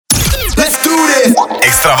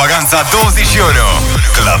Extravaganza 21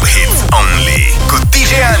 Club Hits Only cu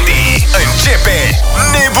DJ Andy. Începe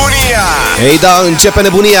nebunia. Ei da, începe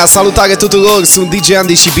nebunia. Salutare tuturor, sunt DJ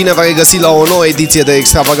Andy și bine v-am regăsit la o nouă ediție de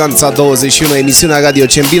Extravaganza 21, emisiunea radio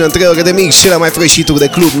ce îmbină în 3 ore de mix cele mai fresh hit-uri de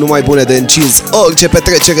club, numai bune de încins orice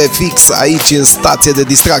petrecere fix aici în stație de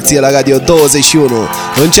distracție la Radio 21.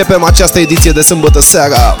 Începem această ediție de sâmbătă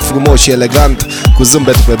seara, frumos și elegant, cu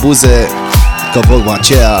zâmbetul pe buze, că vorba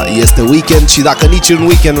aceea este weekend și dacă nici în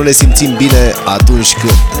weekend nu ne simțim bine, atunci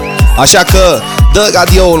când? Așa că dă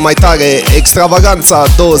radioul mai tare, Extravaganza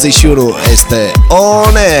 21 este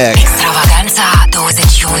on air. Extravaganza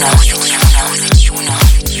 21.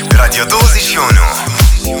 Radio 21.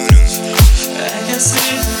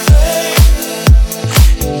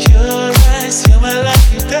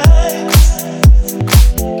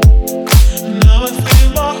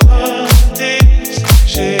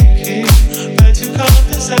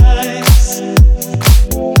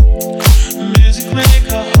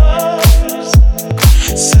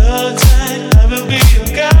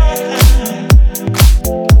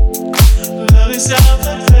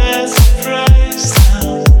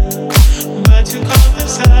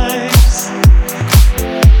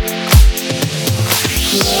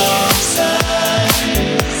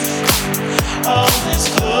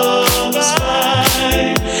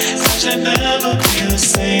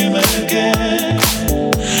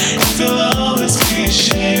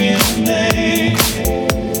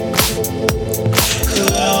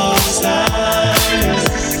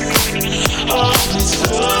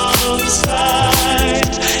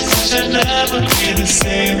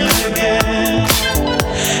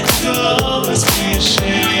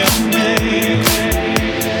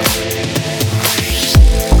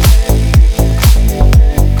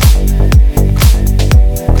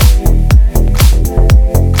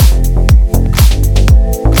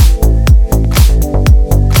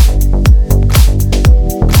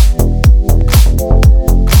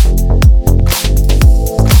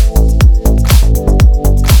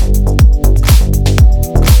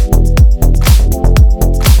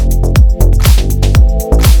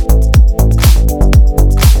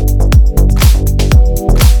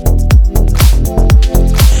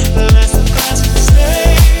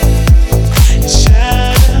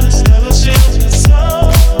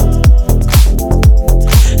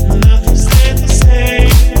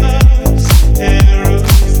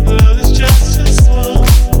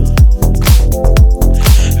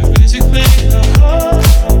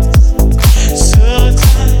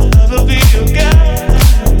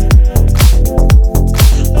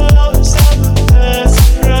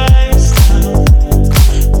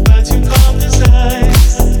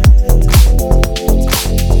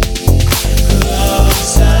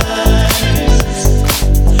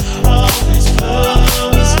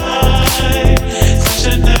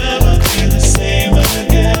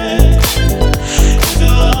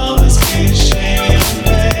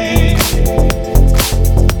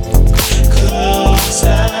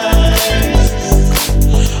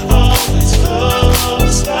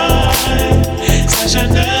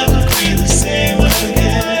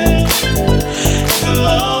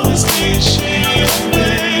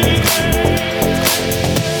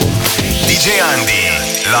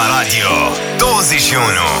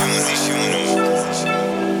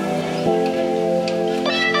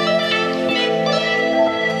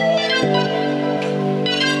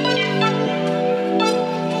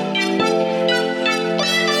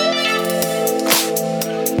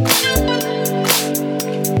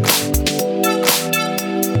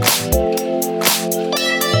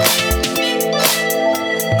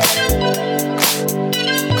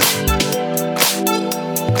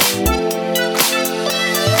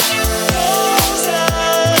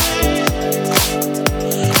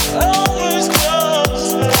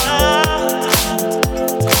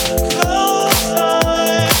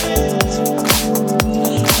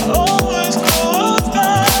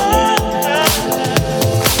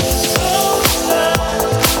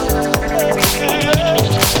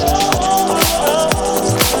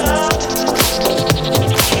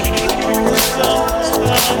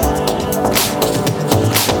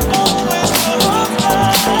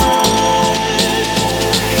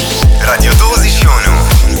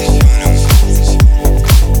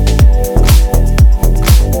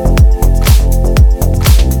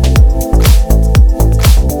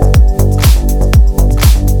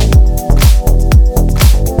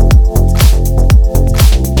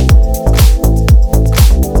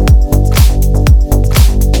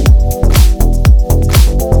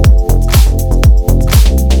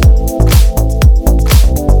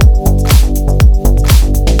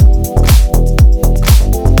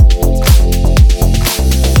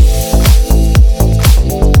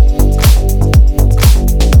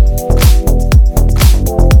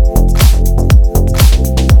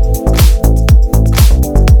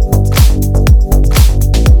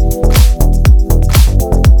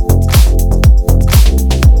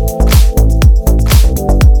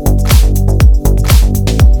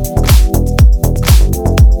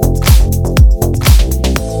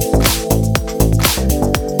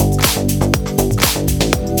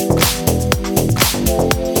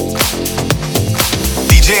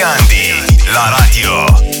 DJ Andy la Radio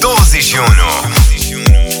 21.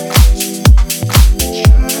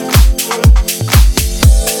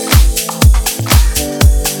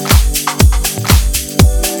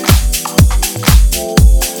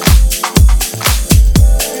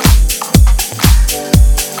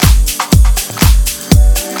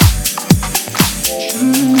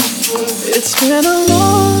 It's been a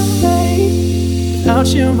long day without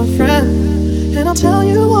you, my friend, and I'll tell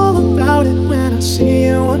you all about it when I see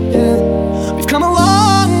you again. We've come a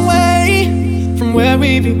long way from where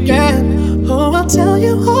we began. Oh, I'll tell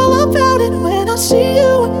you all about it when I see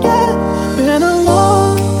you again. Been a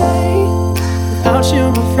long day without you,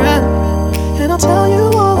 my friend, and I'll tell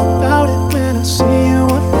you all about it when I see you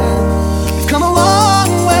again. We've come a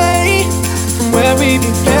long way from where we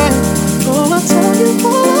began. Oh, I'll tell you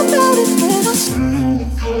all about it when I see you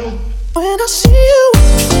again. When I see you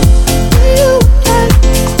again.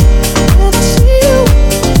 When I see you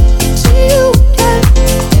again.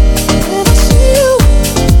 When I see you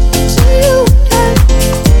again.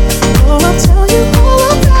 Oh, I'll tell you all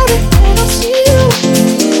about it when I see you.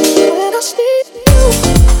 When I see you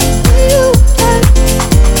again.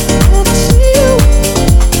 When I see you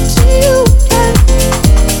again.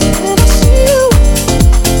 When I see you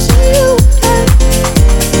again.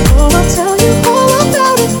 Oh, I'll tell you all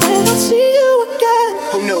about it when I see you again.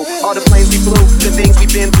 Who knew? All the planes we flew, the things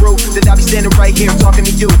we've been through, that I'll be standing right here talking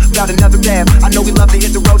to you about another path. I know we love to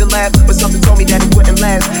hit the road and laugh, but something told me that it wouldn't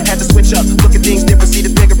last. Had to switch up, look at things different, see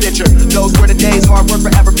the bigger picture. Those were the days, hard work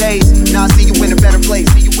forever pays. Now I see you in a better place,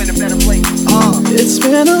 It's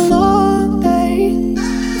been a long day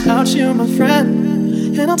without you, my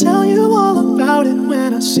friend, and I'll tell you all about it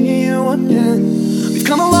when I see you again. We've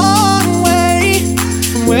come a long way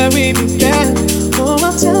from where we began. Oh,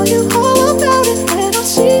 I'll tell you all about it when I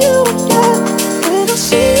see you again. When I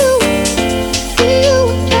see you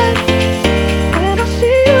again. When I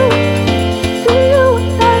see you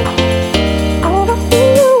again. Oh, I see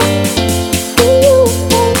you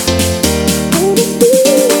again. When I see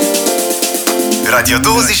you. Radio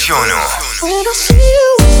 21. When I see you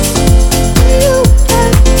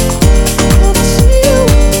again. When I see you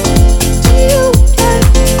again.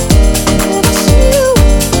 When I see you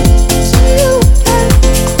again.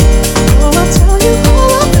 Oh, I'll tell you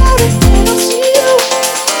all about it when I see you.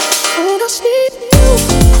 When I see you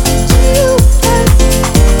again.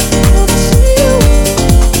 When I see you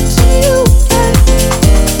again.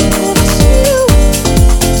 When I see you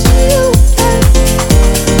again.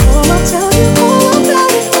 Oh, I'll tell you all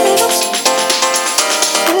about it when I see you.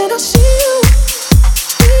 When I see you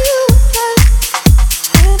again.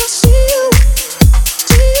 When I see you again.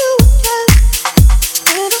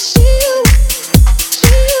 When I see you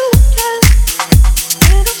again.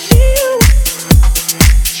 When I see you.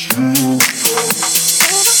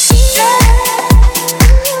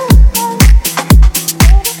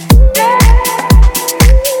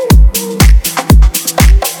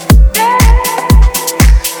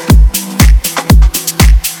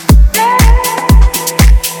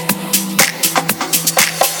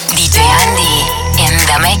 DJ Andy in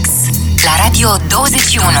the mix. La Radio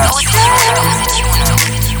 21.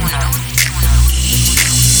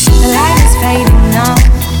 The light is fading now.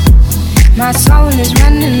 My soul is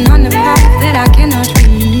running on the path that I cannot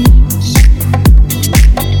reach.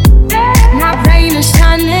 My brain is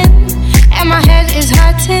turning and my head is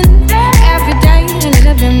hurting. Every day a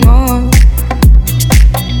little bit more.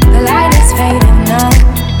 The light is fading now.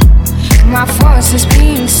 My force is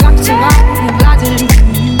being sucked by the blood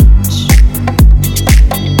reach.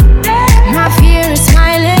 My fear is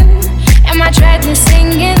smiling and my dread is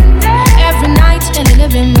singing. Every night a little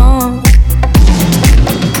bit more.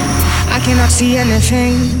 I cannot see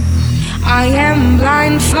anything. I am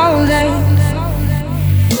blindfolded.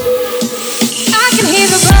 I can hear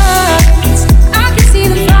the birds. I can see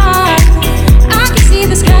the fire. I can see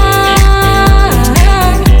the sky.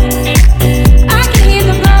 I can hear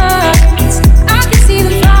the birds. I can see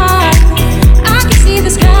the fire. I can see the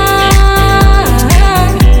sky.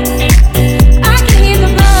 I can hear the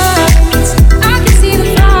birds. I can see the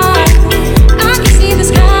fire. I can see the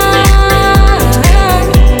sky.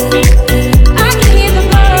 I can hear the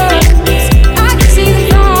birds. I can see the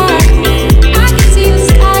fire. I can see the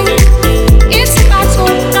sky. It's about to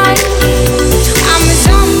rise.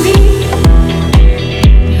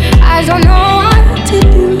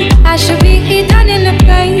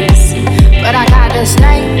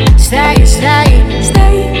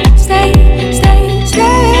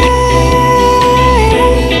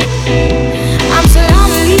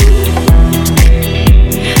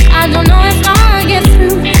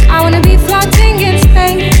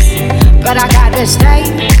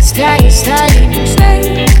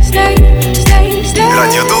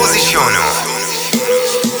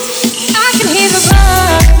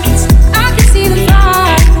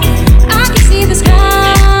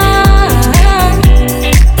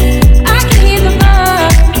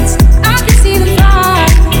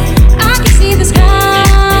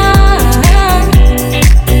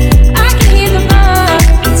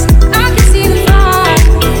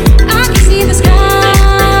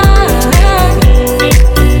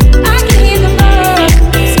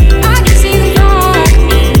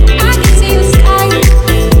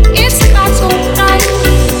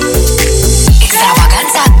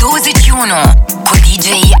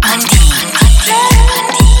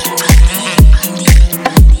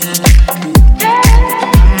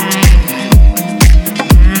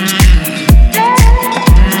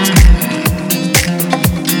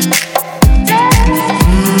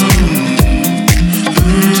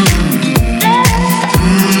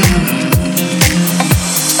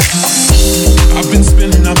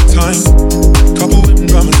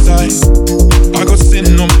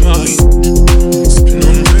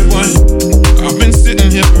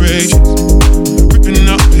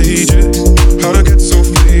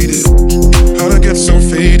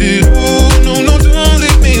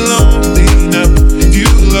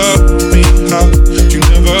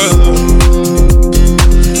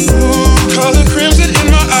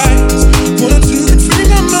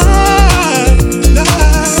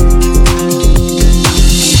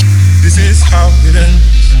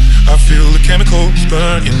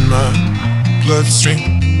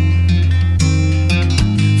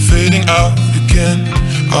 out again.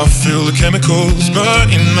 I feel the chemicals burn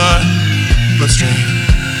in my bloodstream.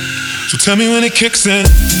 So tell me when it kicks in.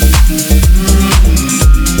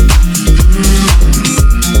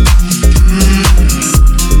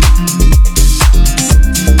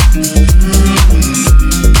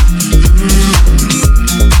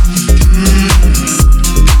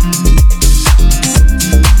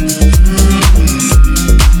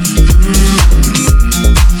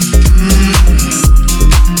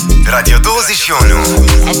 Radio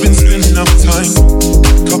 21. I've been spending up time,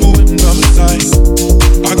 couple women by my side.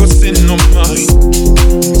 I got sitting on mine,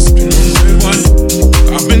 spinning on red wine.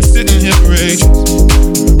 I've been sitting here for ages,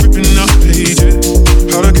 ripping up pages.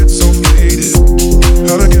 How'd I get so faded?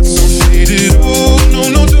 How'd I get so faded? Oh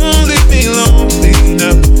no, no, don't leave me lonely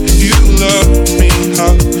now. You love me,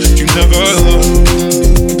 how you never love.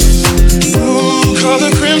 Oh,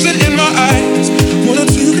 color crimson in my eyes,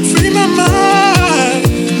 wanted to free my mind.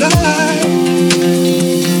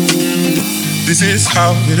 This is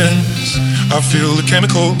how it ends. I feel the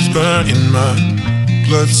chemicals burn in my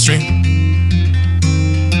bloodstream.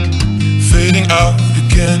 Fading out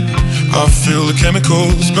again. I feel the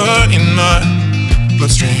chemicals burn in my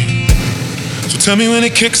bloodstream. So tell me when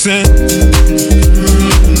it kicks in.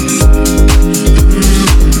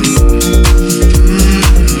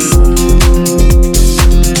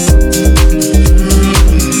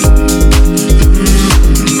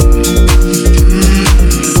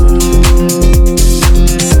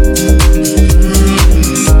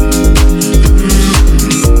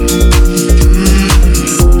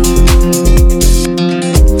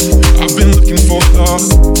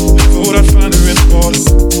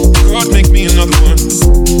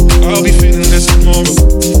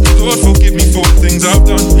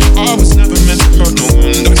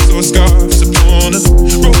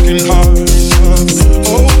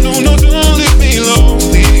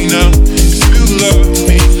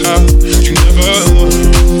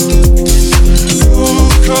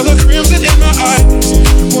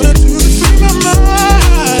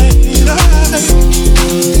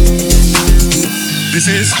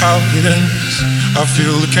 How it ends. I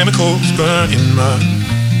feel the chemicals burn in my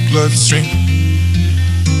bloodstream.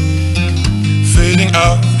 Fading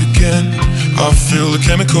out again. I feel the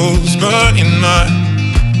chemicals burn in my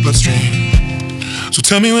bloodstream. So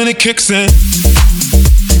tell me when it kicks in.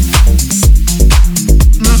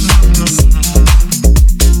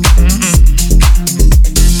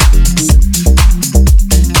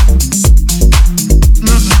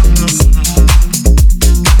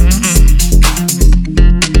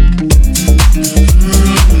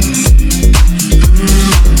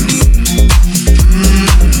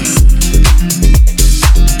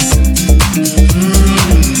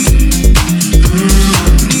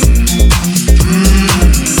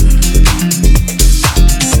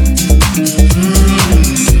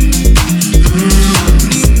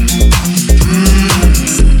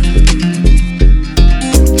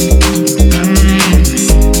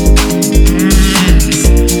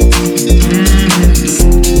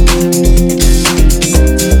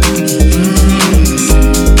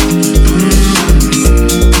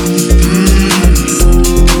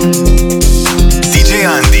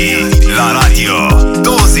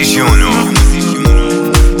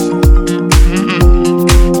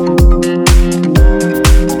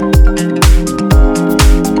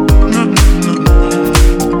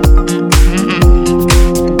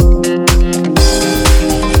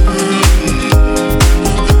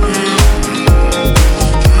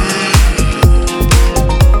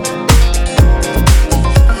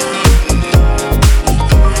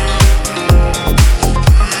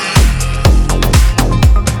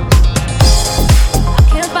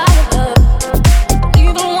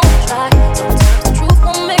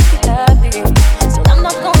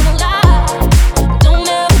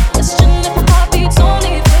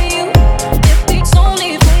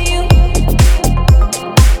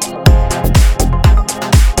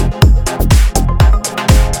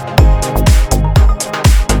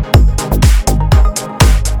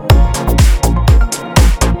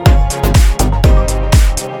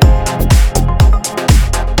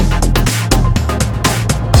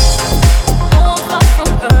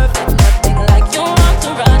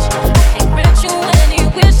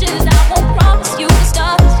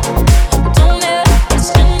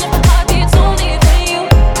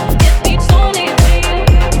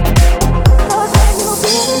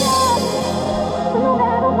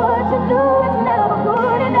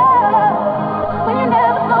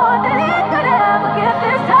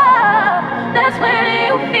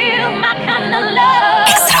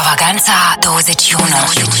 Extravaganza 21.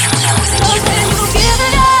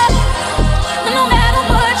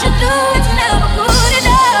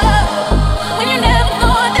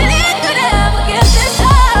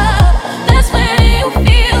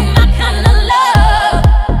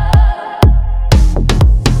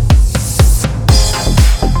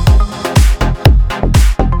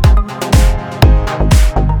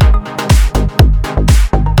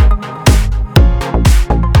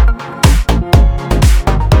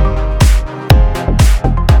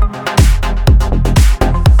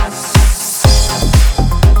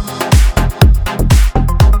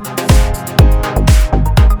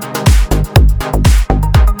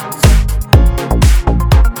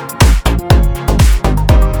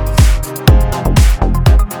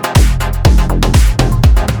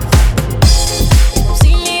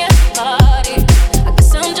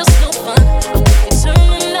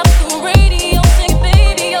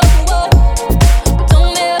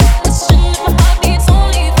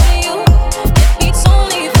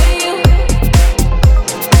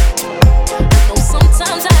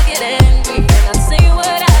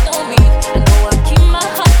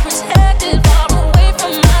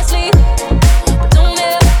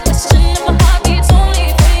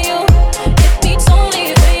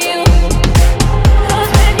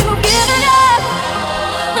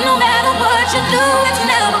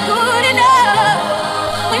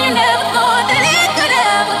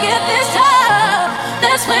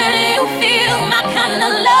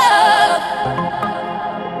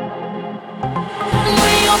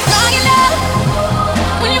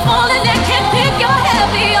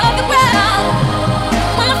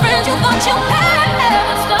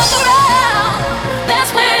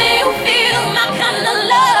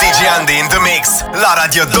 ANDI in the mix, la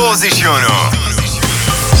Radio 21.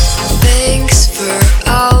 Thanks for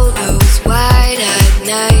all those wide-eyed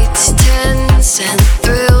nights, tense and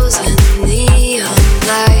thrills and neon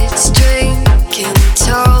lights, drinking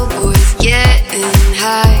tall boys getting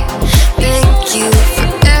high. Thank you for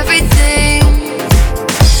everything.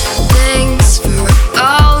 Thanks for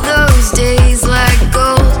all those days like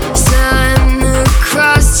gold sun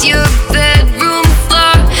across your bedroom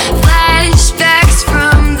floor, flashbacks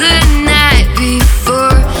from the night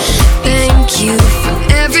before. Thank you for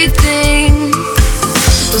everything.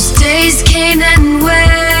 Those days came and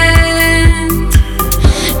went.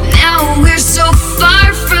 Now we're so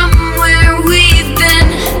far from where we've been,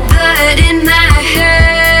 but in my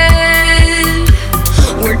head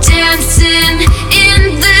we're dancing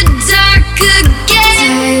in the dark again.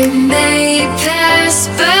 Time may pass,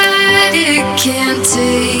 but it can't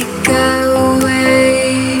take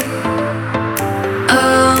away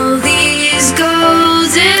all these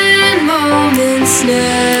golden moments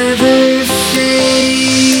never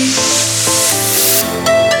fade.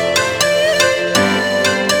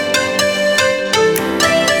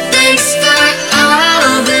 Thanks for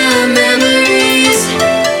all the memories.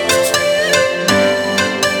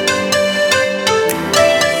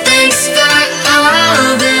 Thanks for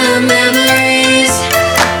all the memories.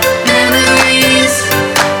 Memories,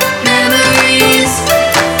 memories.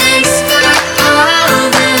 Thanks for all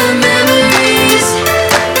the memories.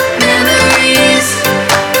 Memories,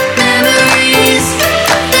 memories.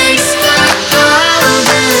 Thanks for all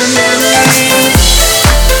the memories.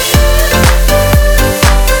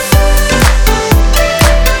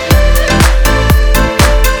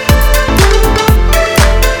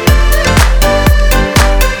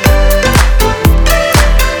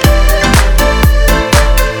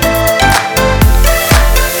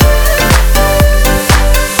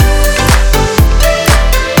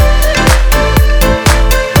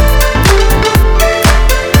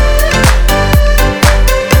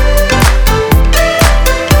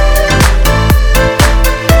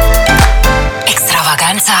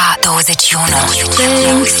 Extravaganza21.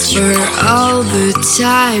 Thanks for all the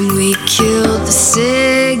time we killed the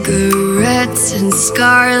cigarettes and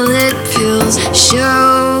scarlet pills,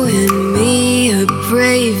 showing me a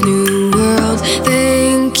brave new world.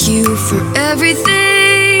 Thank you for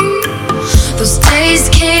everything. Those days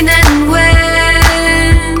came and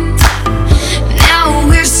went. Now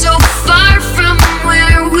we're so far from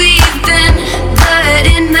where we've been, but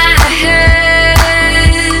in my head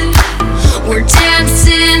we're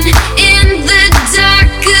dancing in the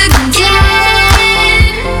dark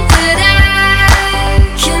again. But I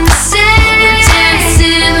can say we're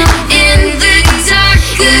dancing in the dark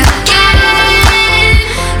again.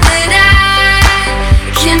 But I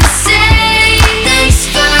can say thanks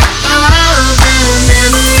for all the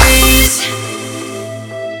memories.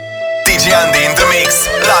 DJ ANDI in the mix,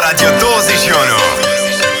 la Radio 21.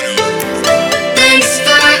 Thanks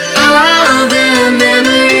for all the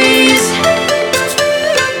memories.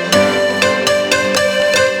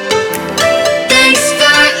 Thanks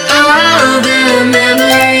for all the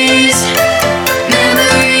memories.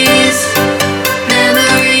 Memories,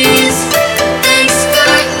 memories. Thanks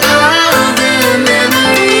for all the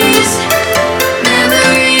memories.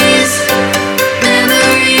 Memories,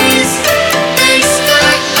 memories. Thanks for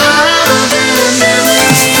all the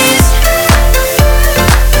memories.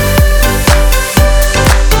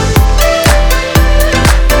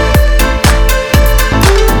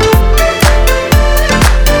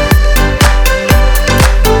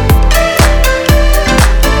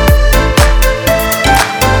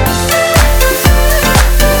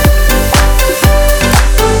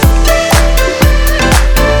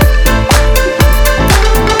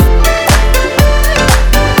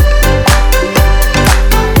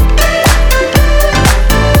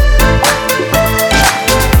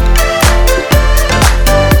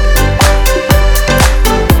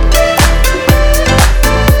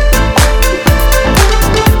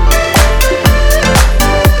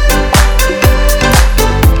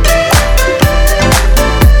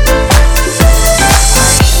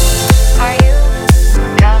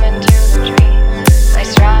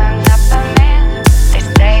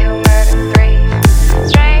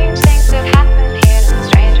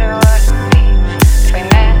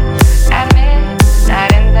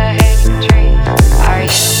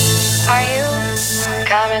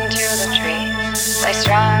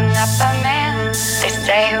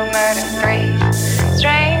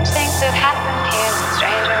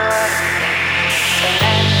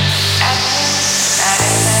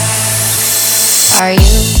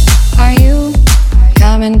 Are you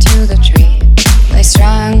coming to the tree? They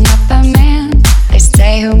strung up a man, they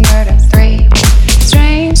stay say who murdered three.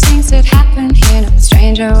 Strange things that happen here, no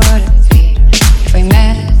stranger would it be if we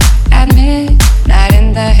met at midnight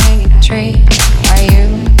in the hanging tree.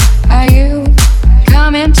 Are you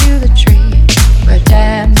coming to the tree? We're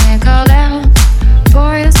damn near called out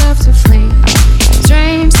for yourself to flee.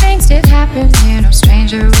 Strange things did happen here, no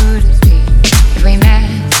stranger would it be if we met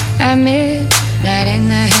at midnight in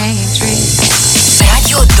the hanging tree.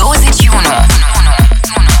 Radio 21.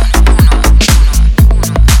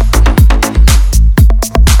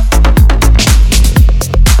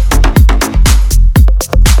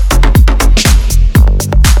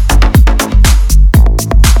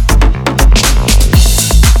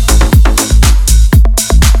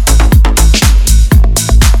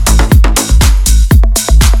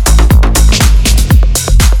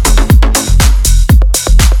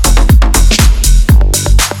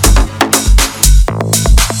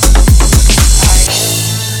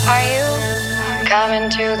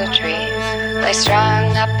 To the tree, they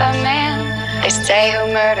strung up a man, they say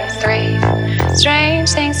who murdered three. Strange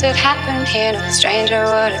things that happened here, no stranger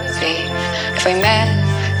would it be if we met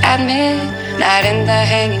at midnight in the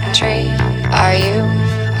hanging tree. Are you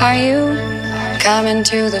coming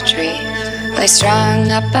to the tree? They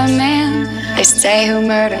strung up a man, they say who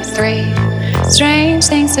murdered three. Strange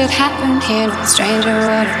things that happened here, no stranger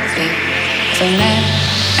would it be if we met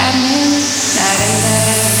at midnight in the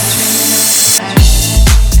hanging tree.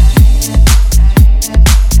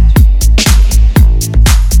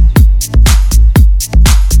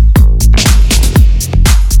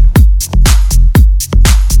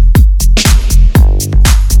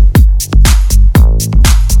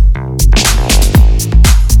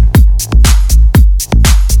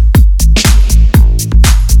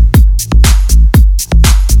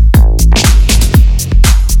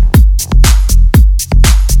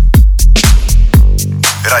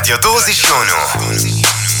 Radio 21.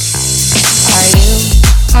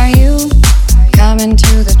 Are you coming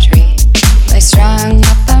to the tree? They strung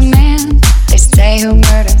up a man, they say who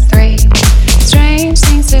murdered three. Strange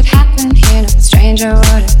things that happen here, no stranger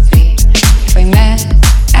would it be if we met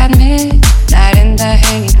at midnight in the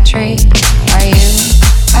hanging tree.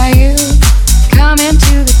 Are you coming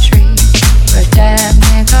to the tree? We're damn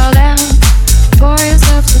near called out for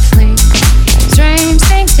yourself to flee. Strange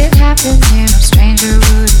things did happen here, no stranger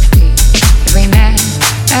would it be if we met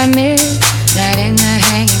at midnight in the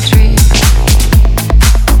hanging tree.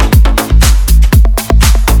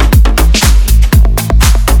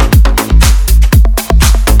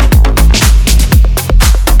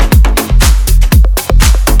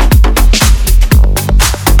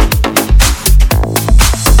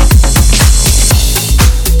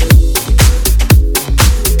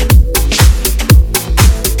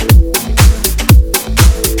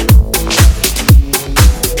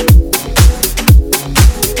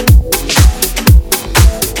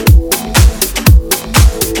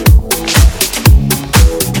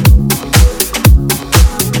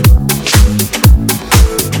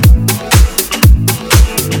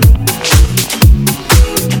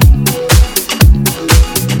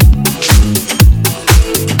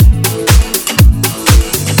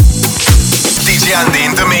 ANDI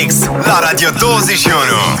in the mix la Radio 21.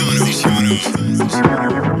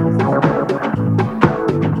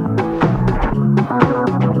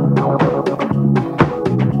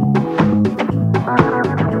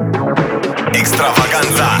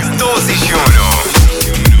 Extravaganza 21.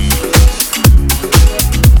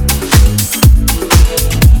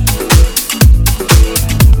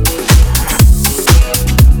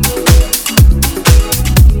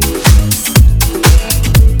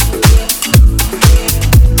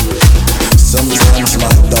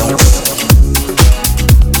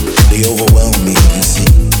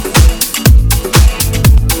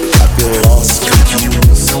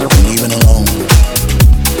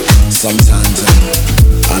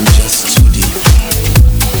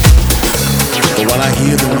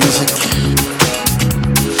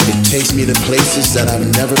 Places that I've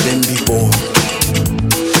never been before.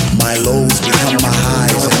 My lows become my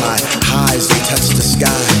highs, and my highs, they touch the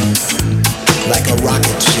sky like a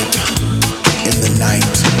rocket ship in the night.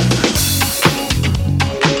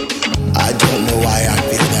 I don't know why I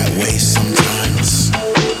feel that way sometimes.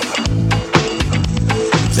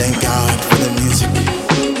 Thank God for the music.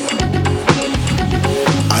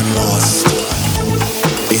 I'm lost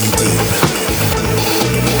in deep.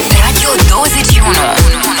 Radio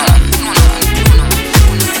 21.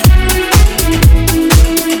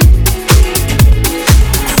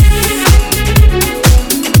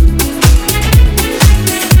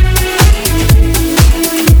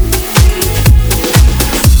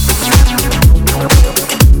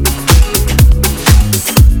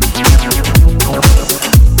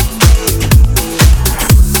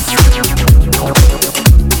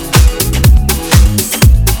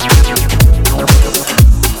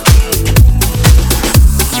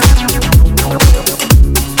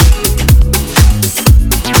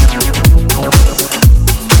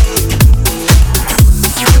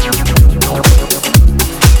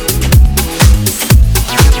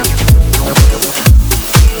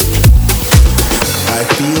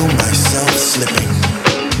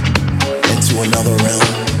 another realm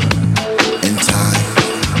in time.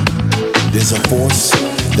 There's a force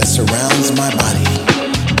that surrounds my body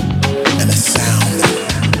and a sound that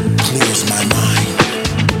clears my mind.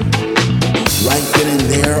 Right then and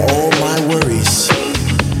there, all my worries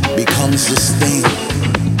becomes this thing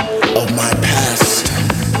of my past.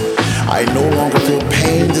 I no longer feel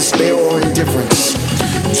pain, despair, or indifference.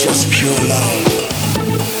 Just pure love,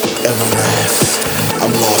 everlast.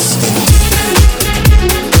 I'm lost in it.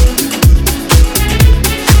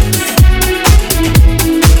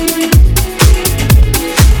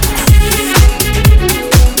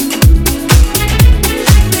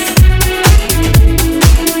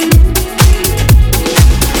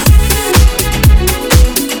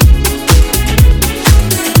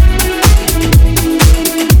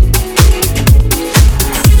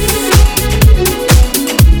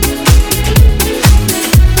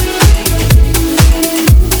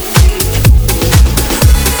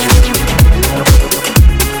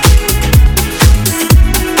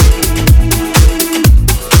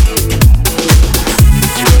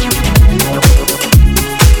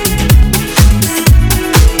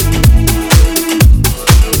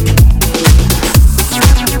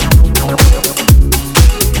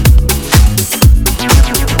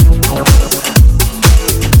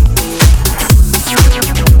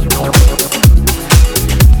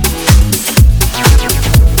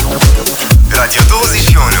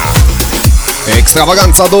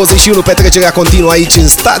 Extravaganța 21, petrecerea continuă aici în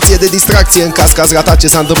stație de distracție. În caz că ați ratat ce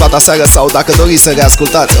s-a întâmplat aseară sau dacă doriți să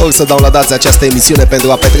reascultați ori să downloadați această emisiune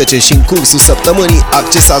pentru a petrece și în cursul săptămânii,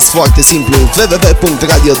 accesați foarte simplu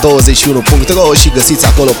www.radio21.ro și găsiți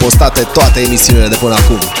acolo postate toate emisiunile de până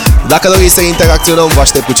acum. Dacă doriți să interacționăm, vă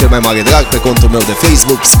aștept cu cel mai mare drag pe contul meu de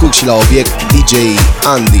Facebook, scurt și la obiect DJ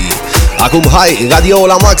Andy. Acum hai, radio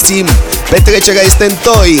la maxim, petrecerea este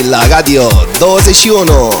întoi la Radio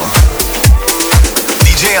 21.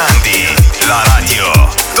 DJ Andy la Radio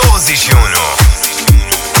 21.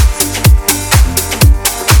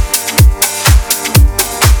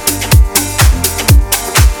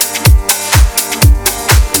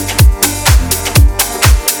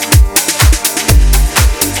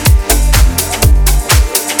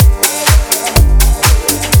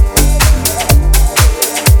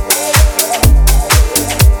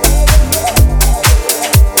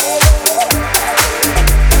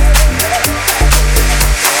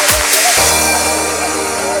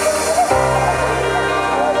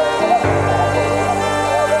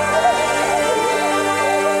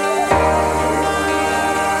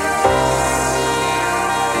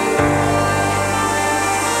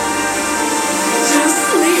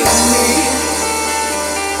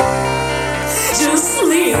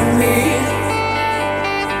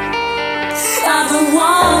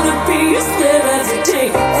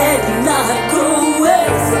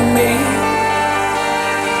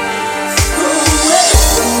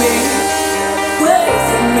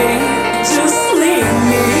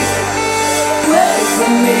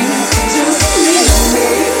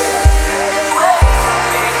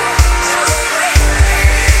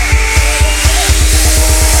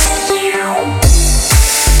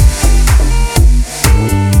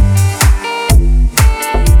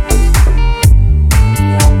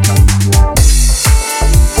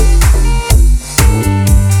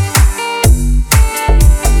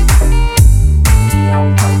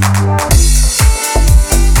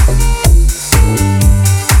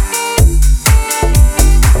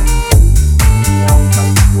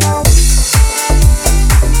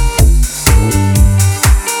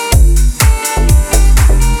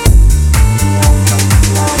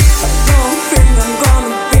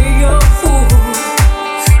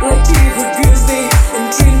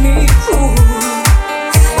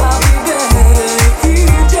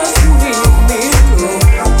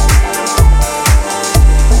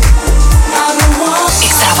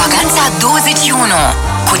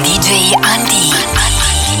 cu DJ ANDI.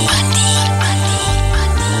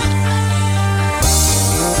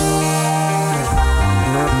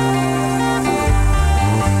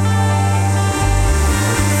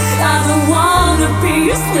 I don't wanna be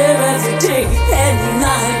your slave every day and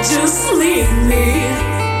night, just leave me.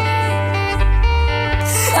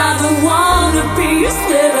 I don't wanna be your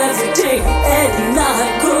slave every day and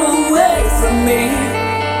night, go away from me.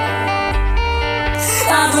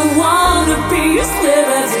 I don't wanna be your slave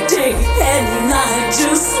every day and night,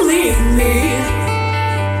 just leave me.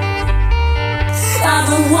 I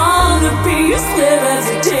don't wanna be your slave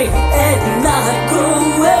every day and night, go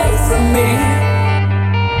away from me.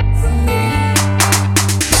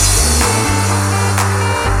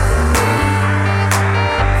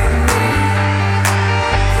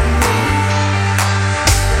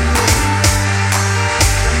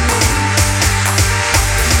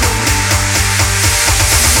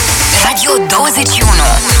 Radio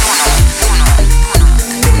 21.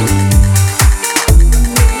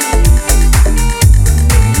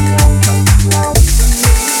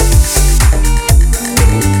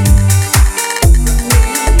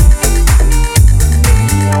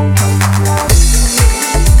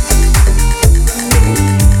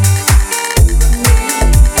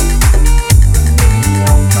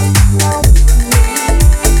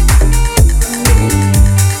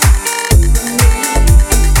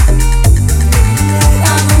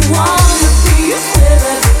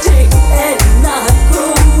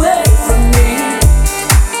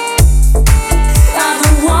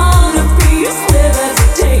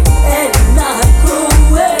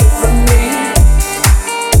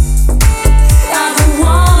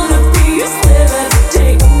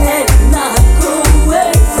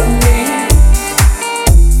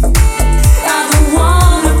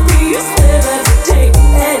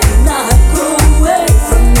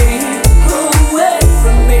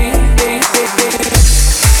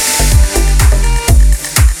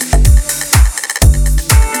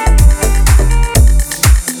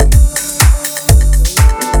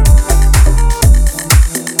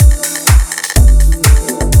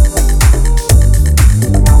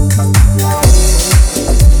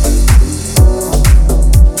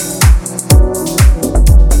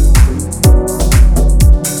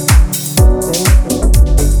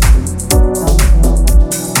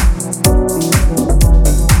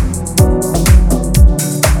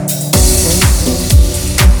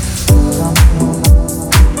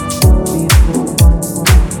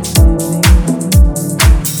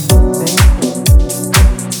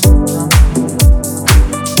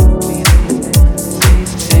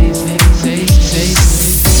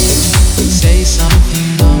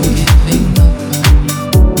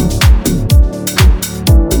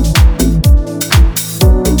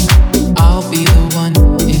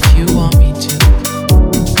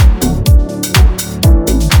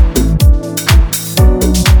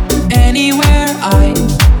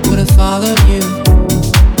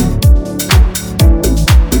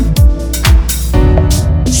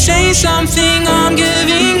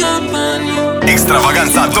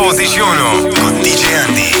 Extravaganza 21 con DJ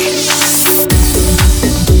ANDI.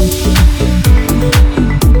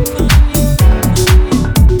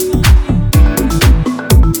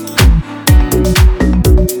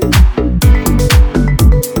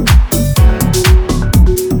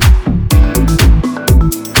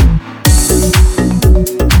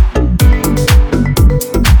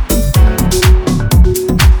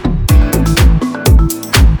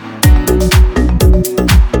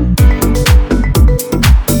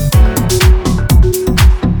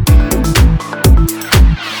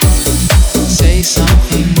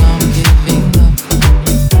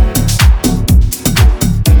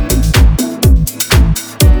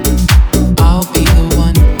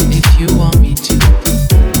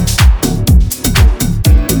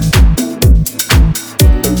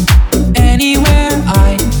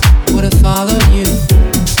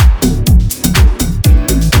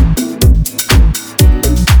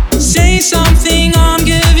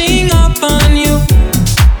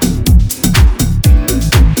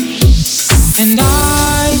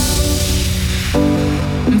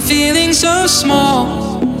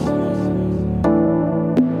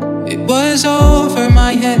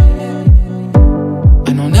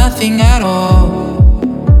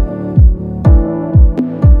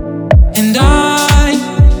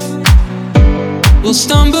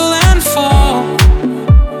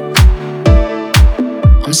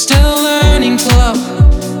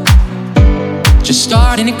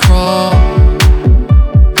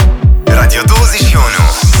 Radio 21.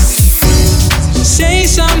 Say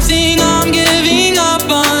something, I'm giving up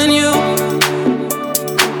on you.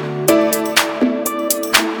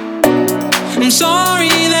 I'm sorry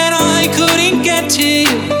that I couldn't get to you.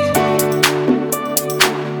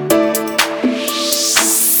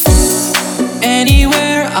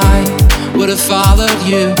 Anywhere I would have followed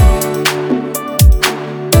you.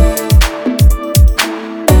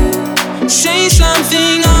 Say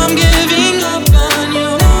something, I'm giving up on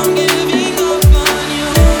you. I'm giving up on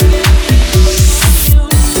you.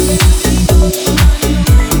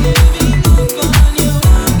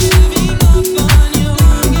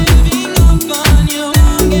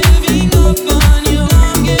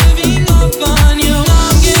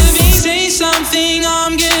 Say something,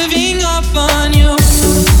 I'm giving up on you.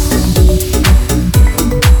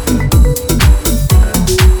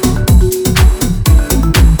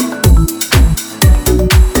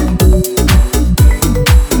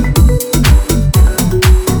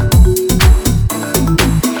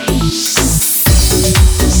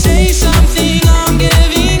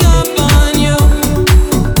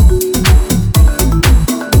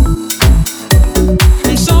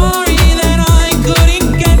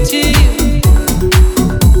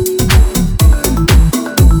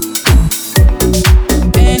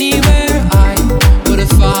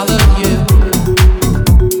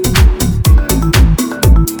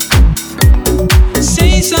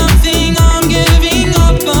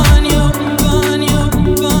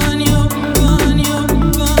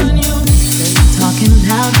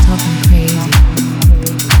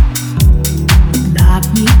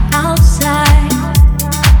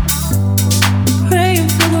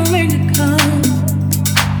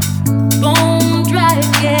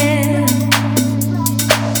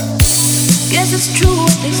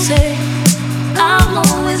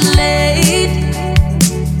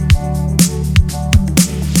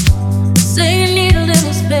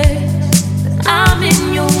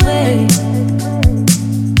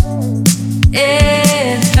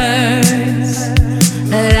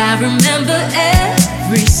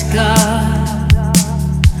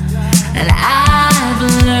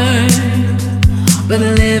 but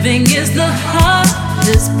living is the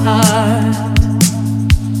hardest part.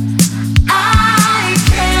 I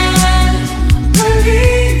can't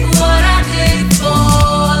believe what I did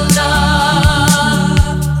for love.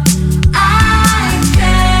 I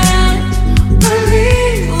can't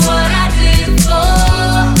believe what I did for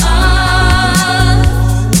us.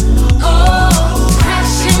 Oh,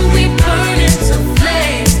 crashing, we burn into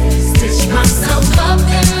flames. Stitch myself up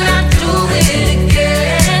and I do it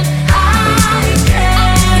again. I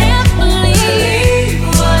can't believe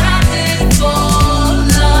what I did for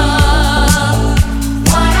love.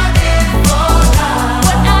 What I did for love.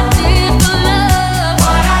 What I did for love.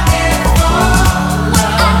 What I did for love.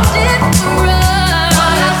 What I did for us.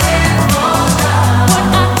 What I did for love. What I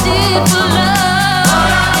did for love. What I did for love.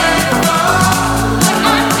 What I did for us.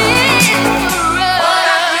 What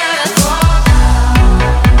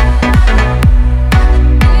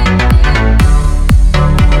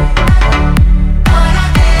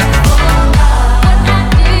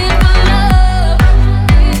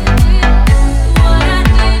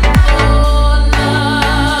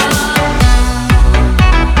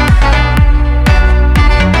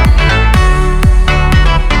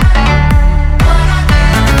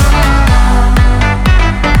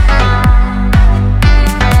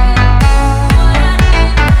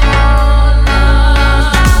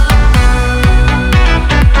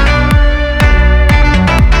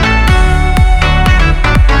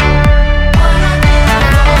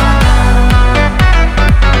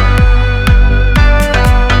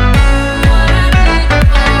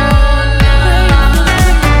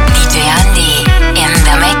DJ Andy in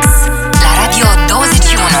the mix. La radio 21.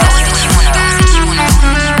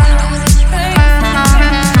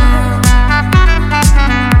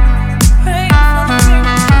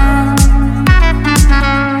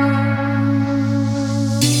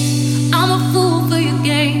 I'm a fool for your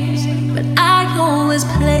games, but I always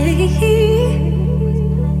play.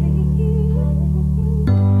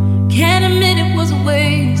 Can't admit it was a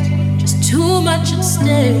waste, just too much at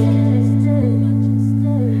stake.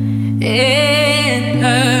 It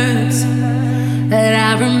hurts that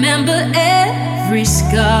I remember every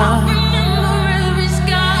scar,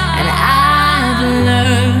 and I've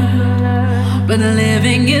learned, but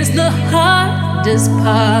living is the hardest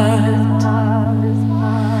part.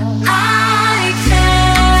 I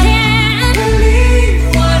can't believe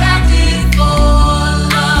what I did for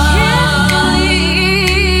love.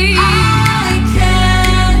 I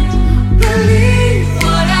can't believe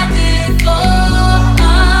what I did for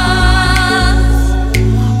us.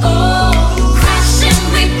 Oh, crashing,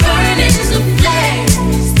 we burn into flames.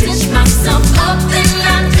 Stitch myself up and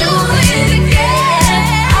I do it again.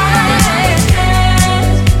 I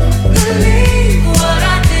can't believe what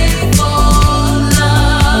I did for love.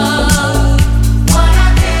 What I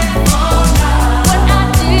did for love. What I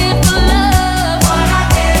did for love. What I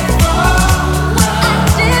did for love. What I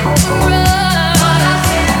did for us. What I did for love. What I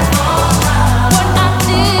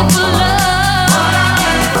did for love. What I did for love. What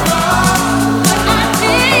I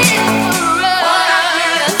did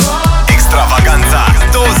for us. Extravaganza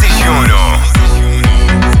 21.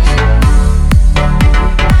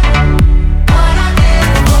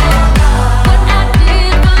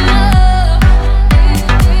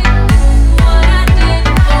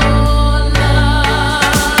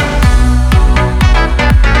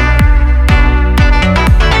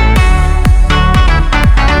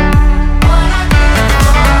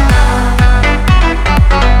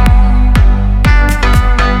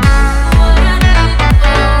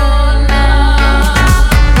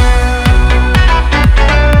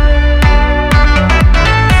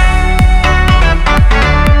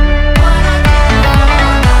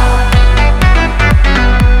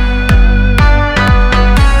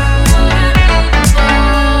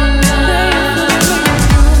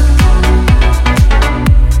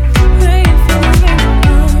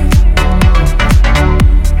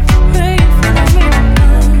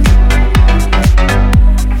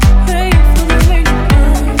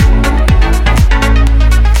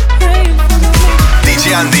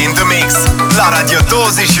 DJ Andy in the mix. La radio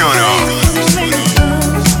 21.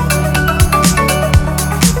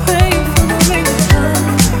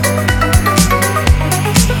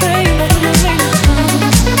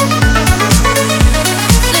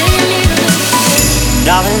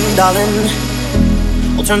 Darling, darling,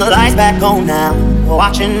 we'll turn the lights back on now. We're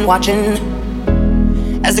watching, watching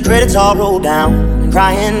as the credits all roll down. And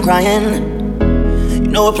crying, crying.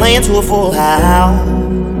 You know we're playing to a full house.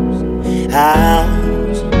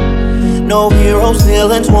 No heroes,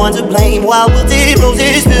 villains, one to blame. While wilted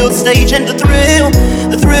roses fill the stage, and the thrill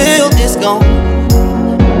is gone.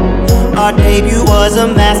 Our debut was a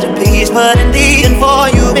masterpiece, but in the end, for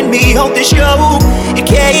me on this show. It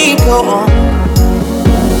can't go on.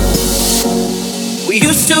 We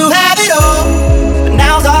used to have it all, but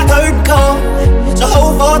now's our curtain call. So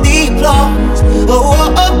hold for the applause. Oh,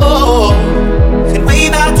 oh, oh, oh. And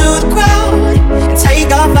wave out to the crowd and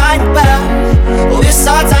take our final bow. Oh, it's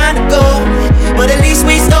our time to go, but at least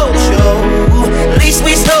we stole the show. At least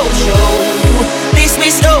we stole the show. At least we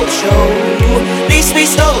stole the show. At least we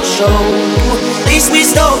stole the show. At least we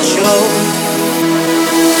stole the show.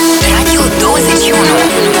 Radio 21.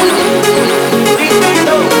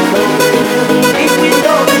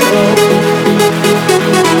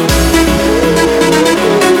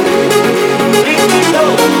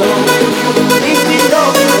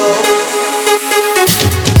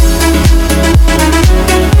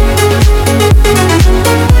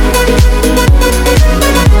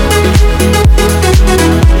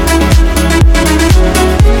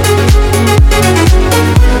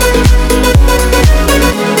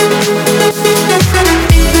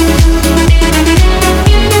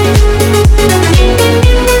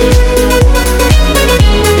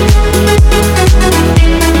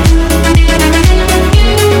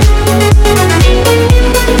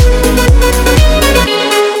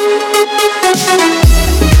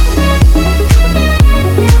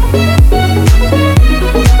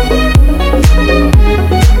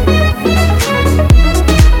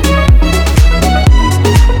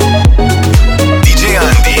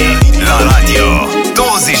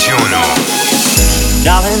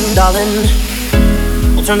 Darling,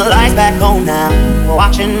 we'll turn the lights back on now. We're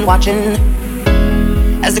watching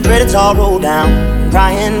as the credits all roll down.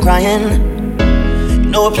 Crying, you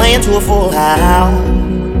know we're playing to a full house.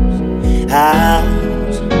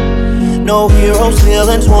 No heroes,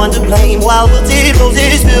 villains, one to blame. While the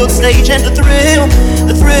roses fill the stage and the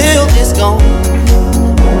thrill is gone.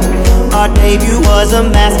 Our debut was a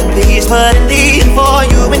masterpiece, but in the end for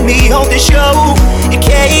you and me on this show, it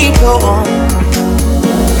can't go on.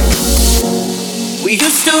 We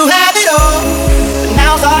used to have it all, but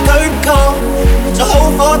now's our curtain call. So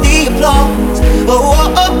hold for the applause. Oh,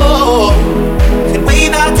 oh, oh, oh. And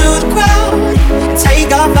wave out to the crowd and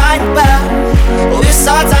take our final bow. Oh, it's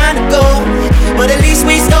our time to go, but at least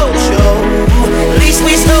we stole the show. At least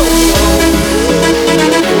we stole the show.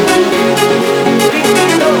 At least we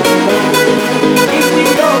stole the show. At least we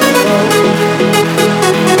stole the show.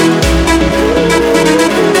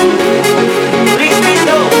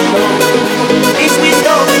 At least we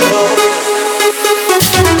stole the show.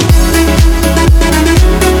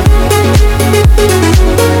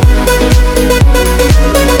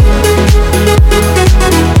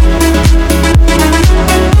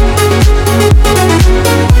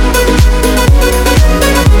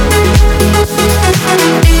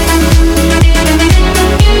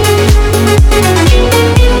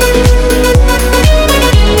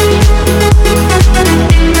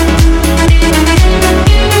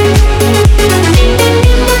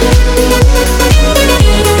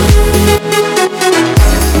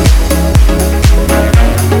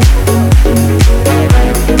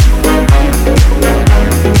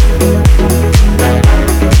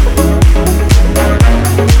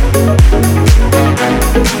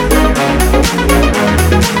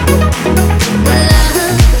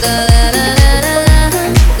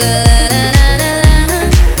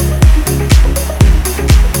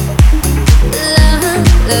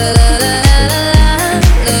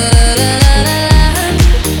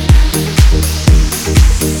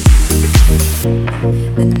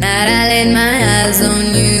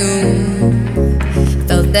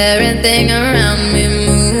 Everything around me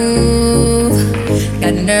move.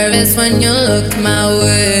 Got nervous when you looked my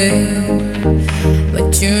way,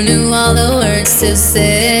 but you knew all the words to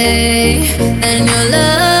say. And your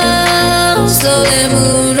love slowly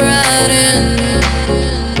moved right in.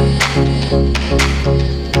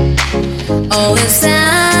 All this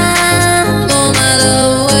time, no matter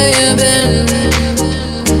where you've been.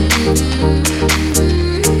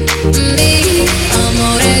 Me,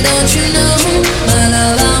 amore, don't you know? My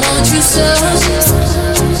love, I want you so.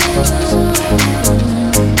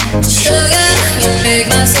 Sugar, you make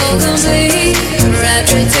my soul complete.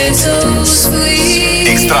 Rapture tastes so sweet.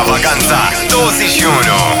 Extravaganza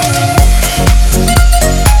 21.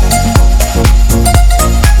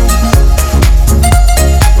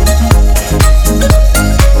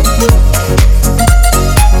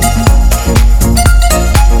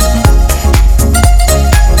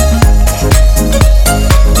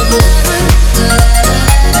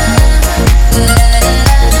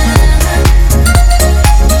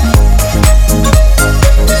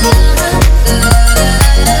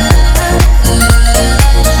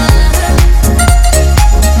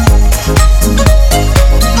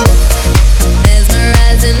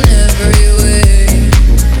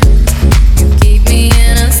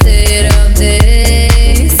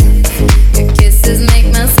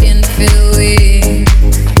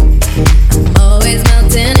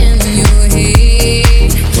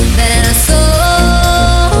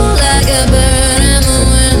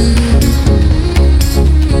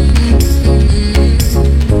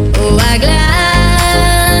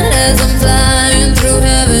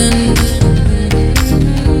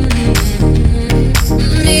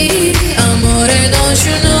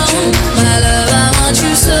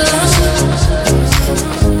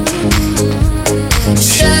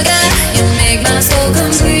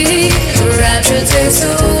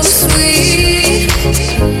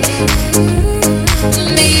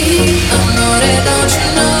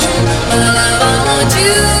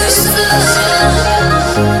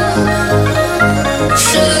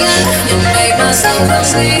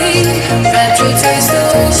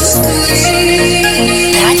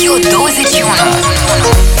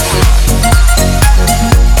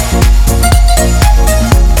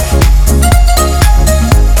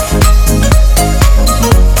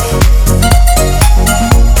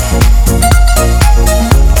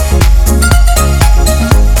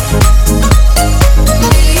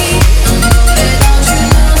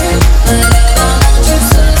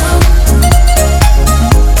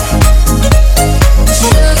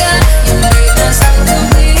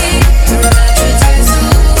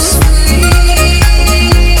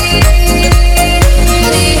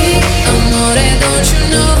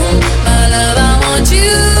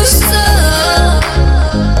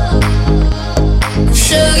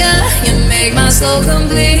 sugar, you make my soul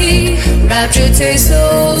complete. Rapture taste so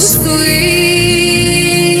sweet.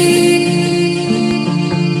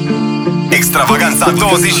 Extravaganza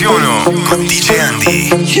 21 cu DJ Andy.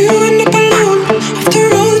 You end up alone after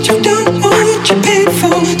all that you've done, all that you paid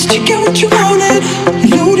for. Did you get what you wanted?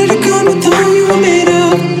 You loaded a gun with all you were made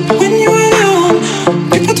of. When you were young,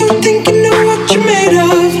 people don't think you know what you're made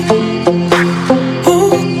of.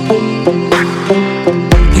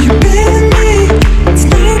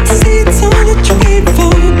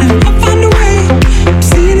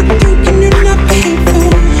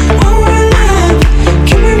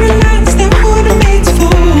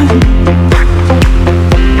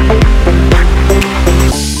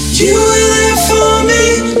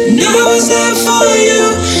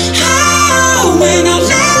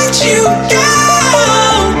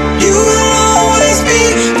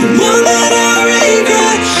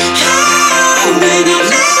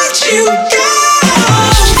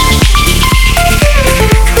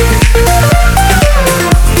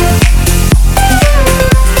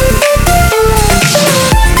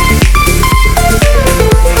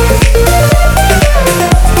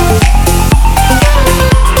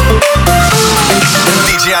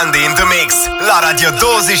 Radio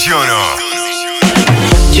 21.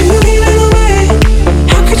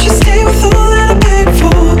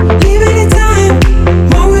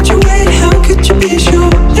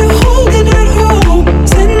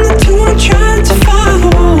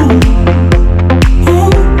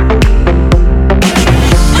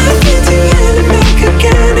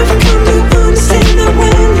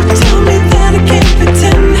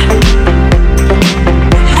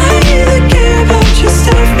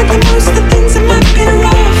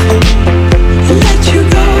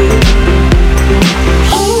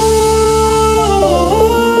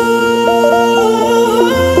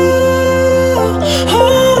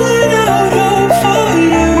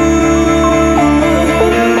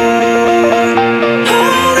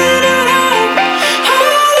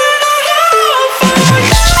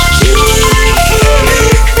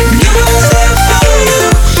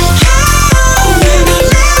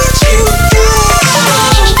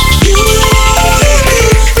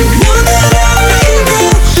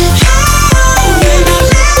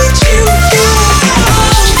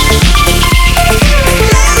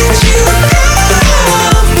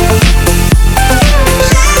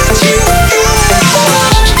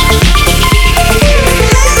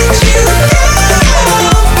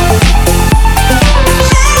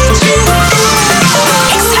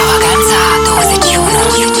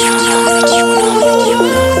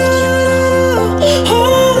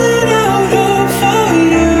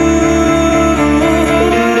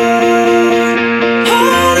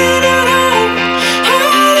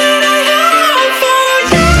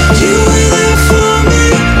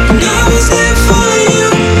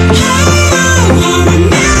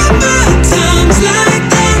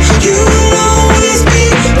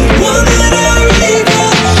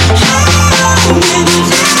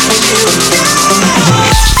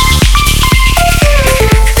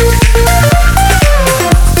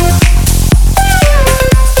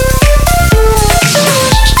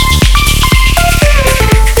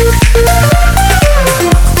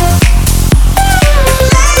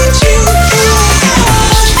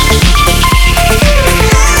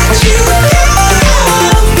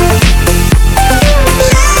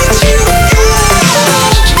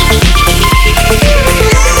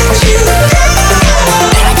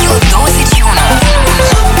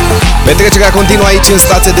 Petrecerea continuă aici în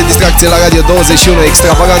stație de distracție la Radio 21.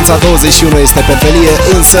 Extravaganța 21 este pe felie,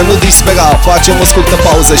 însă nu dispera. Facem o scurtă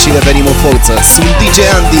pauză și revenim în forță. Sunt DJ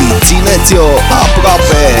Andy, țineți-o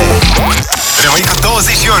aproape. Rămâi cu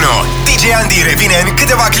 21. DJ Andy revine în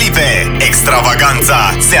câteva clipe. Extravaganța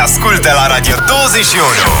se ascultă la Radio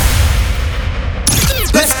 21.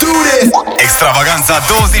 Let's do this! Extravaganța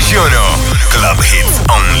 21 Club Hits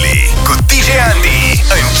Only cu DJ Andy.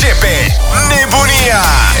 Începe nebunia!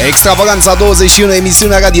 Extravaganța 21,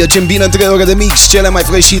 emisiunea radio ce îmbină 3 ore de mix, cele mai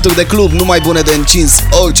fresh hit-uri de club, numai bune de încins.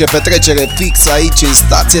 Orice petrecere fix aici în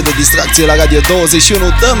stație de distracție la Radio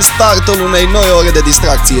 21. Dăm startul unei noi ore de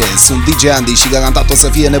distracție. Sunt DJ Andy și garantat o să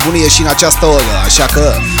fie nebunie și în această oră, așa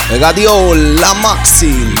că radio-ul la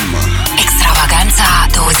maxim. Extravaganța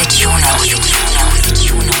 21.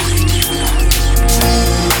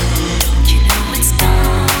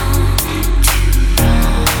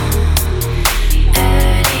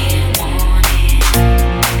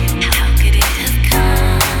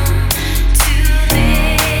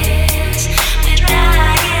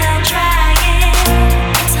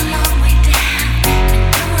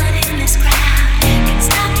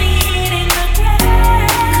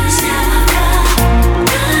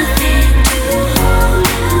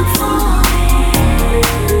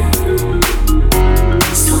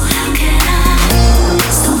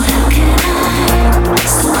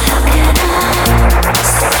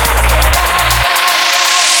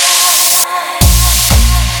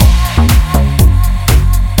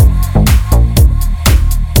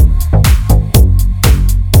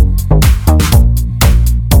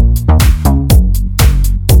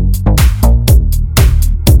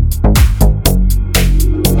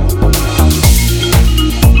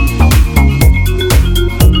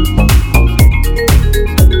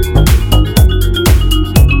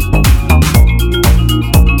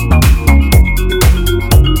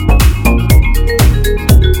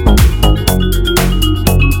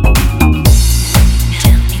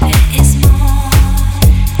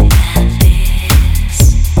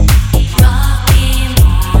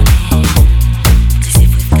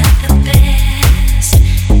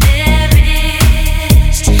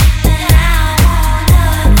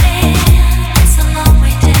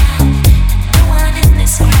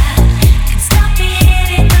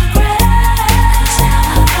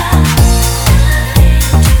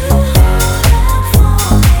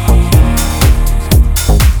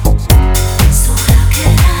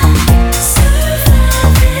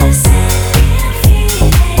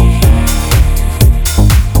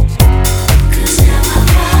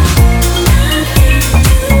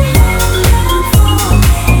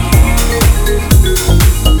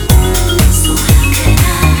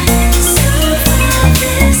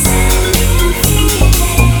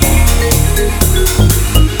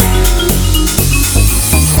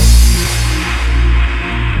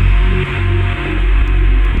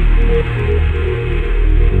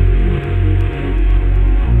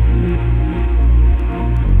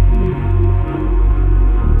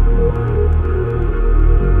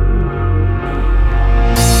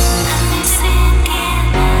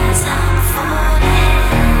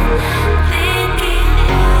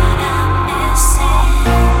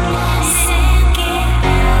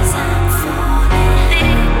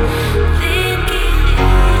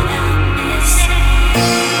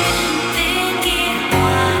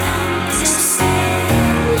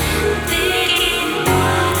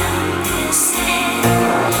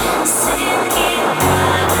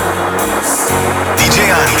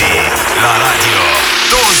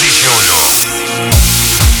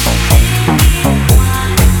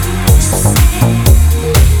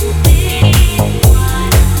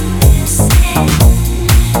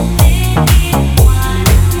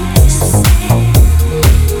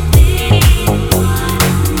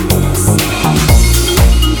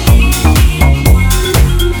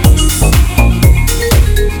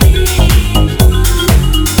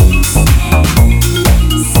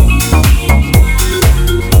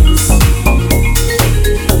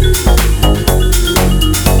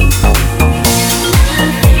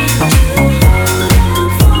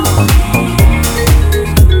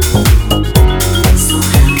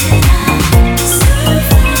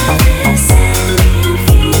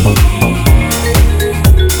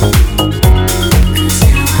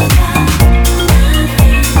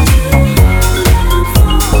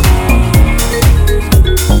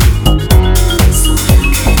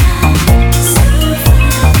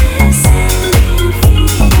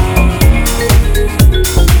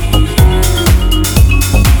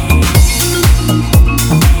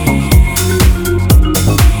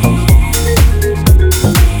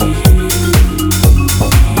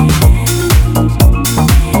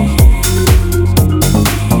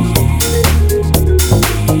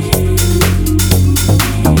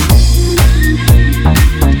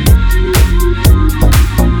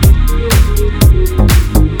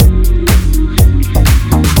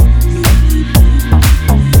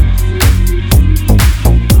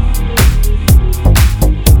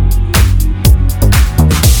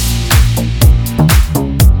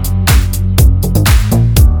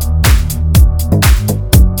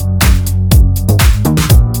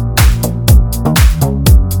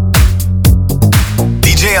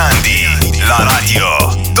 la Radio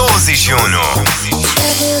 21.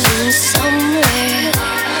 Traveling somewhere,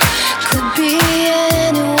 could be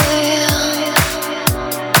anywhere.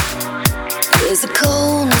 There's a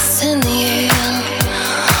coldness in the air,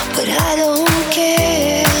 but I don't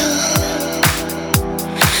care.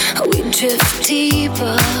 We drift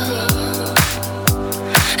deeper,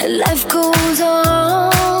 and life goes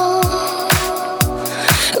on.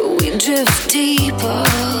 We drift deeper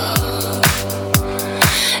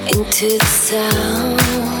into the sound.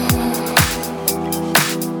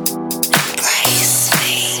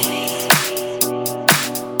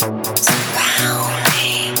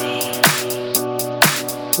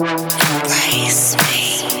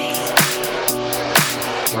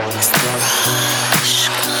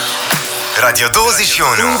 Radio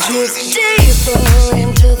 21. Deeper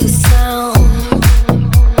into the sound.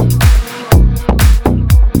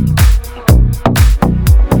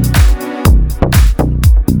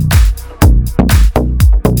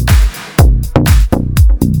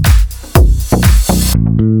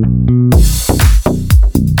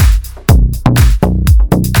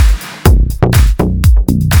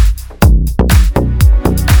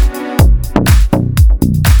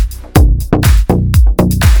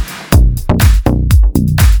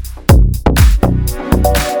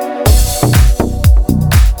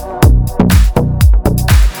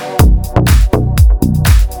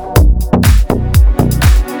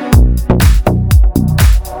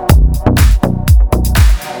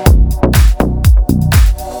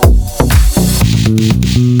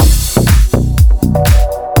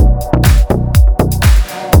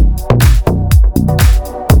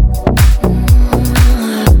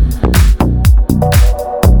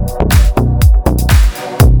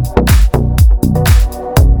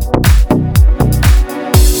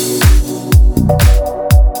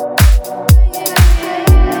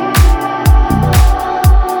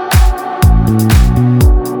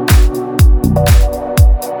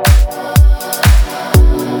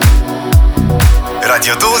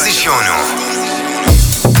 Radio 21.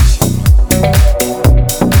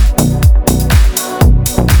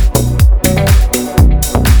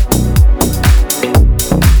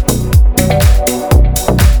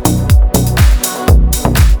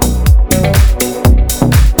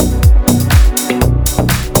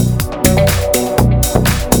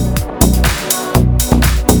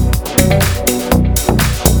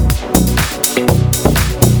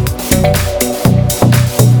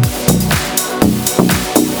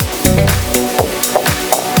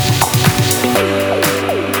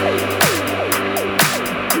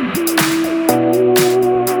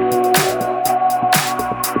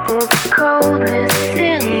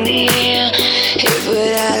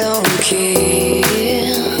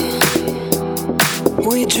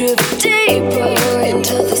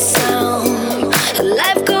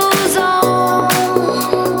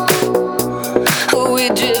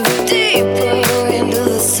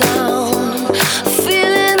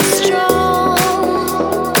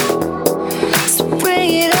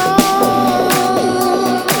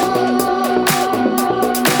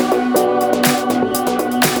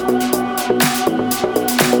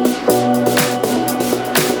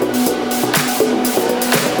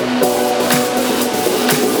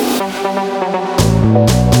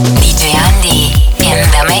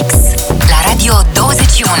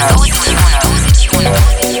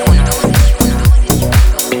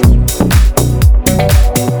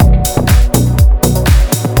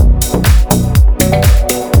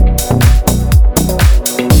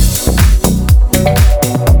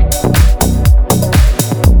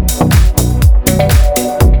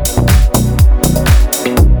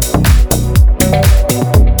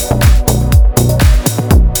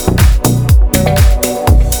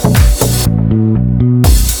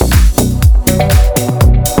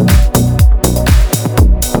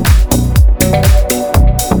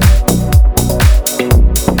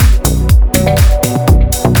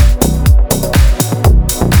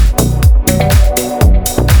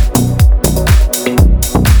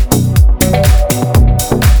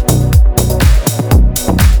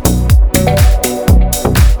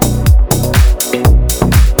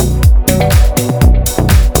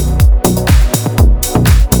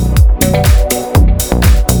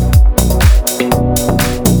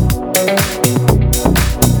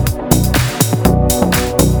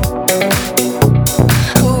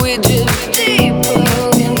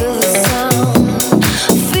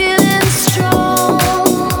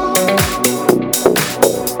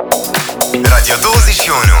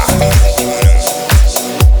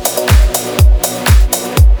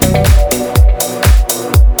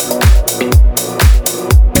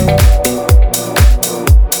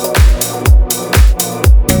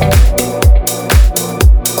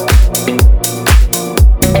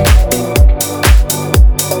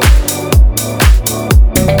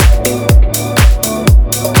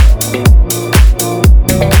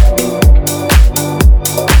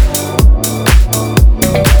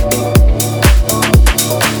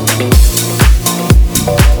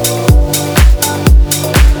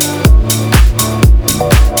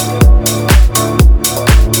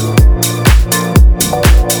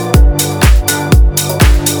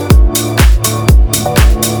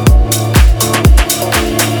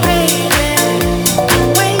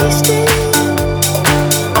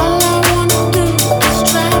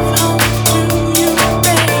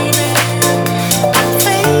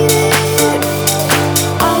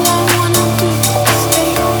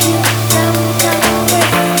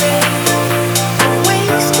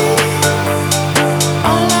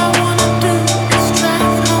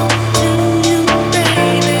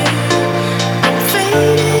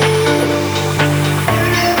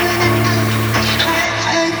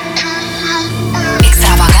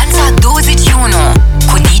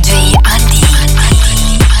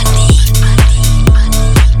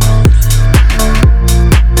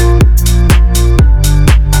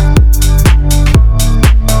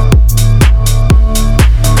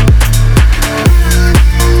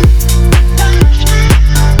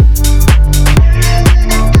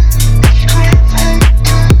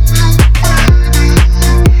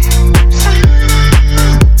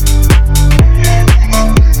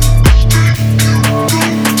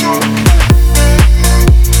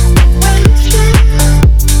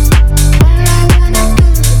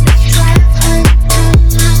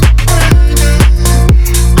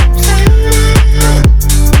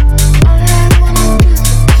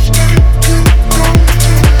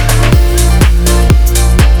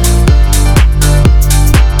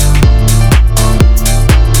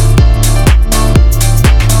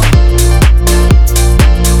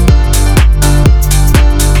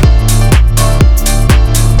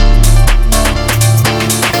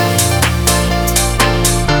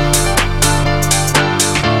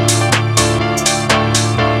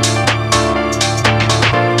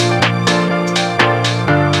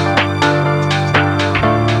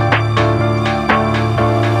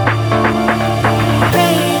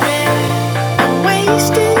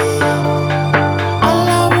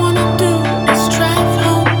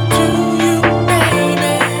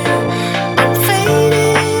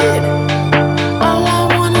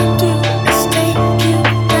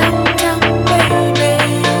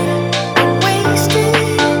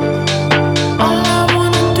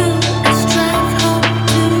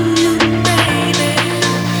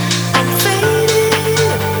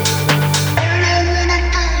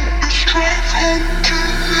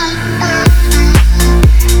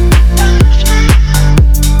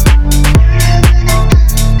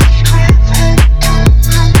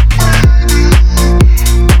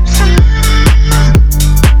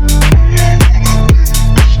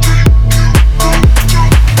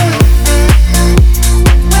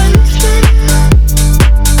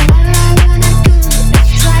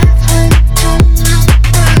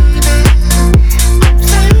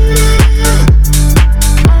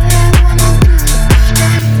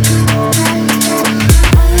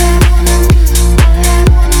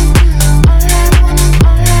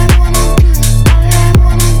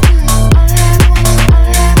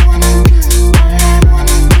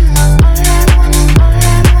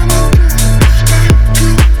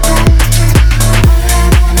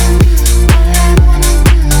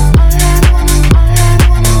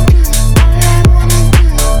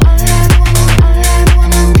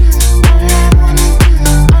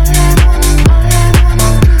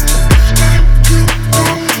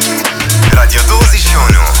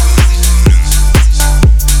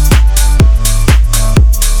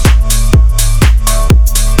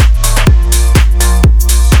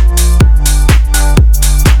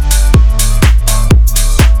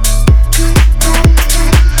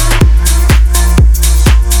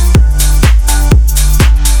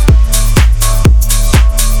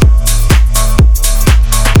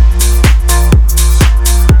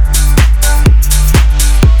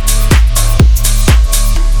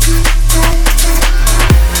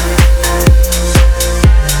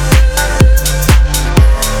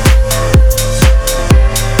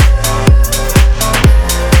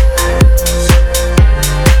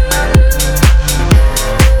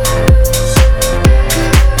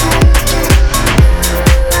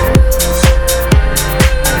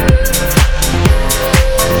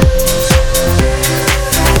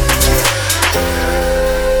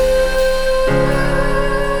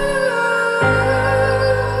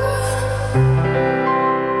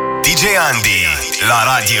 Andy la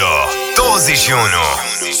Radio 21.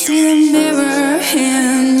 See the mirror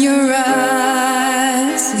in your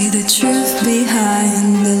eyes, see the truth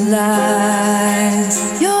behind the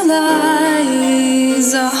lies. Your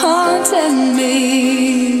lies are haunting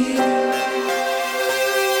me.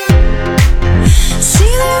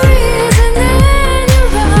 See the reason in your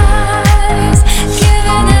eyes, give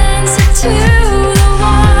an answer to the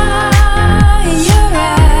why. Your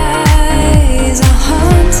eyes are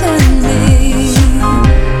haunting me.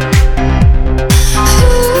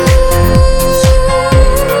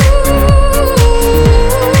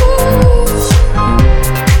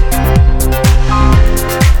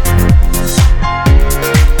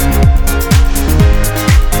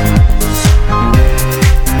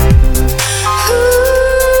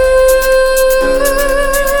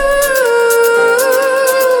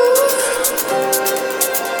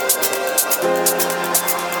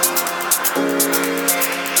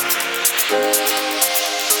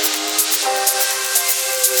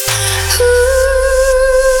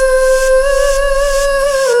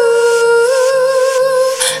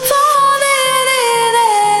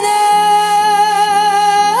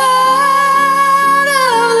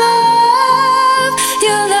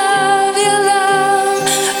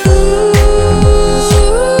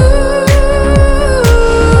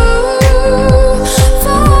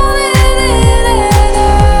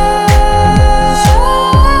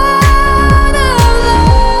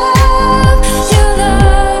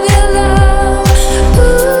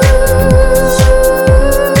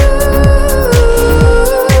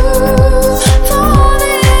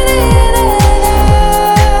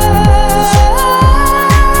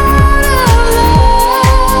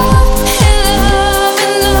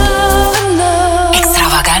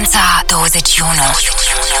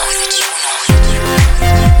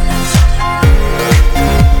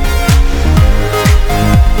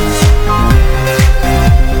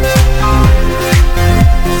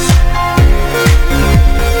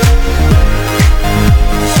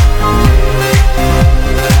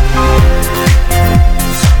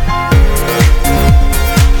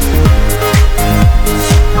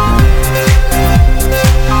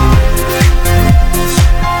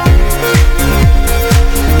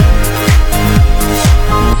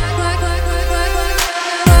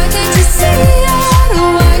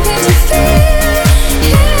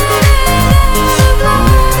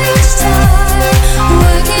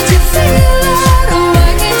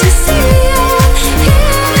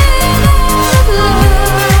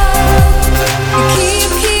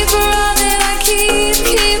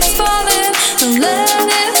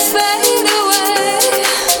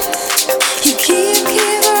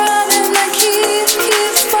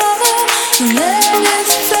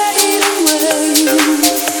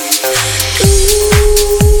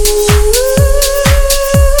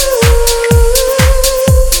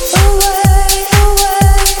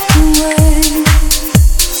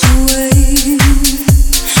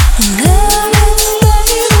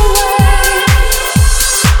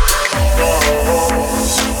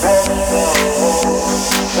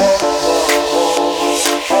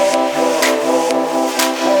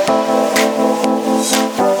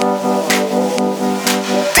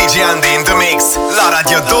 djandi in the mix, la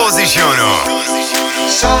Radio 21.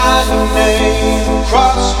 Sign your name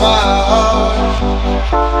across my heart.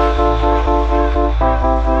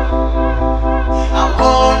 I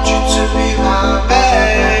want you to be my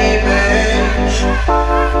baby.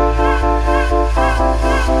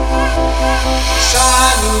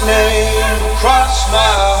 Sign your name across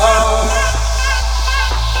my heart.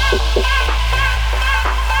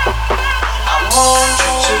 I want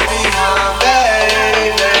you to be my baby.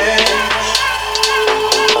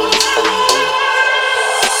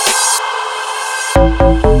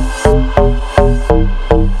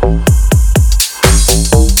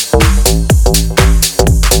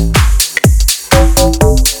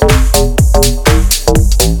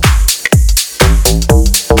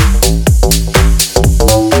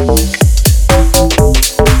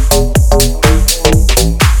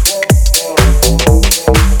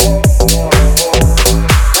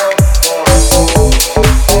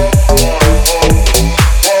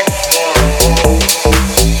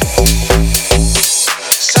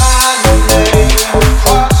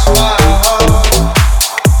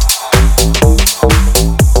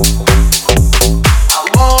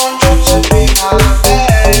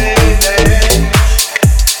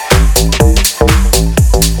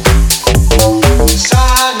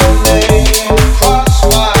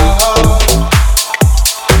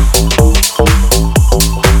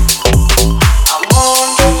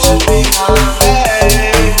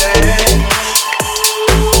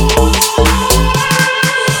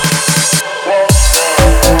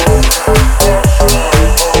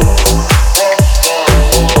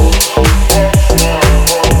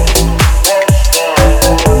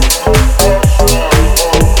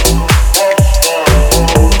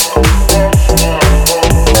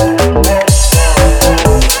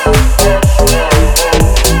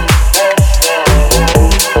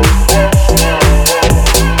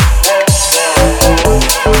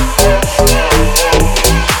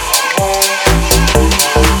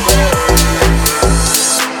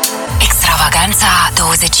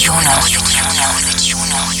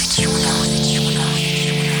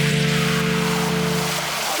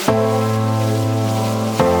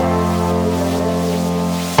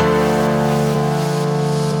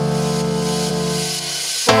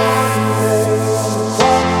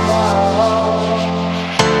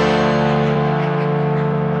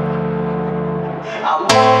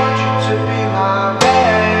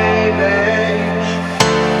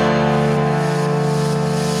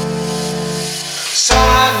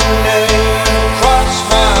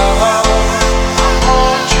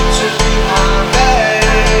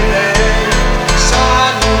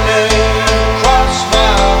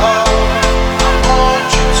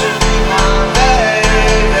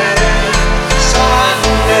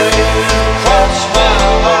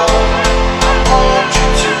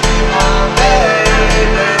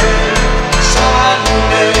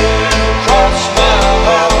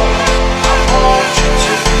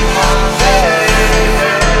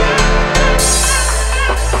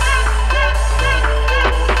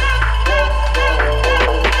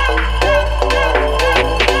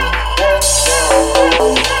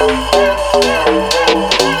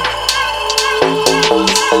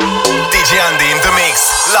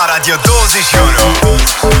 la Radio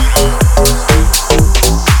 21.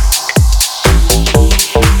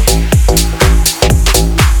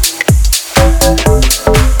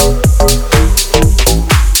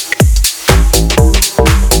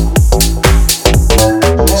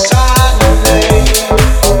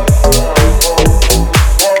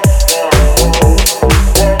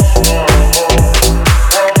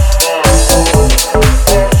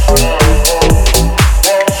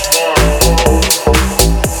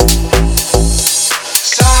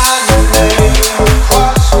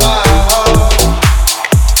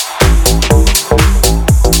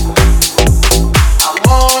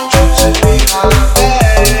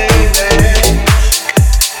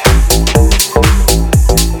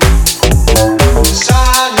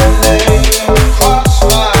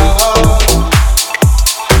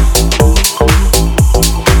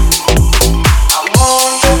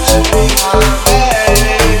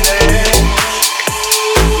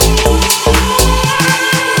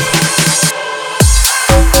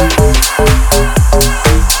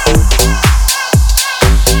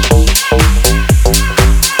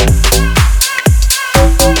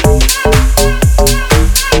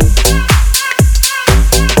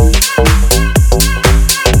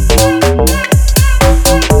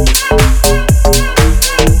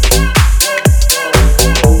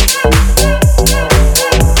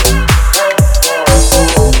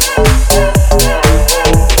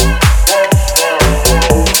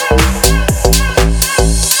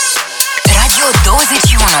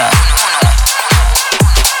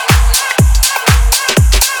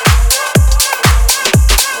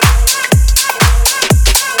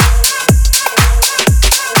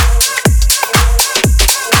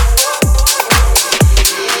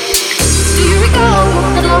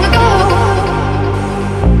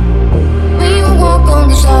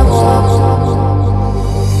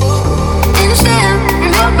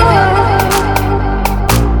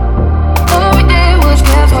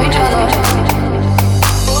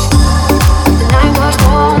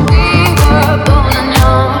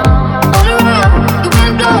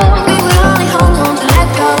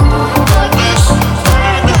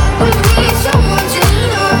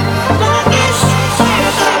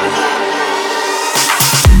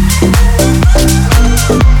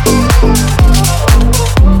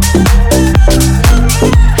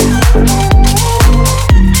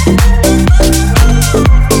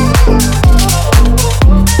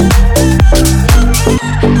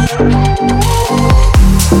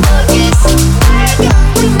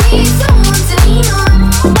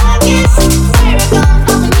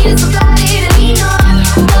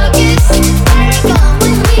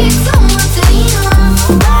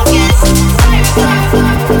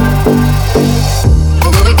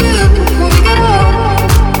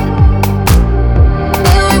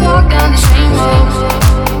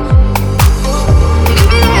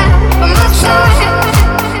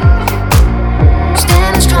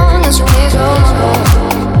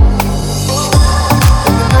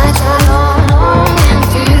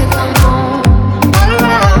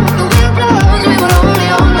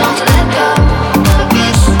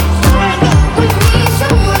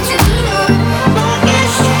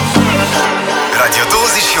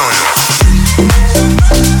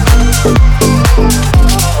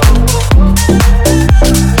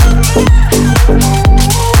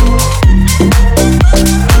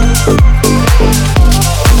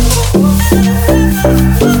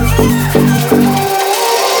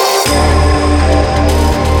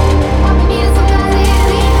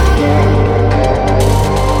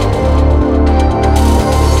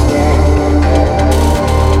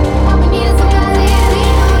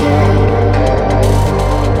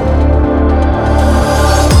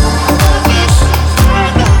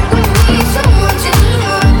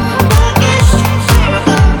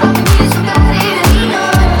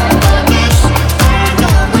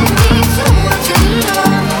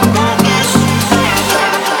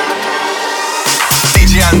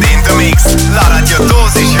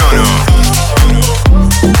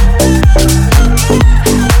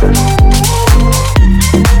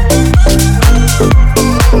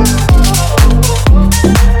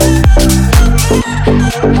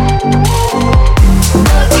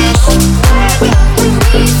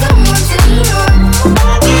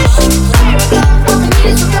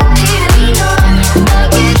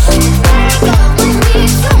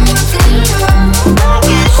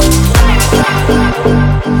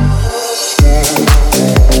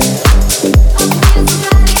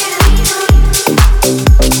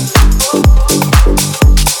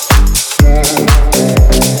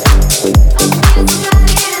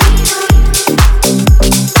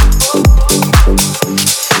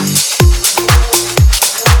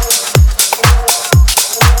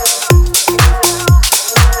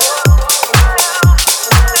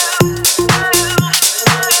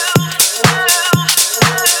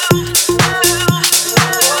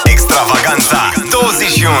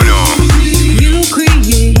 You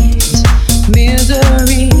create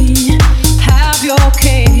misery, have your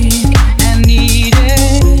cake and eat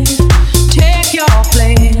it. Take your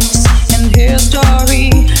place in history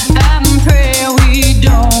and pray we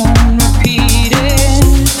don't repeat it.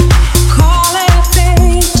 Call it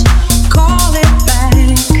fate, call it back,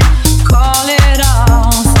 call it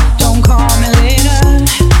off, don't call me later.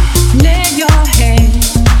 Lay your head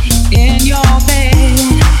in your bed,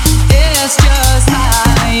 it's just how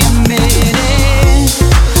you made it.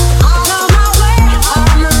 Out of my way,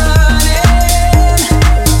 I'm running,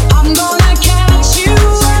 I'm gonna catch you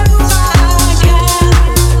if I can.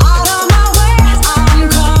 Out of my way, I'm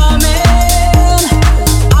coming,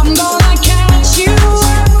 I'm gonna catch you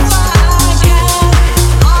if I can.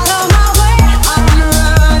 Out of my way, I'm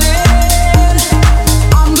running,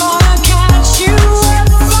 I'm gonna catch you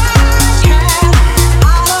if I can.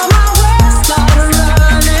 Out of my way, start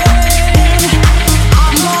running,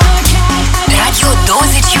 I'm gonna catch. Radio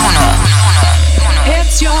 21.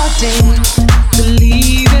 It's your day to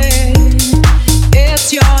leave it. It's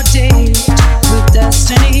your day with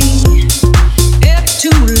destiny. It's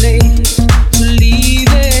too late to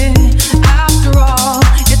leave it. After all,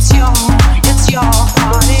 it's your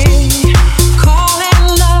party. Call it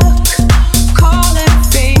luck, call it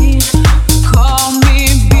fate. Call me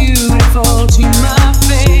beautiful to my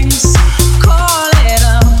face. Call it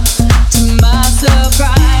up to my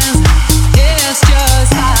surprise. It's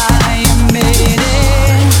just how you made it.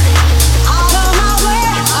 Out of my way,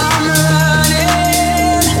 I'm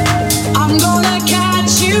running, I'm gonna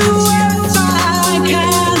catch you if I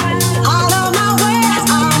can. Out of my way,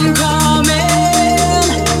 I'm coming,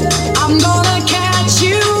 I'm gonna catch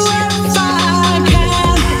you if I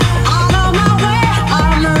can. Out of my way,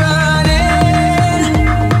 I'm running,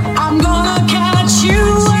 I'm gonna catch you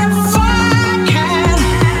if I can.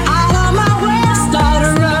 Out of my way, start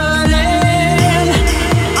running,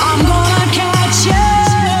 I'm gonna catch you.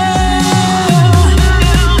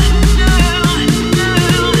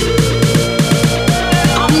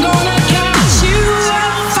 I'm gonna catch you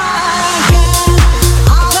if I can.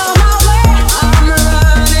 Out of my way, I'm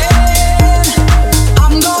running,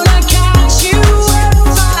 I'm gonna catch you if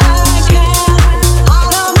I can.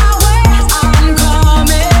 Out of my way, I'm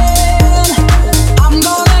coming, I'm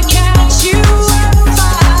gonna catch you if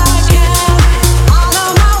I can. Out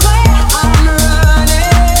of my way, I'm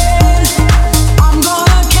running, I'm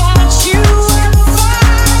gonna catch you if I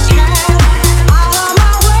can. Out of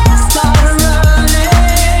my way, start running,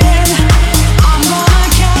 I'm gonna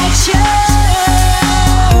catch you.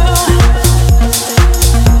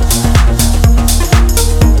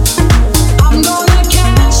 I'm gonna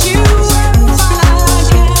catch you if I can.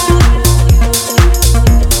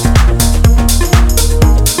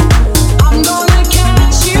 I'm gonna catch you if I can. I'm gonna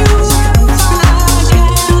catch you if I can.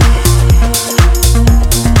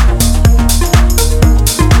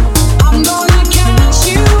 I'm gonna catch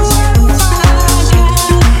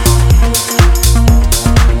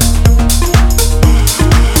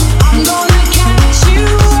you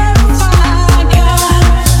if I can.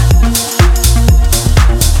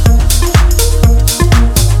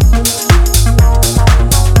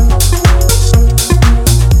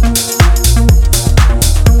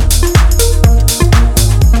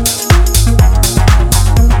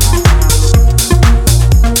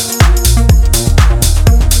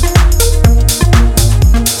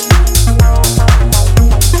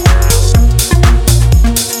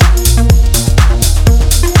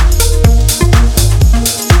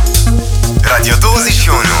 Radio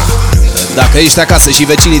 21. Dacă ești acasă și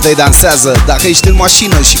vecinii tăi dansează, dacă ești în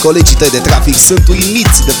mașină și colegii tăi de trafic sunt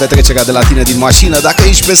uimiți de petrecerea de la tine din mașină, dacă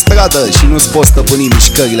ești pe stradă și nu-ți poți stăpâni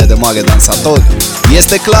mișcările de mare dansator,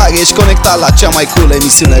 este clar, ești conectat la cea mai cool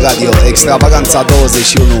emisiune radio, Extravaganța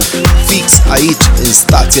 21, fix aici, în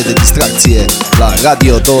stație de distracție, la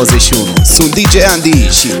Radio 21. Sunt DJ Andy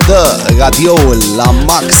și dă radioul la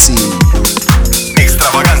maxim.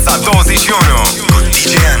 Extravaganța 21 cu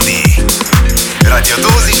DJ Andy. Radio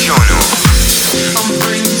 21. I'm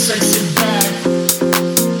bringing sexy back.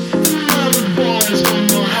 Them other boys don't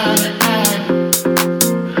know how to act.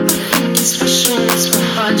 I think it's special what's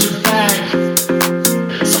behind your back.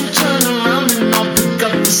 So turn around and I'll pick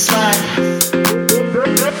up the slack.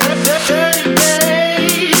 Dirty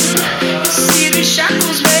days. You see these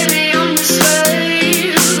shackles, baby, I'm the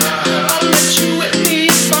slave. I'll let you whip me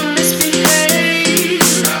if I misbehave.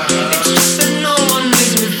 It's just that no one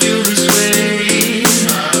makes me feel this way.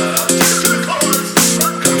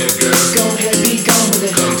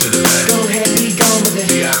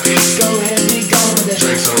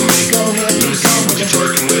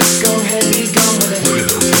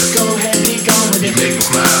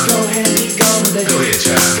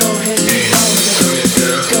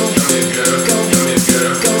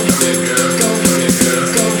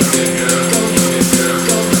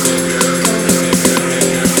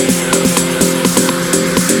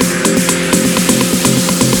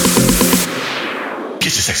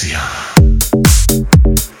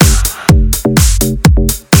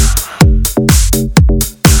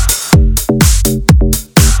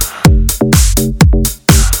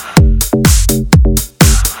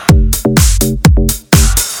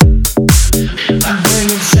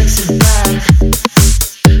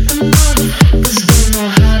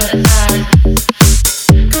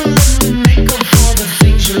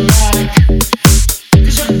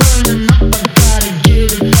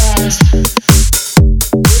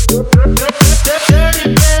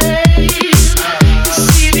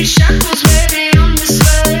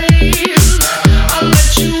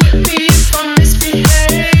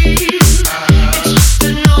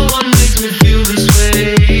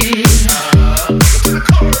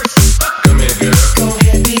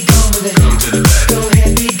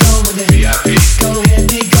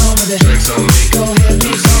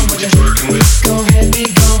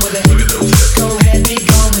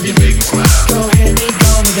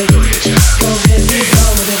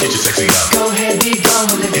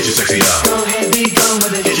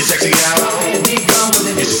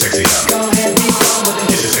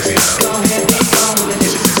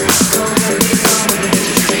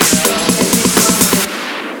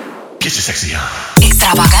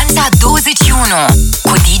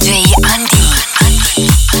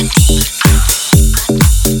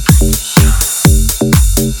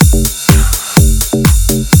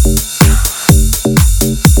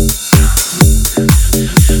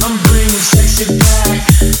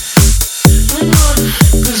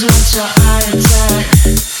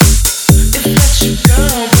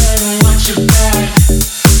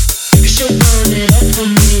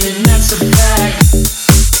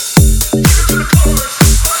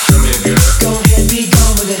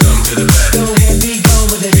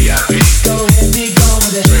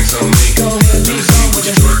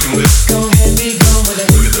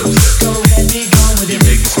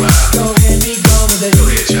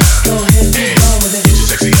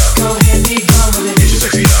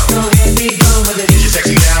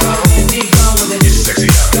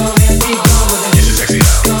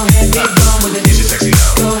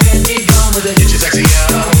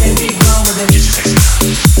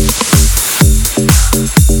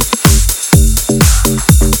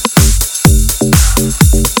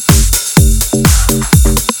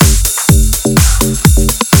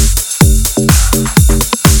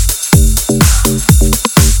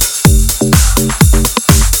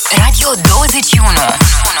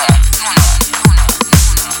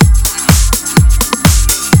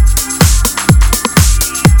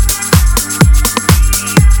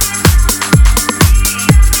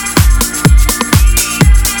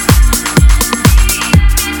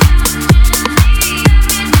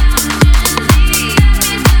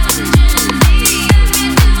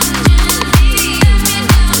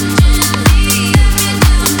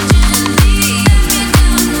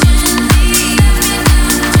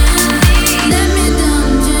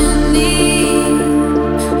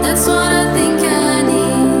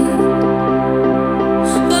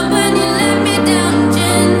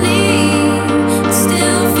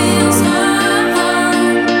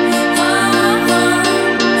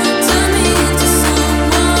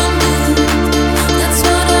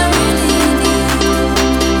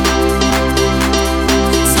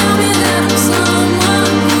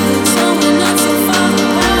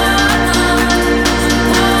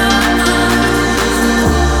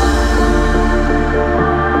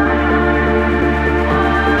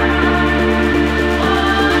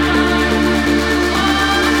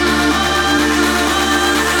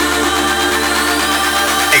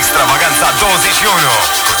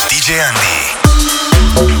 Andy.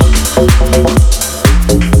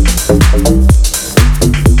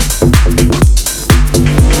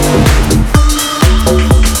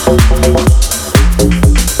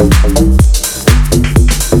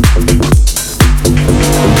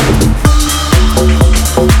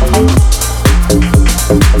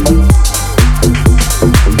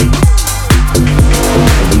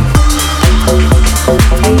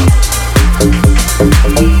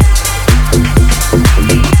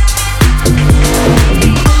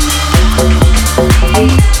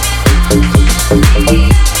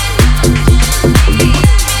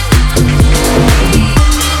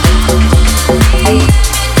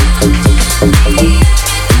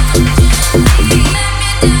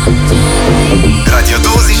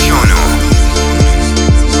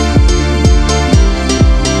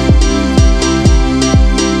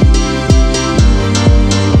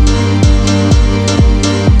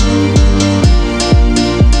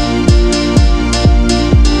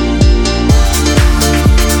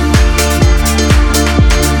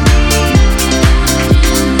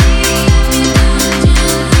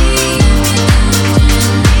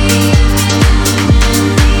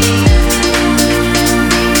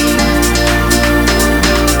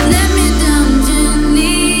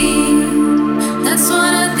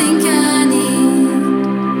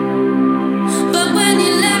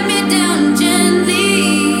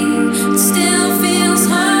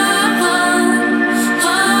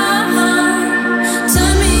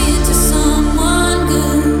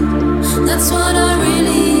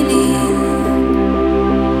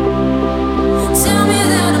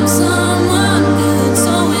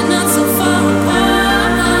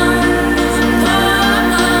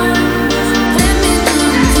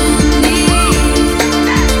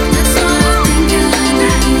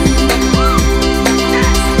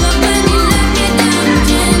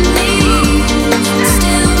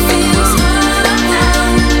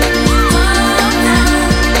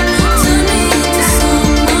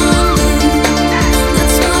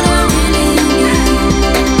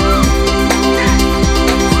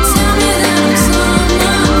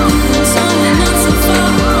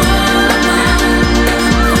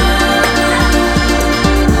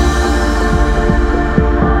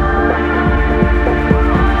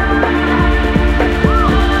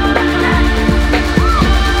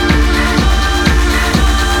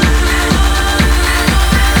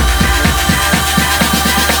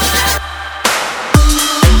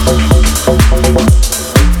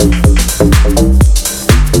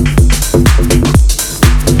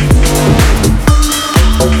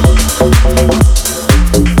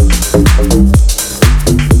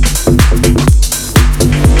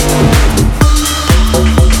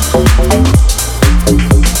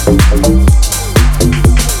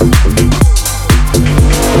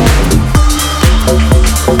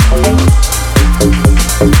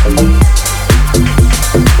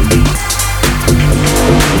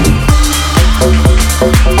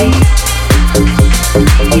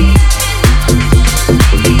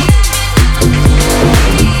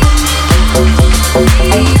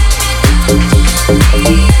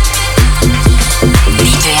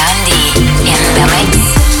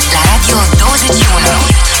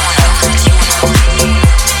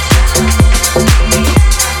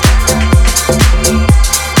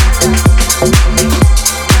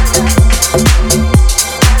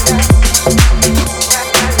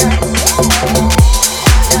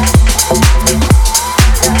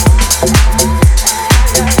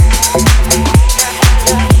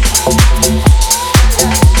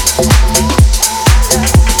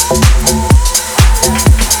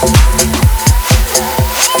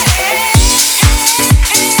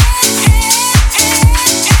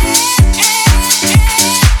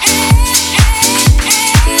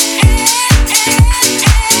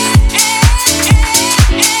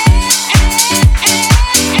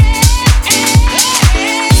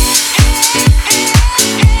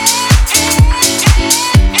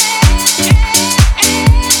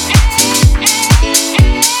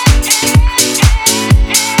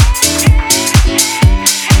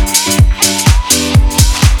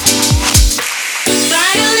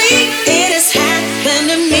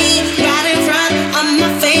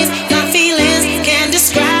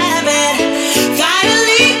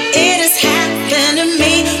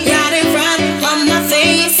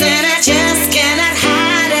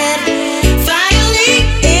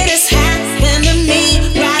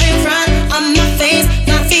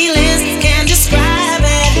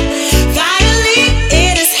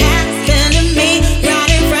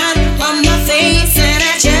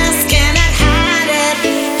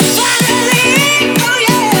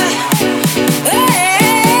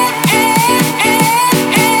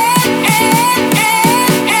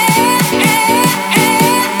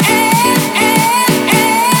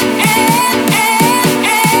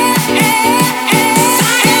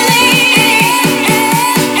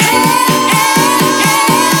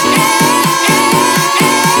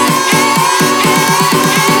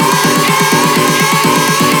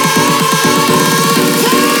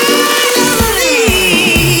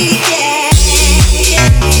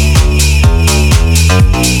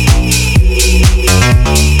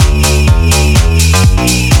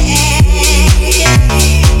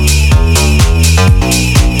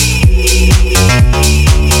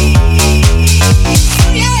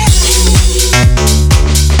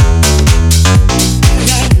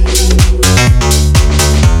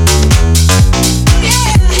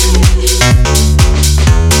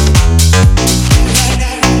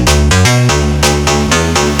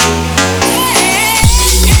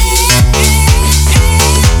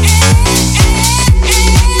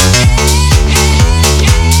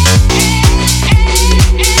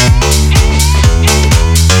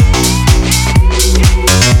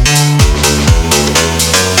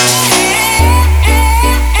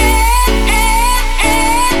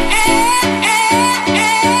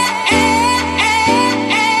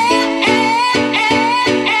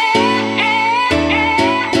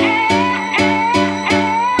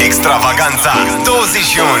 Extravaganza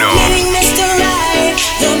 21. Meeting Mr. Right,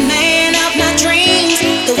 the man of my dreams,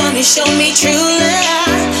 the one who showed me true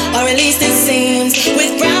love, or at least it seems.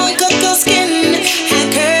 With brown cocoa skin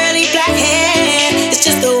and curly black hair, it's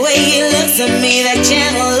just the way he looks at me, that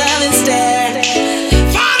gentle loving stare.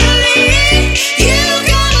 Finally, you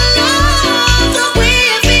come along. The way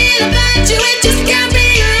I feel about you, it just can't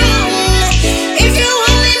be wrong. If you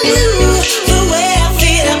only knew the way I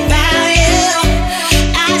feel about you,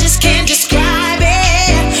 I just can't describe it.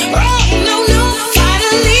 Oh no, no,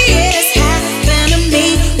 finally it has happened to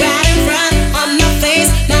me, right in front of my face.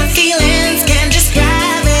 My feelings can't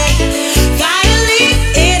describe it.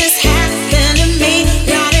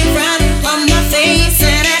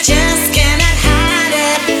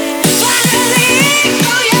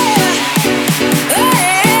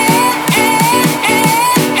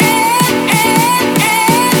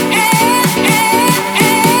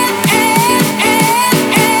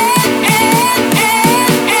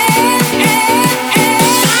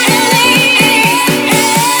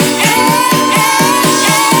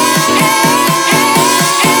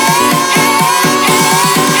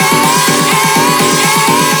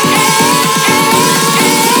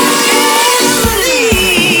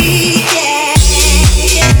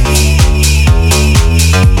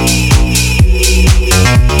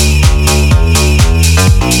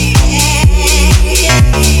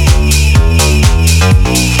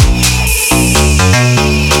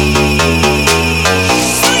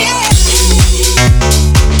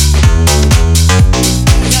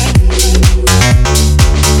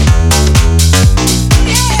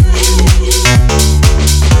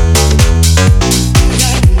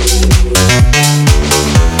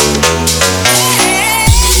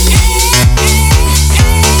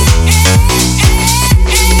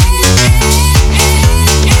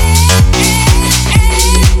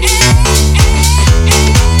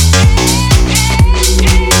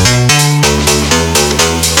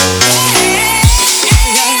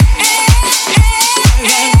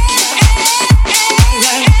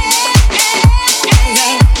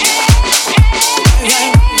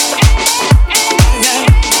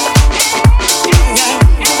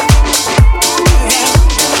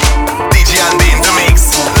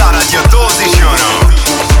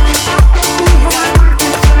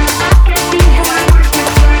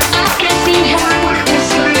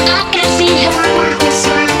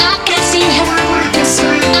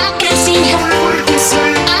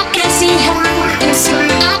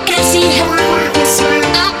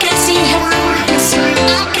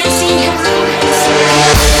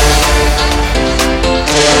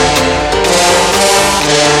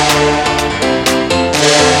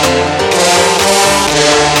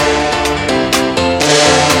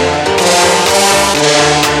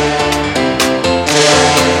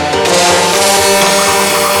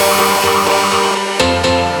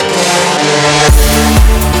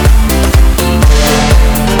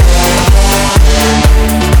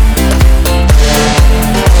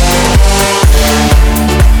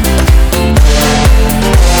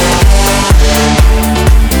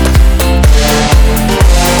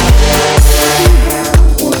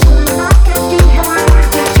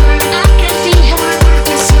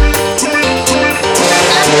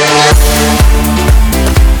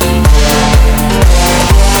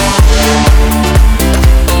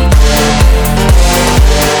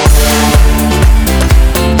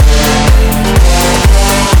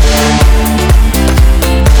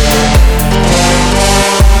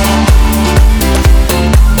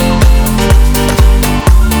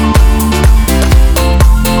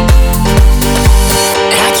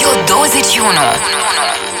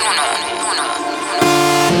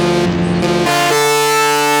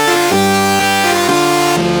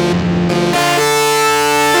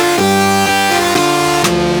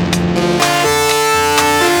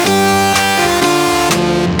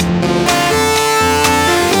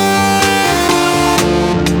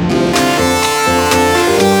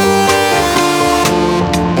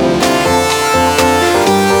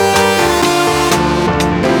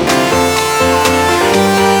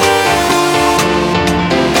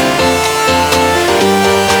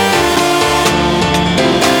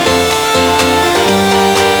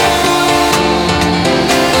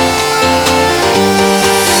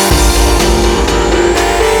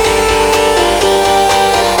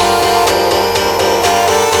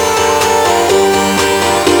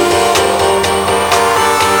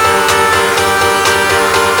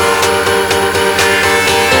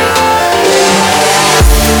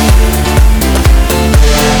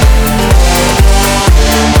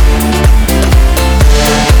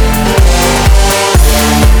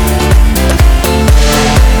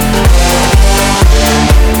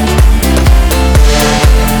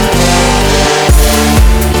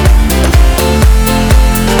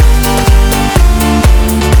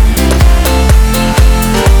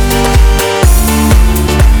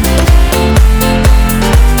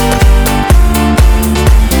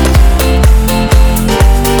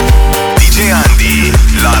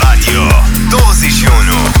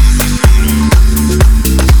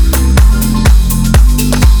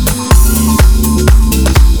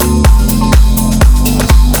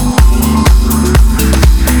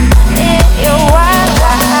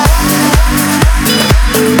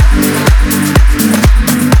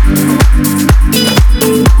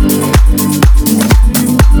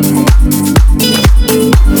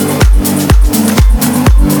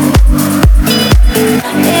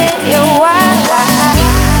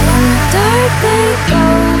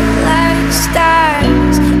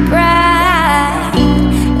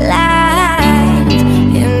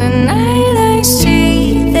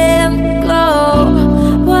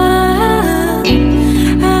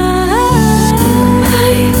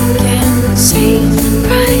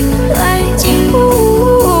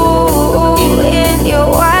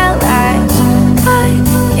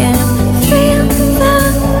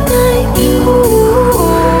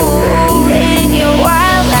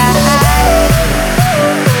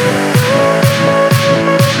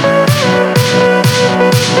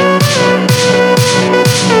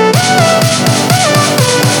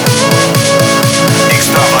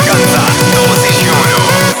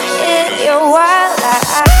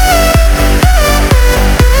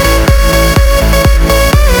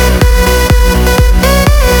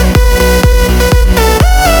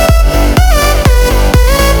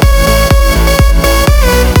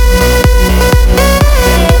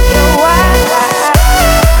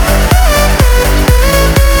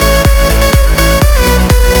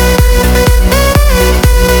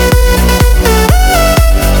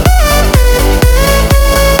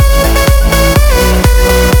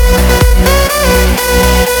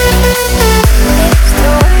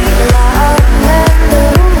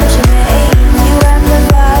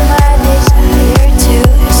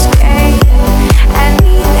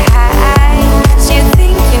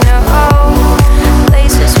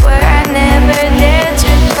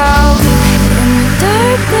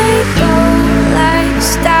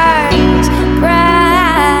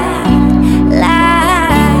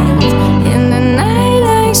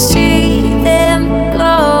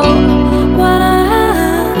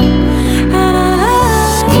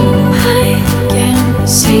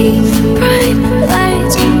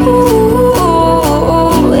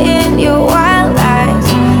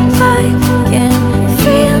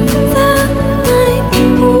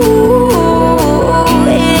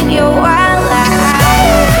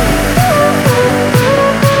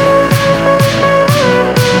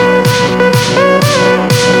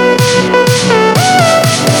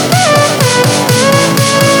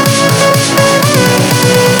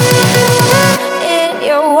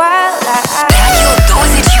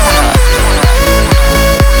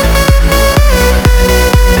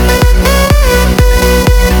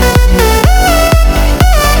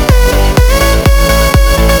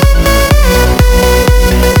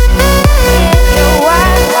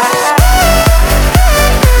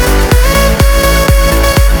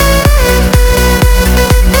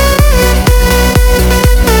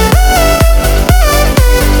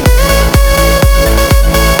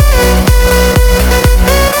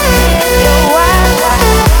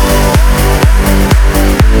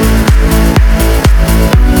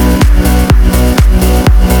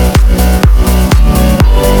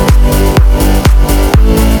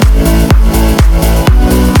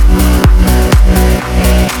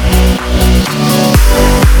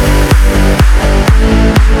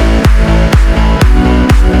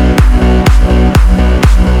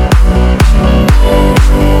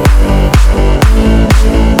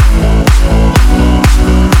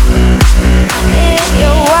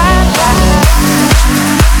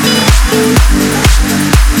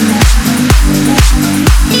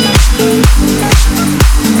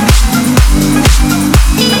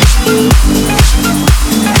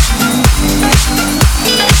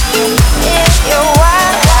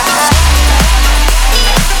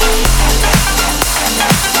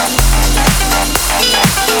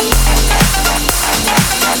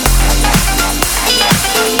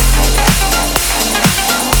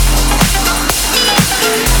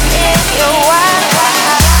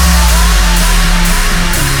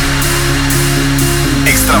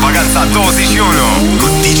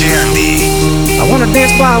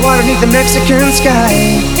 dance by water beneath the Mexican sky.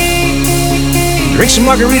 Drink some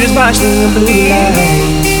margaritas by swinging blue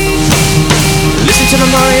lights. Listen to the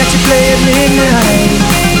mariachi play at midnight.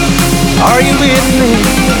 Are you with me?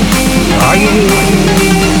 Are you with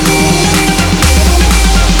me?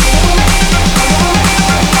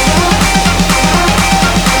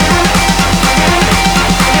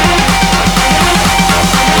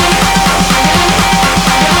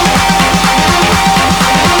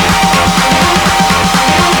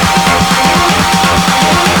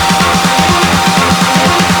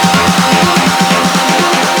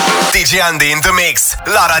 DJ Andy in the Mix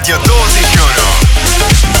la Radio 21.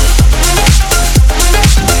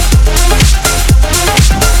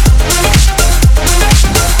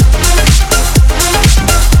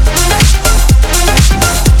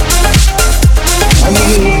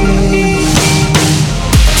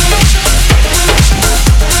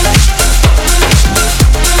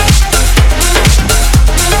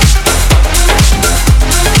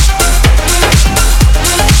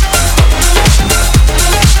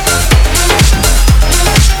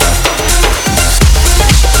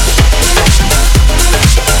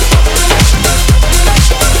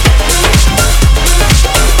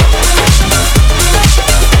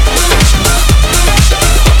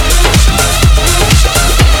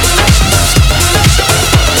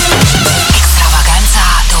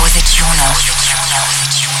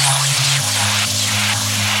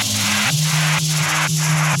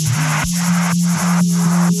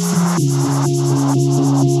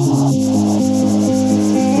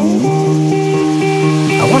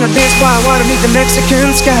 The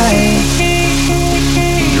Mexican sky.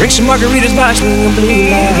 Drink some margaritas by swinging blue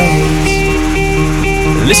lights.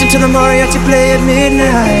 Listen to the mariachi play at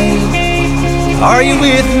midnight. Are you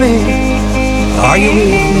with me? Are you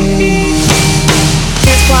with me?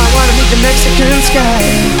 Dance by water beneath the Mexican sky.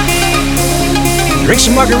 Drink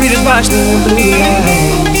some margaritas by swinging blue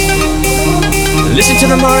lights. Listen to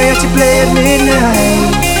the mariachi play at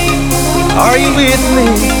midnight. Are you with me?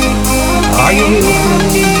 Are you with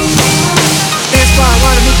me? Dance by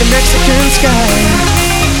water beneath the Mexican sky.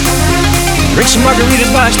 Drink some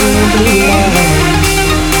margaritas by swinging blue lights.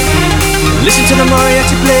 Listen to the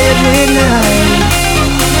mariachi play at midnight.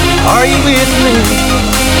 Are you with me?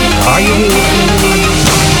 Are you with me?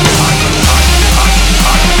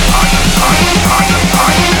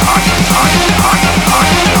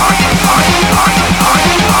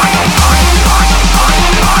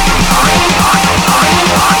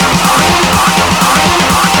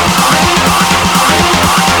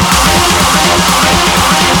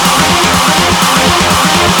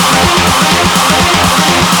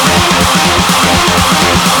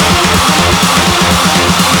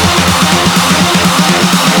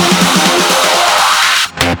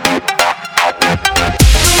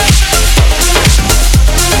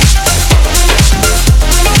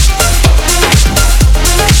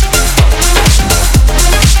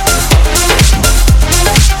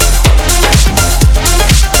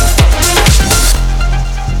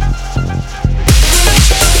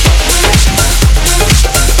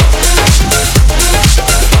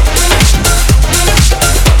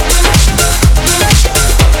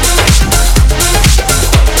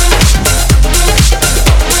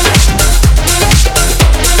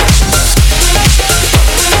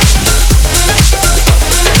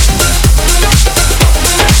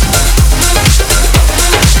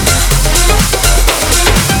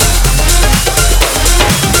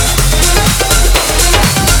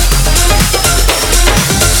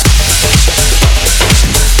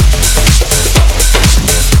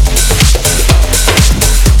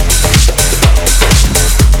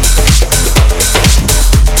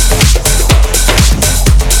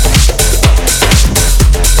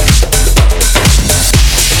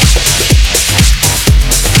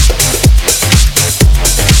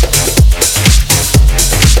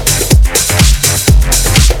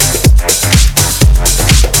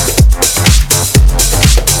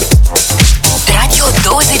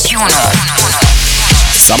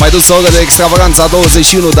 S-a mai dus o oră de Extravaganța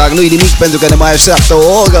 21, dar nu-i nimic pentru că ne mai așteaptă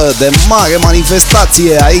o oră de mare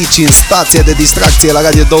manifestație aici în stație de distracție la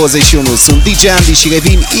Radio 21. Sunt DJ Andy și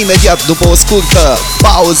revin imediat după o scurtă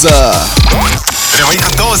pauză. Rămâi cu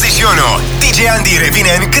 21. DJ Andy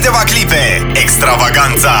revine în câteva clipe.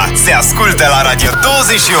 Extravaganța se ascultă la Radio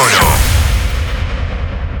 21.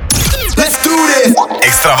 Let's do this!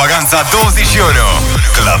 Extravaganța 21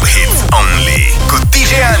 Club Hits Only cu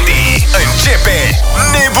DJ Andy. Începe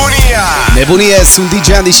nebunia! Nebunie, sunt DJ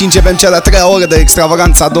Andy și începem cea de-a treia oră de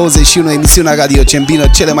Extravaganța 21, emisiunea radio ce îmbină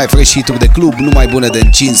cele mai fresh hituri de club, numai bune de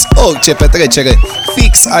încins, orice petrecere,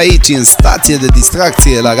 fix aici în stație de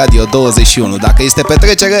distracție la Radio 21. Dacă este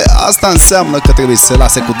petrecere, asta înseamnă că trebuie să se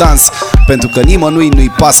lase cu dans, pentru că nimănui nu-i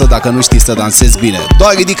pasă dacă nu știi să dansezi bine.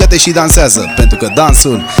 Doar ridică-te și dansează, pentru că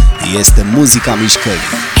dansul este muzica mișcării.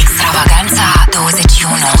 Extravaganza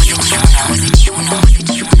 21.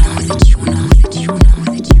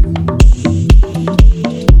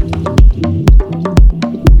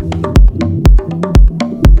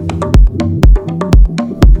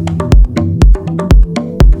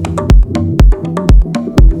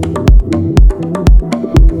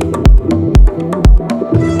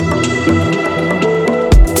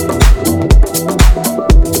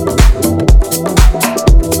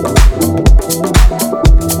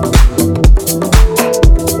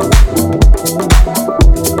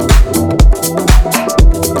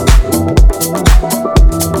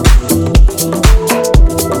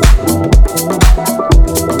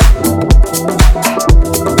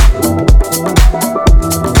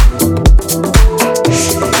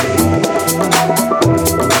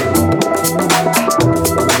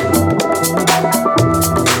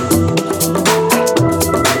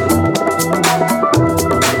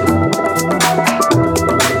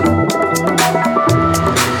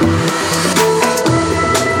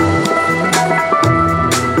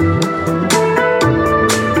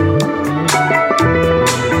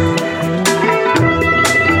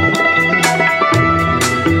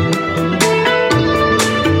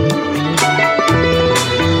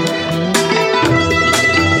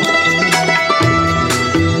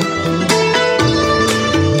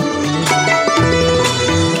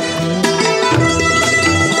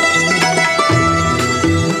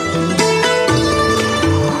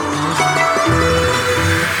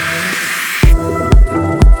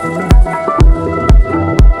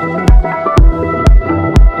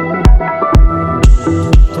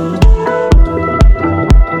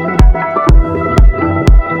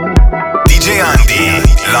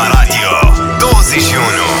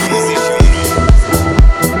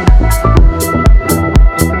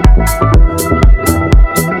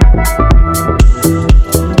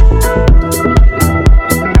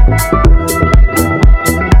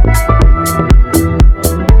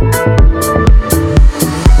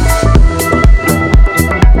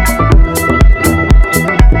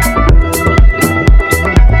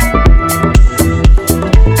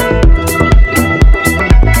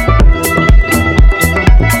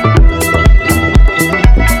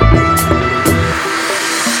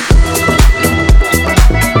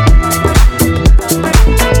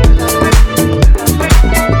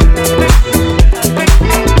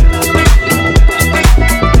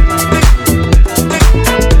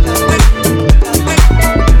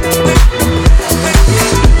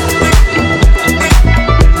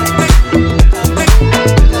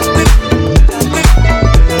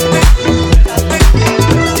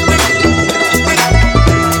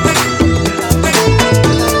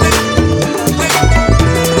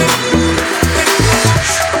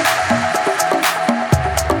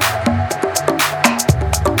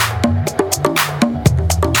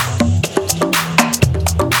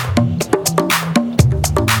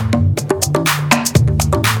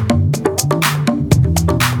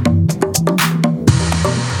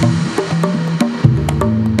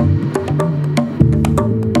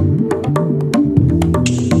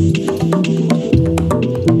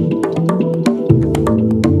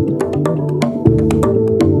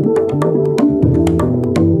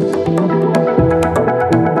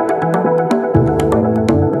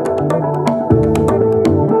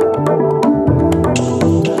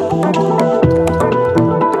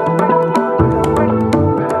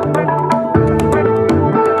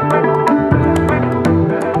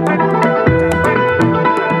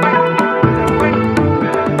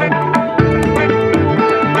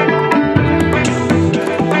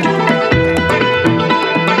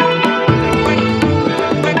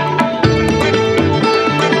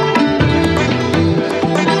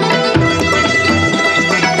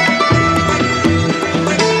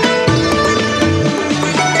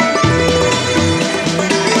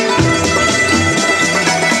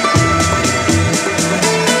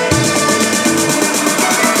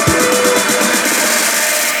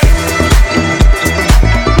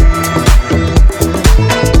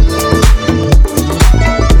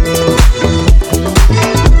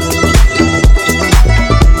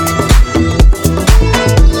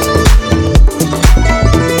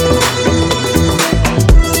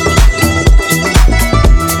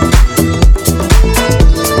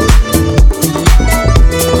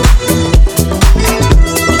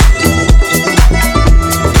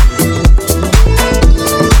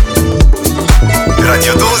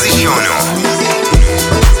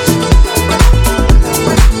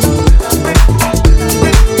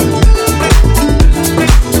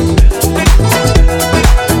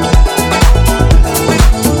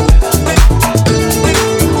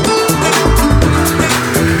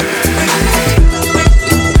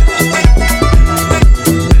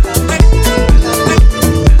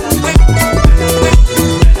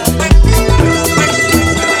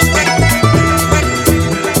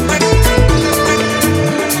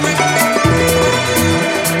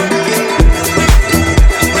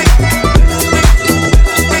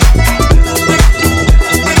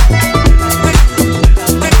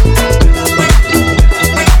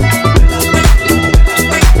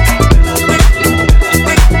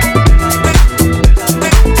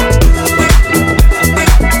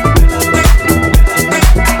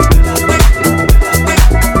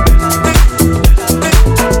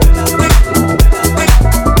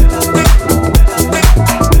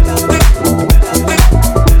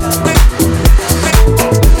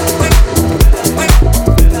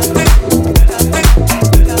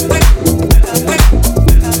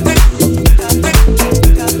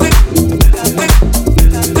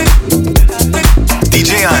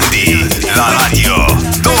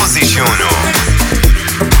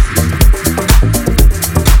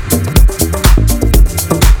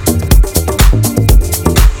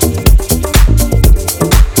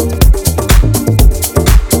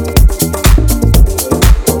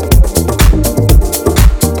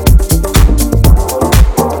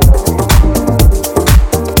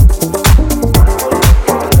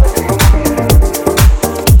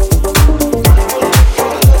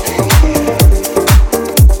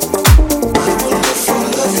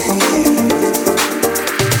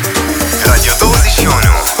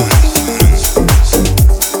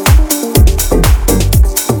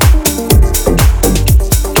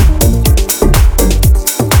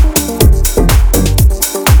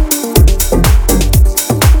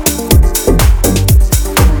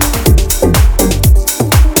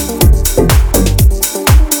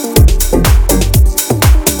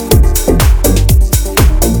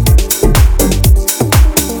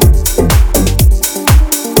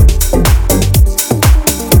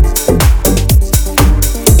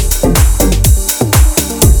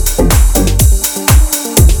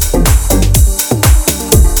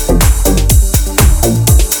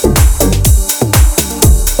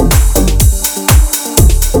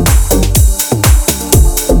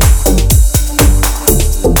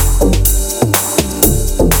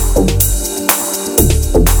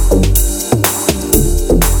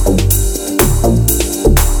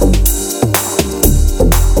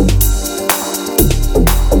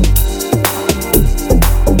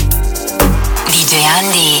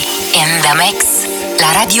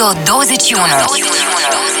 Radio 21.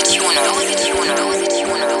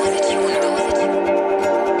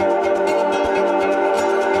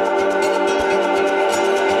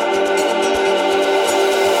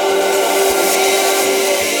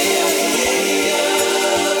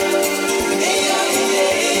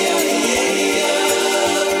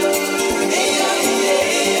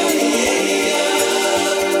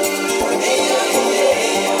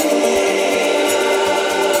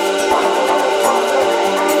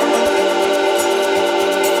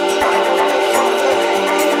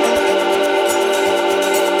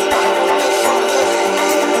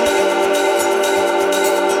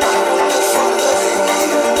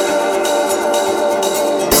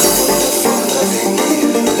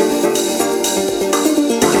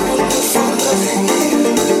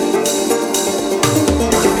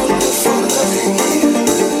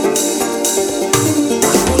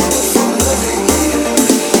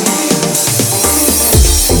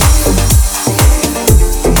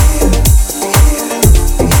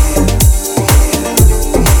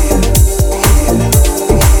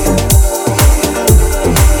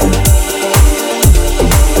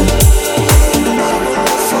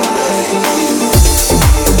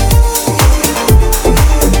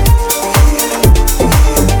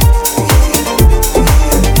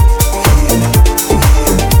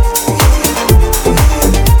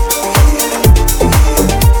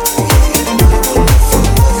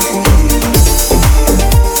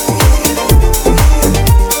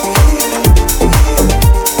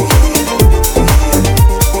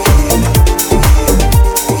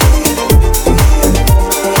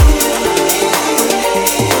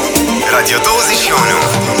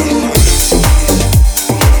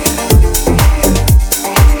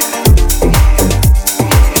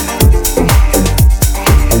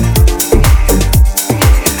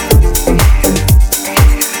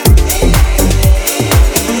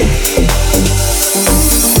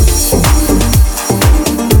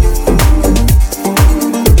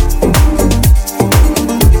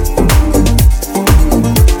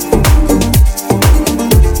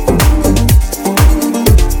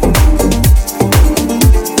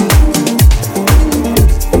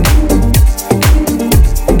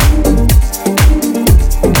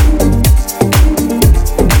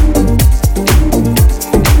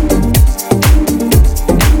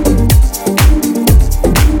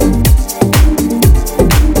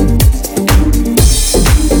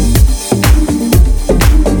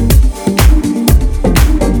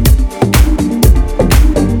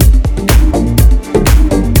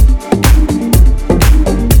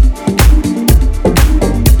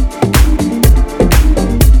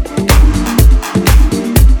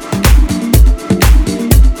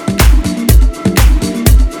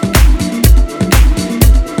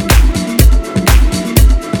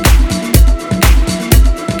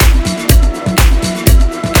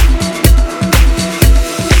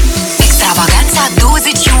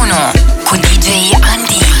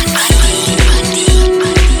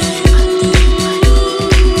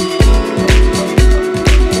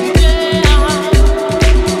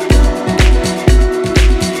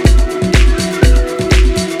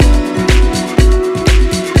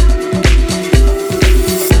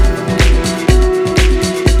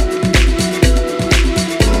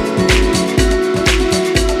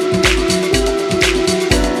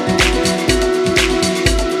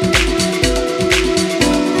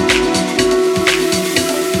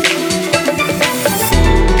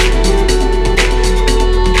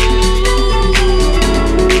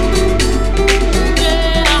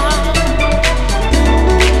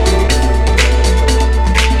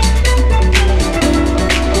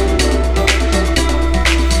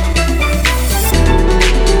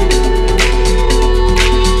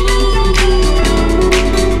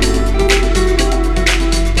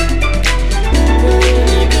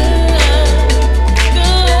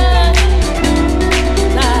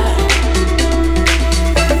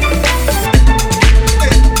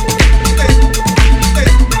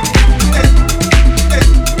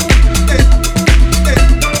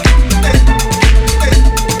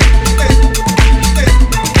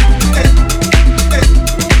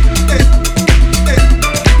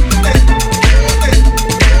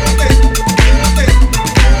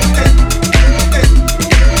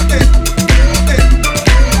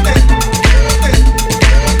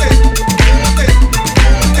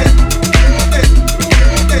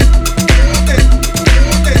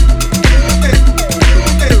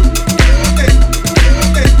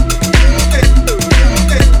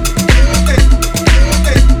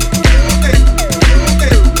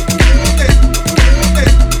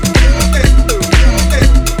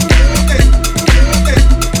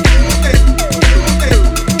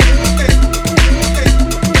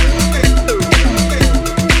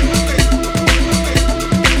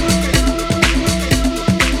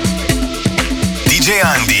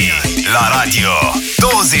 Radio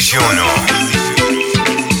 21.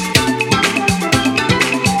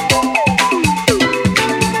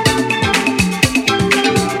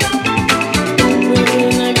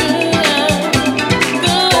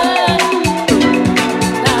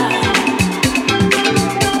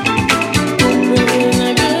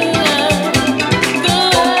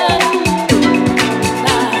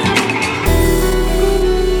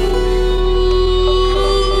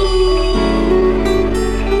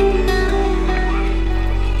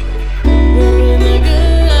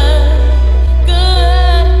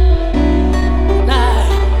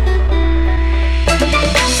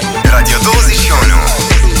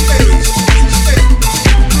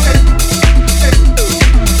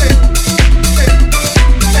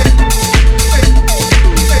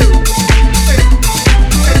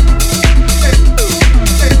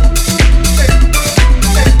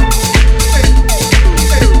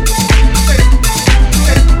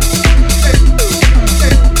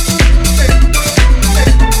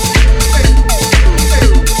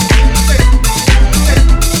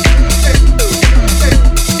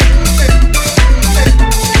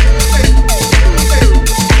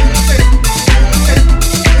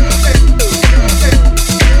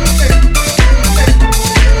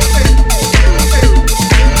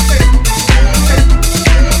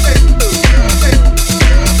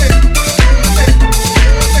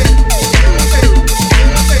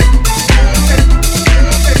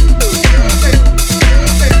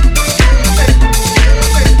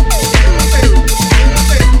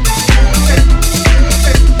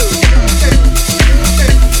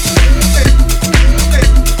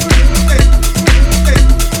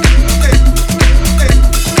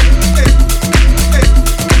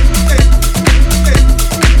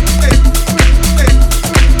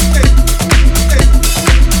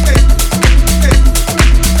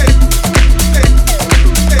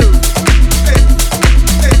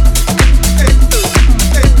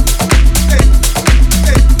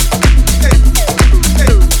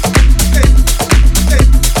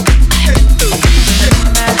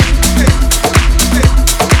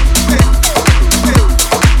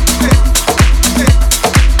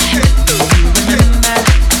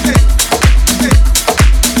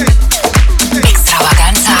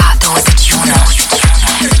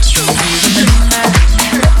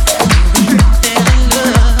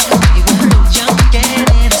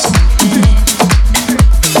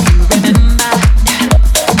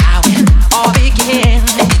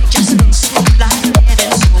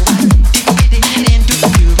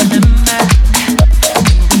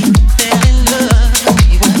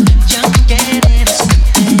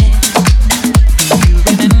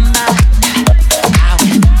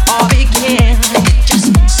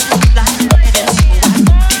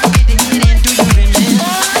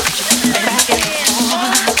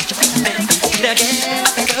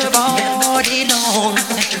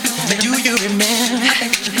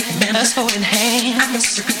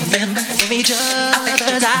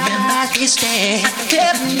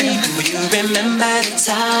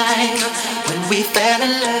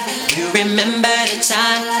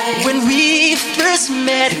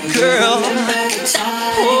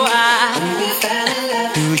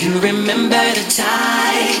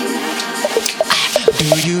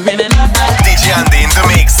 djandi in the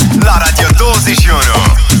mix, la Radio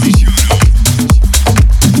 21.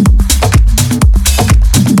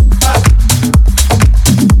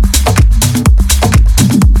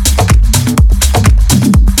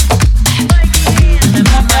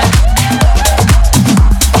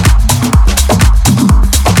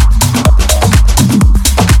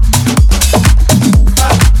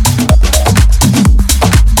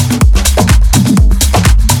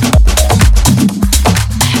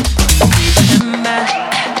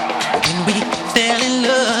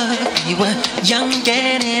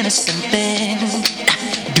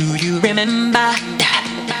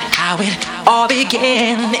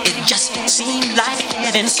 It just seemed like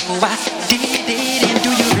heaven, so I did it. And do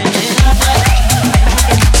you remember?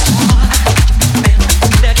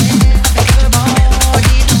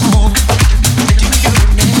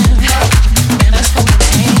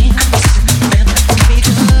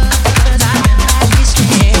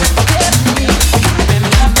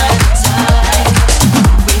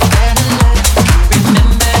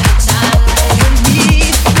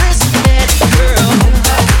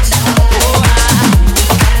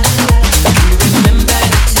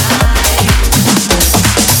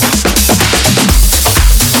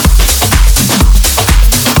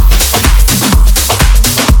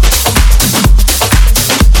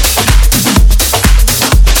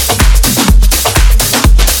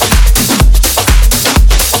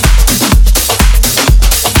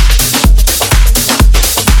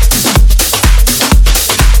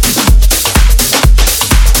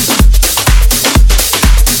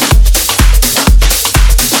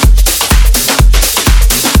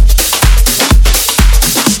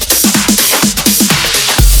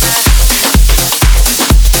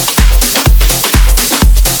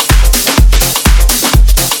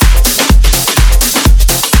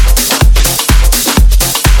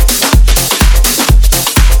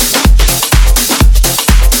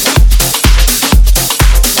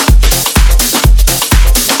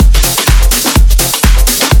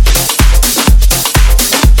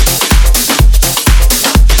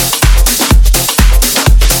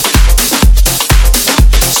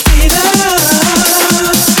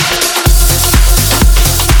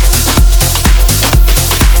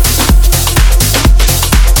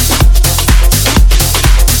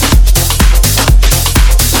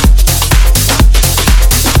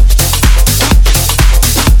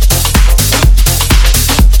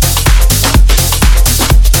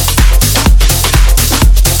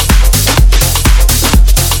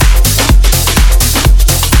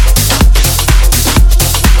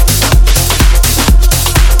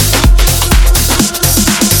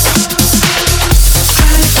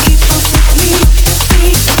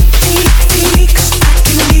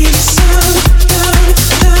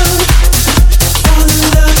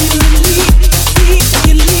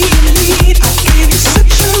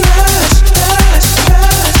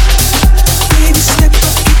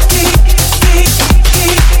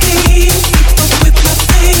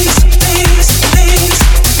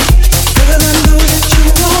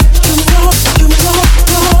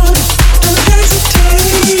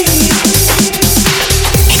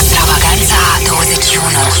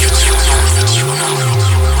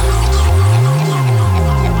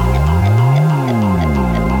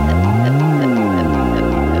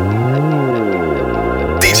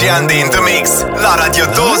 Andy in the Mix la Radio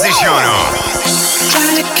 21.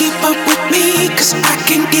 Try to keep up with me, cause I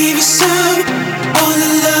can give you some. All the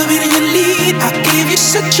love you need, I give you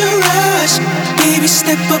such a rush. Baby,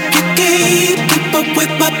 step up your game, keep up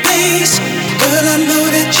with my pace. Girl, I know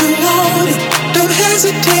that you want it, don't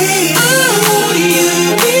hesitate. I want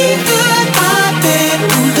you behind my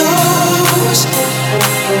bedroom doors.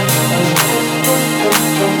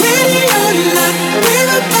 Ready or not,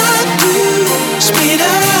 we're about to speed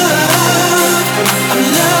up. I'm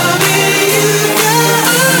loving you, girl.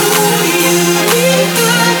 I want you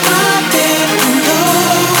behind my bedroom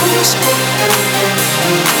doors.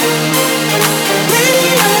 Ready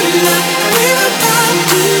or not, we're about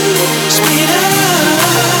to speed up,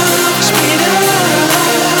 speed up, speed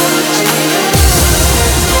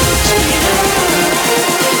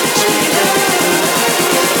up, speed up, speed up.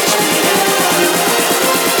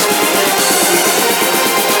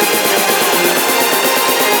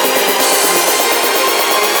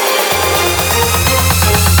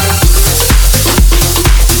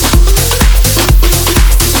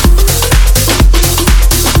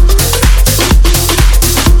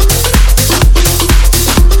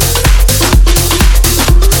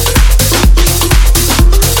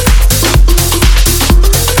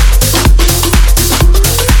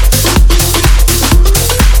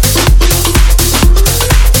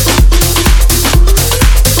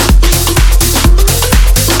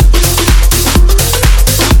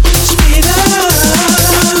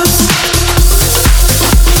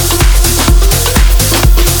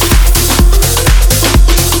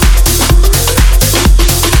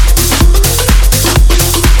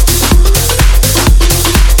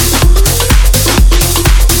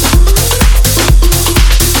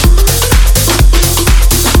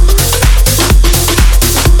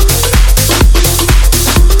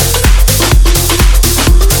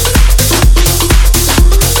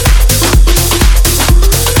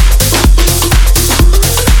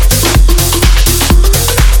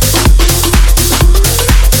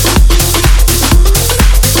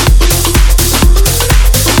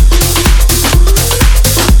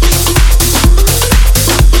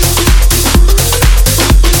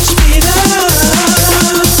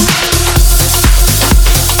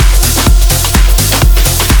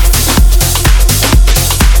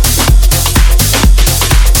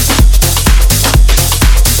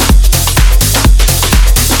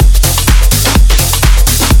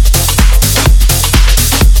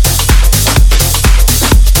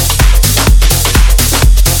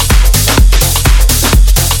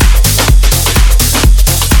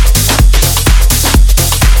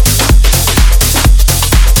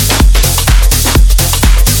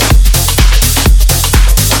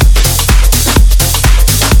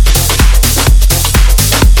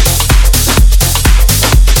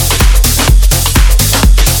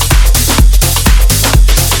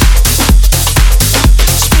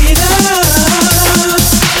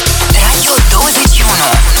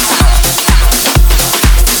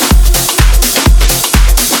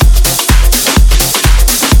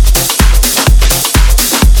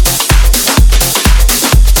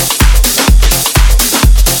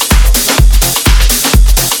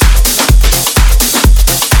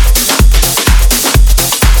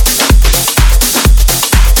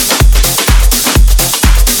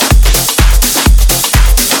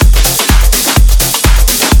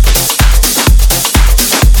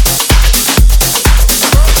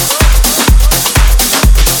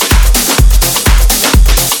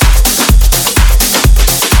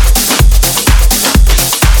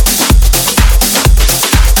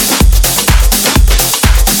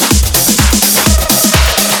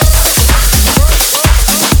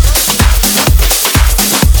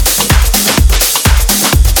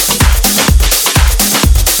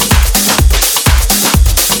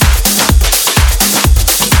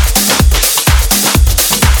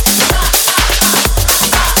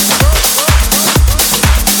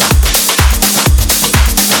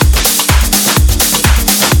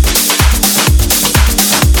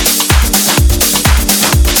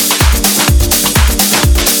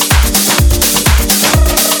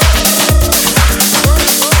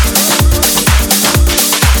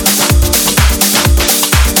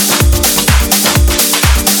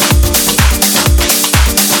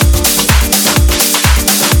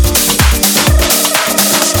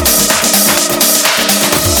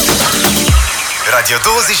 Radio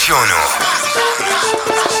 21.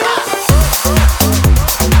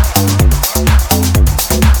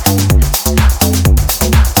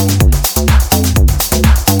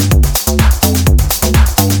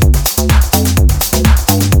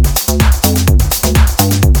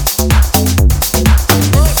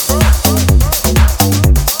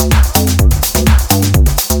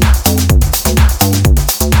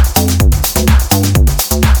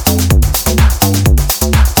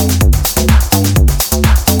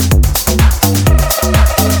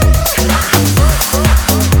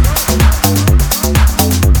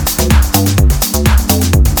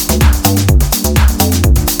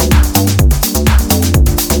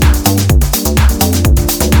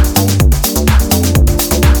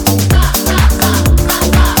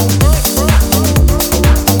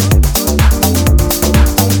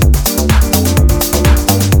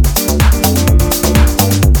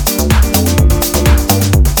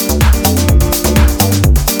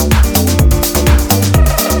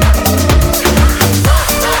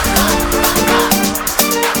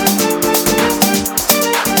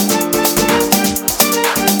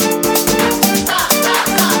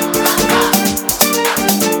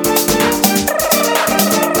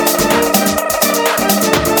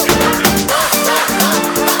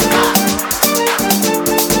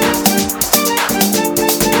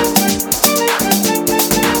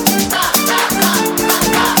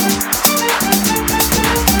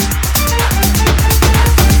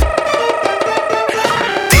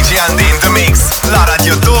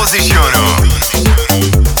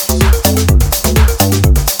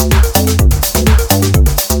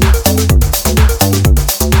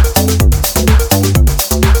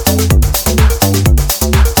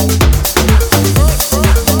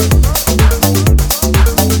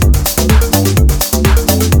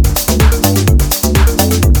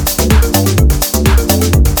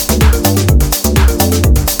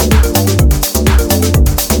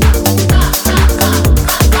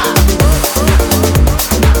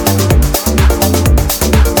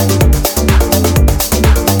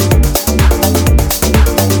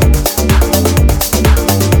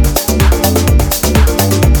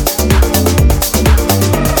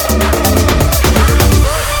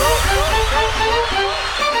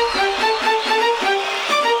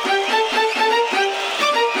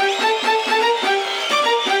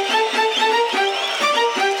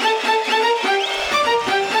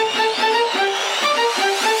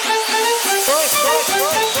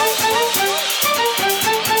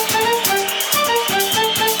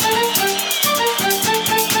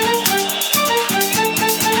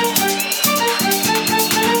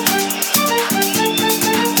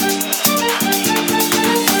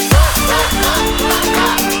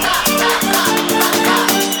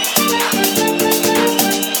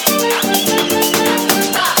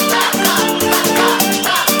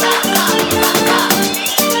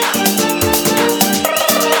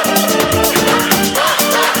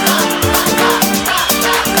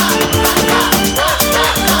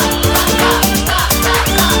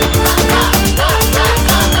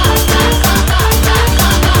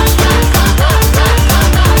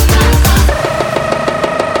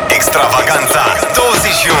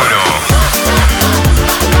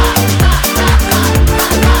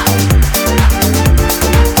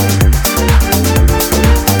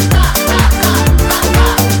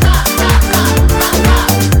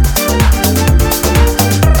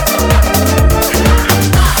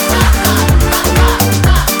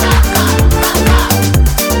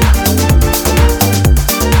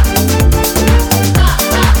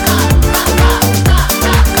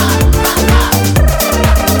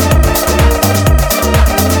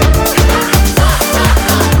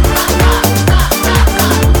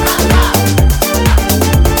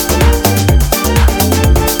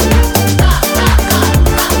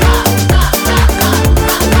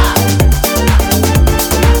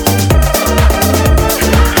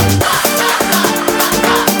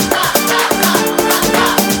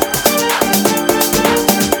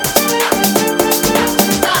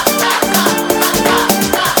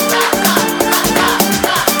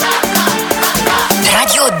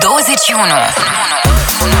 21.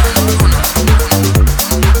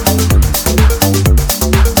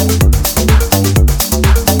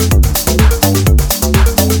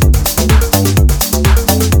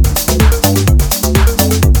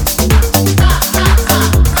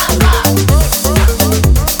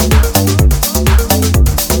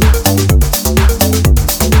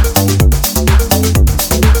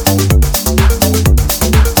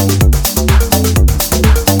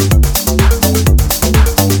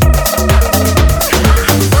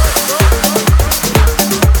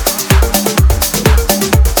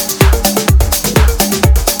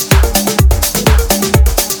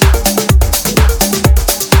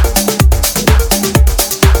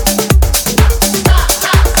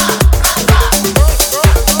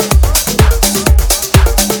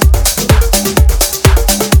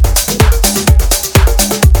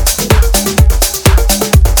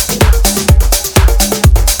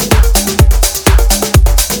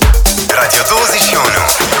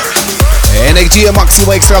 Energie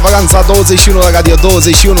maximă, Extravaganța 21 la Radio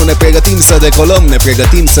 21. Ne pregătim să decolăm, ne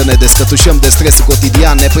pregătim să ne descătușăm de stresul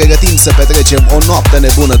cotidian, ne pregătim să petrecem o noapte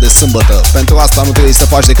nebună de sâmbătă. Pentru asta nu trebuie să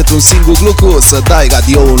faci decât un singur lucru: să dai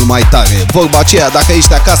radioul mai tare. Vorba aceea, dacă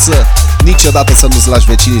ești acasă, niciodată să nu-ți lași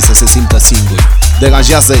vecinii să se simtă singuri.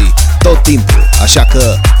 Deranjează-i tot timpul, așa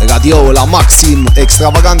că radioul la maxim.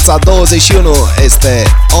 Extravaganța 21 este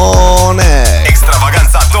on air.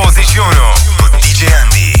 Extravaganța 21 cu DJ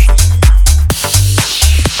Andy.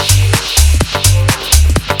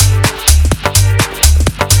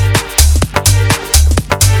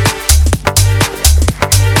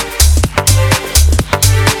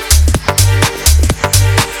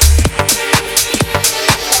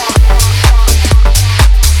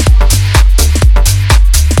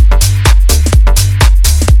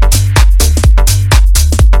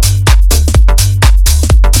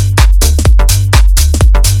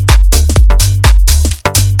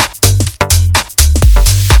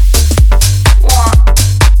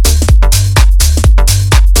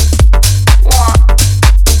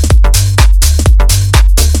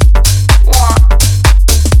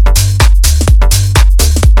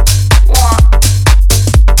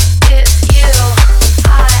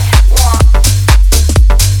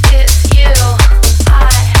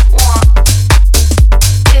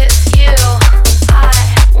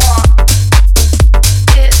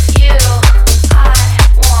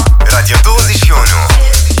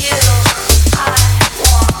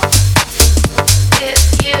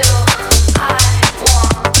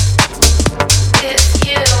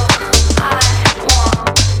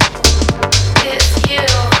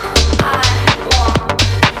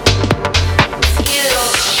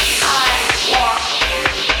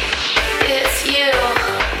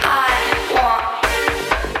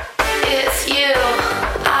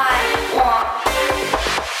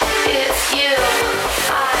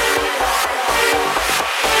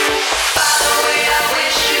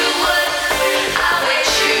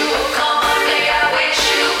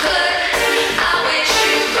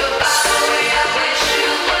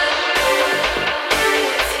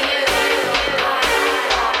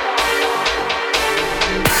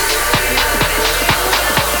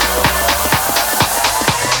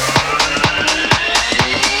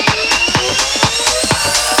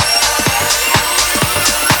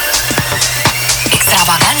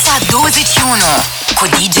 Extravaganța 21 cu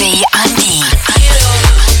DJ ANDI.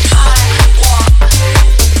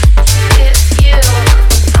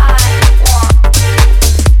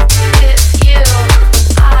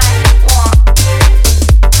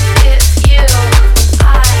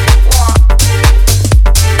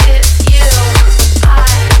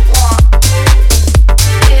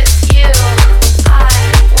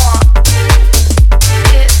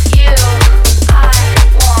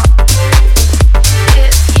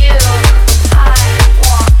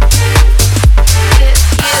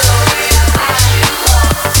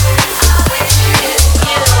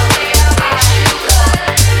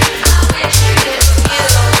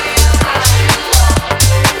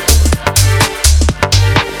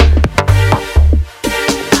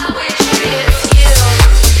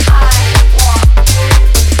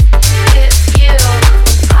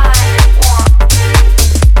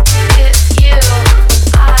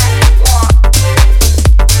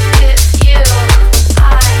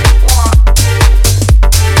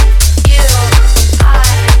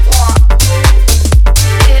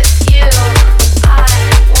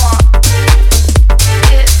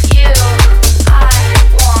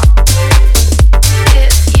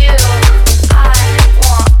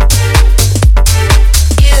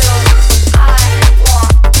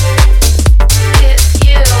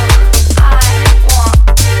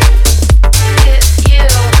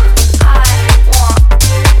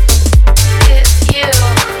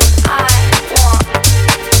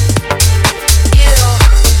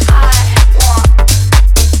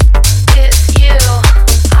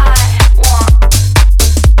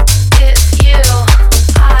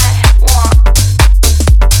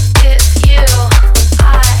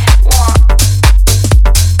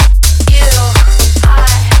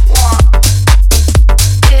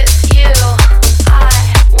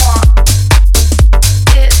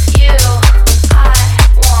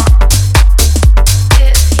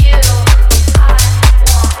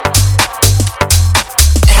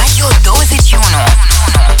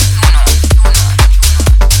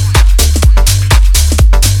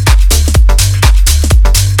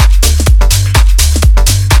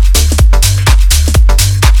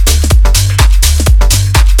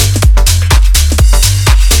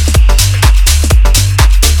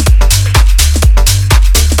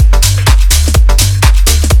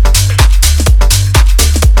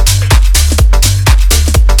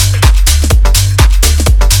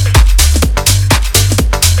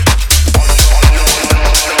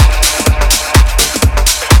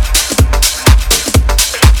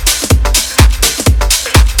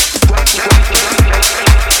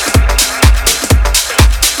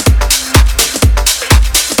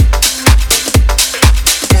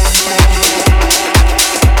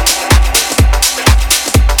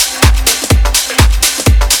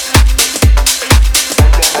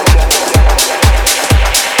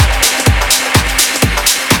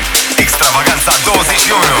 Extravaganza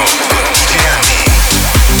 21 DJ ANDI.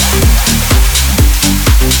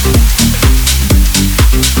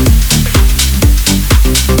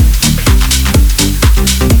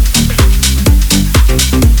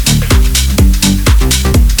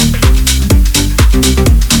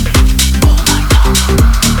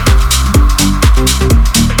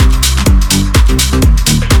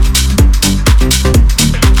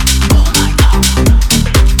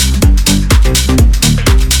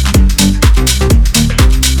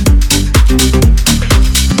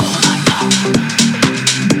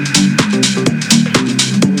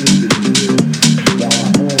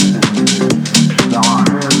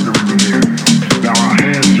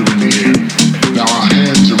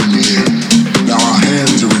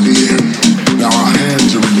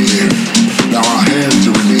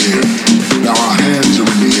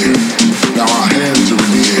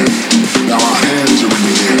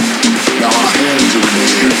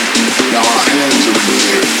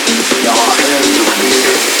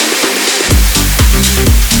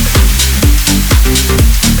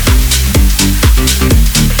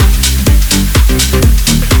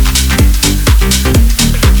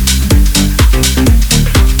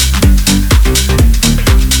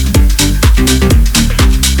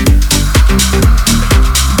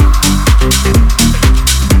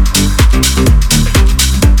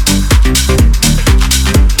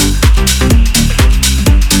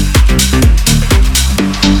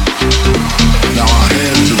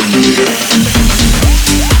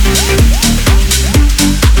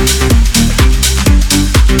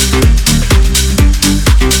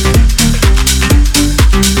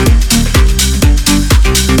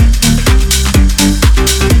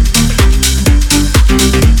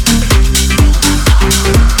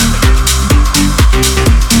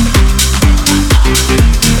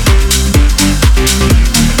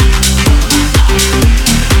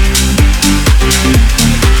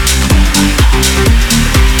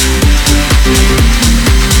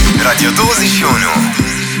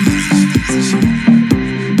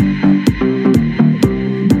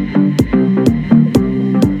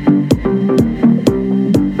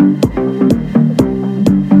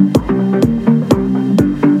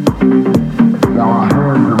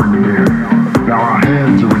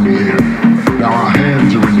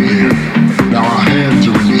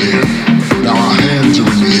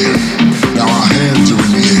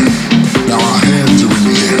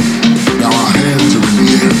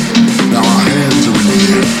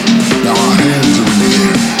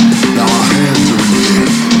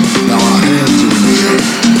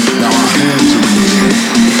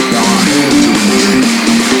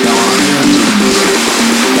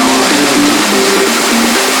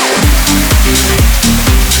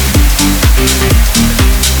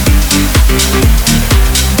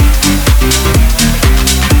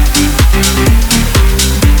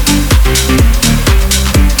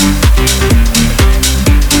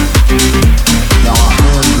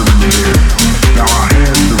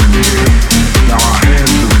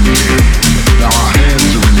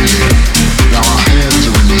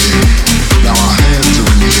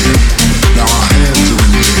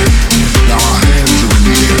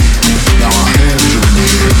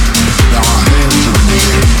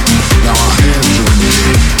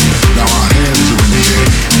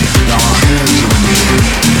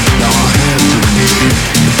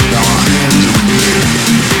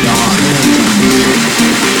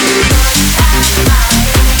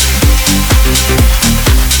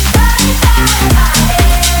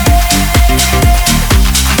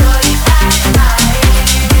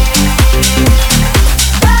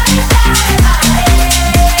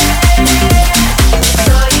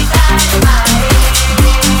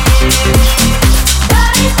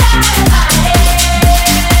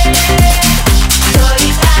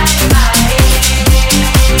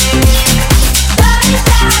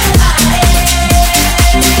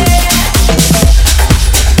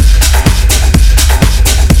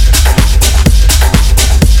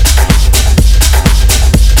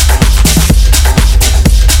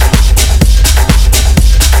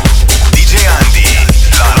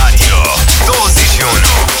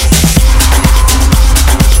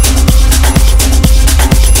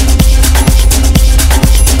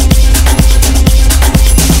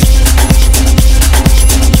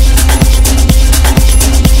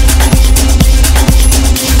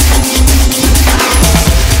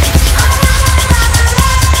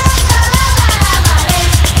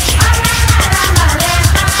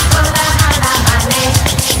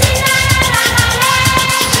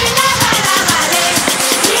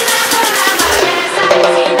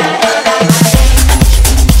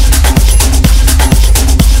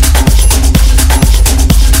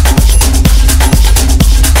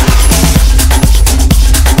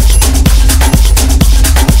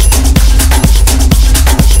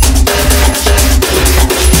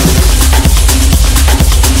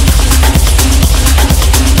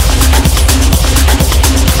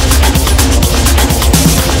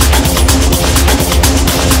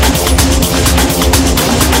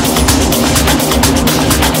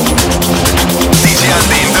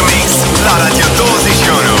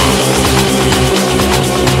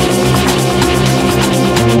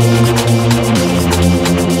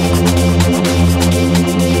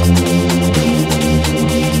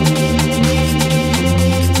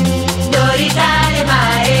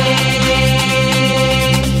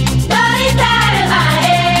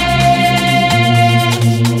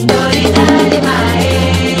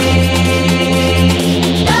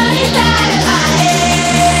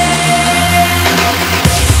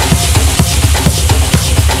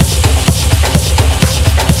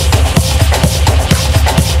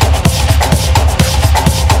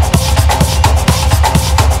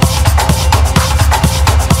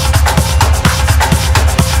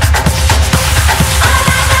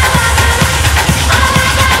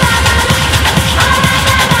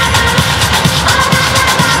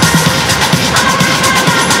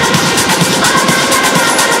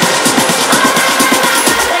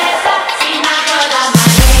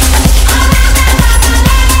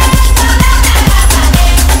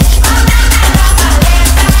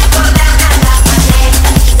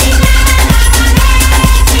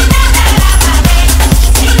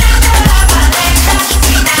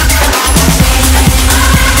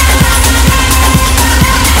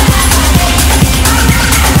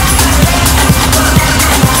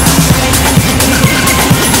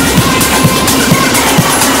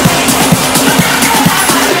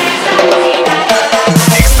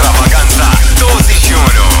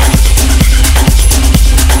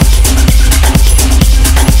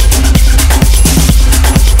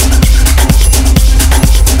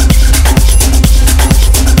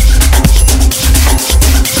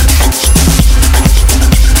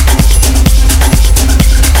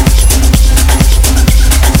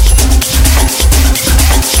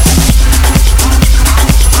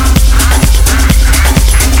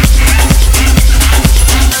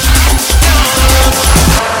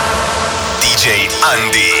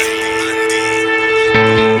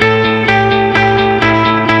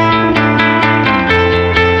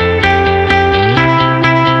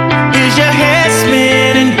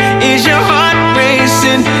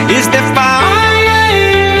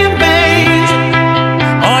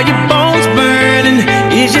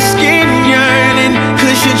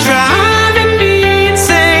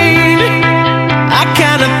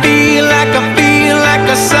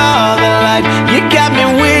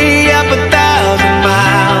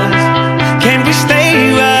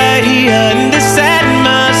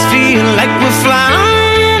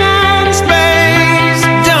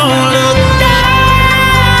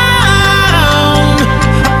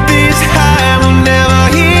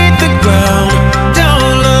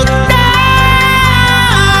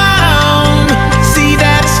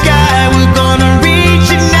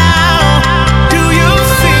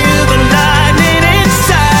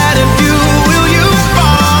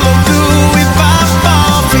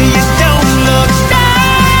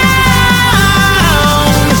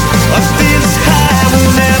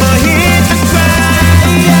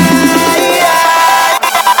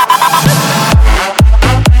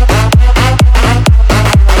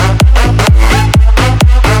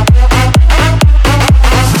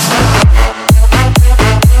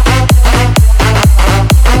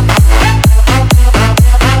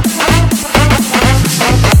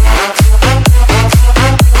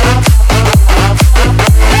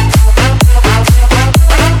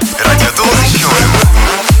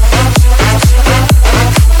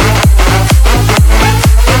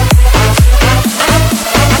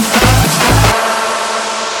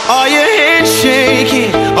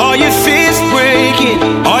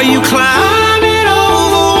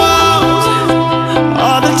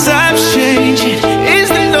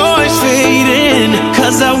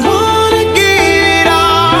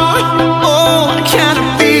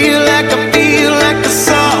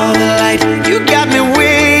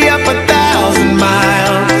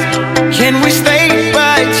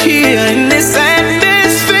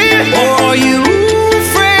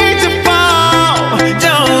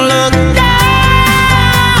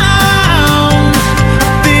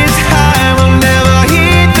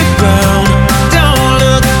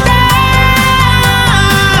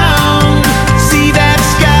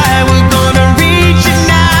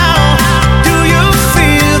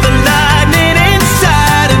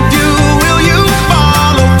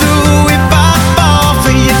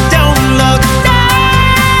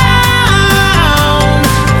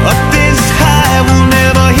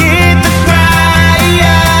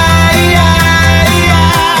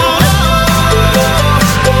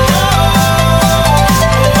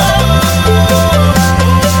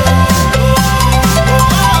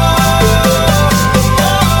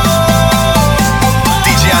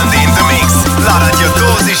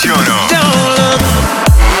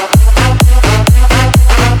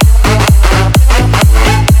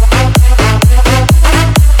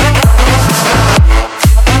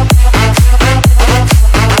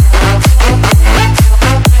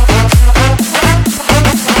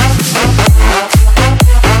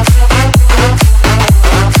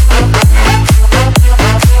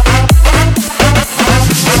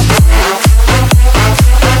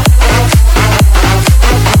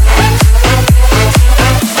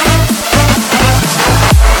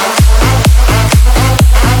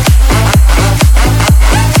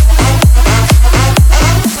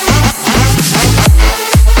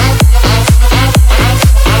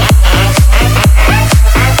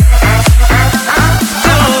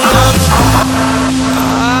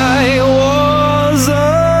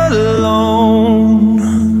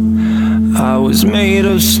 was made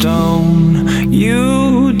of stone.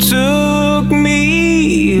 You took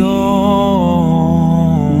me home.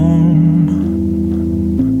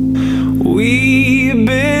 We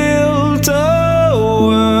built a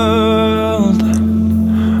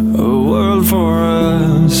world for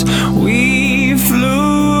us. We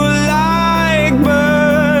flew like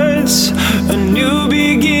birds, a new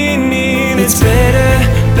beginning. It's better,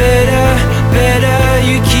 better, better.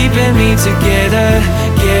 You keeping me together,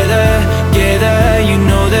 together, together. You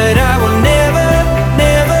know that I will never,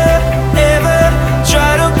 never, ever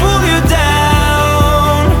try to pull you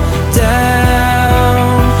down,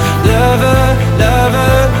 down. Lover,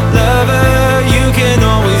 lover, lover, you can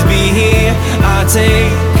always be here. I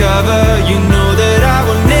take cover. You know that I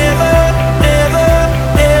will never, never,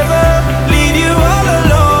 ever leave you all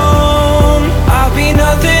alone. I'll be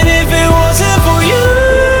nothing if it wasn't for you.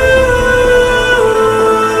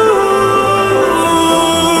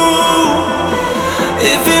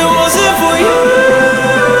 If it wasn't for you.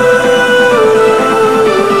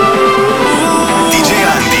 DJ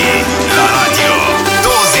Andy, la radio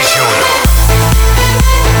 21.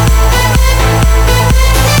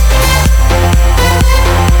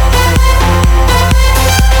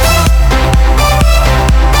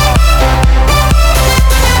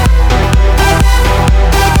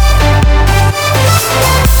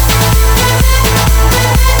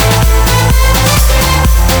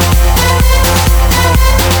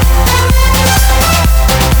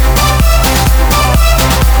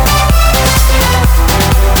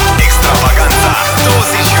 Extravaganza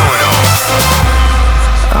 21.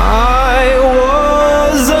 I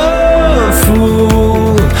was a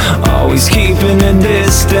fool, always keeping a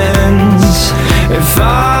distance. If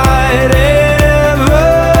I'd ever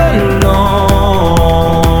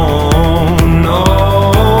known, no,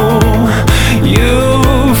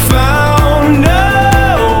 you found a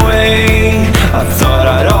way. I thought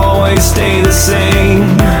I'd always stay the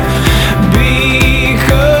same.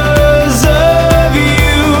 Because of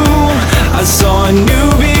you, I saw a new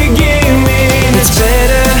beginning. It's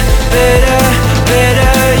better, better,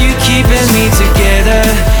 better. You keeping me together,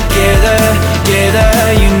 together, together.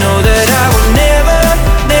 You know that I will never,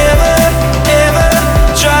 never, ever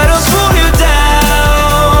try to pull you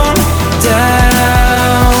down,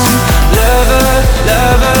 down. Lover,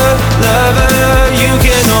 lover, lover, you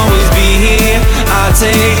can always be here. I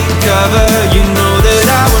take cover. You know that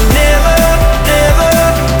I will never, never,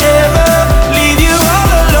 ever leave you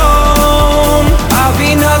all alone. I'll be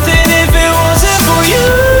nothing if it wasn't for you.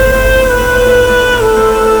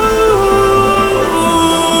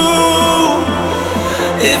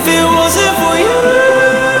 If it wasn't for you,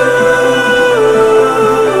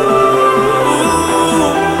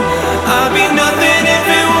 I'd be nothing if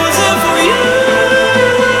it wasn't for you.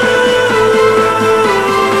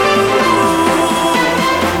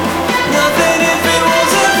 Nothing if it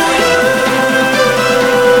wasn't for you.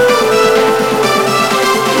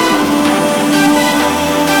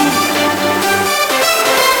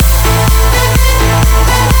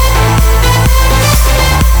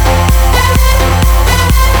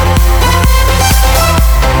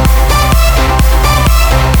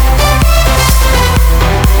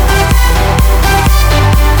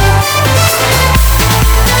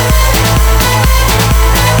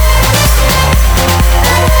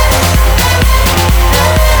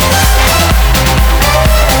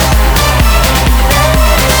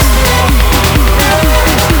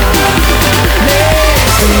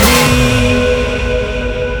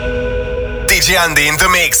 DJ Andy in the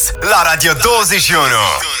mix, la radio 21.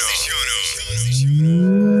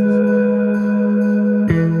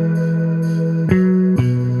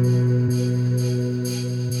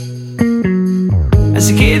 As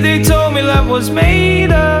a kid they told me love was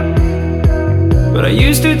made up, but I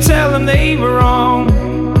used to tell them they were wrong.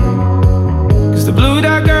 Cause the blue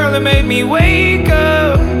dot girl that made me wake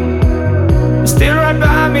up is still right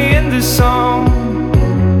by me in this song.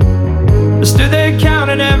 I stood there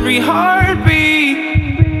counting every heartbeat,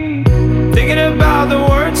 thinking about the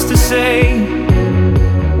words to say.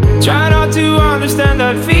 Try not to understand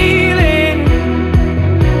that feeling,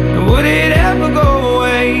 and would it ever go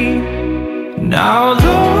away? Now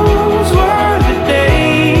those were the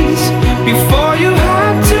days before you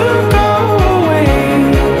had to go away.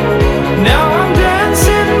 Now I'm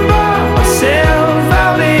dancing by myself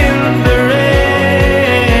out in the rain.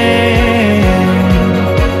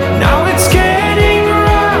 Now it's getting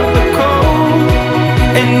rather cold,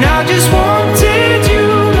 and I just wanted you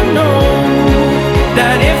to know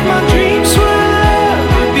that if my dreams will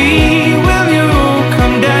ever be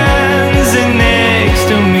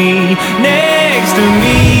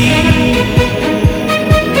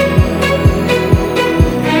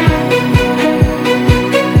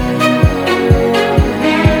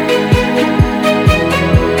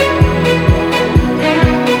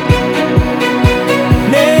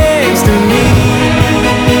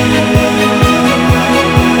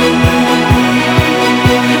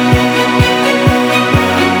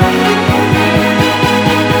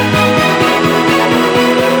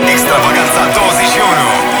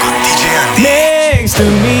to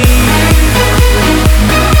me.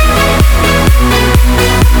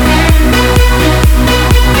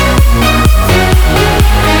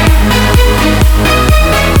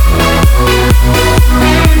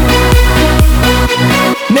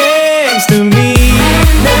 Next to me.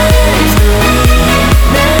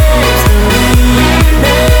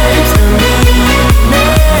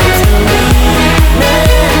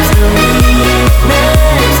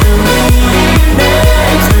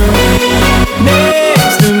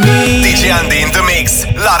 ANDI in the mix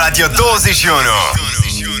la Radio 21.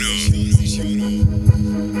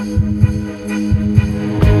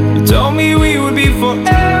 You told me we would be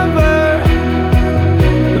forever,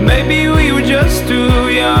 but maybe we were just too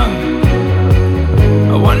young.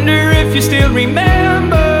 I wonder if you still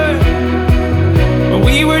remember when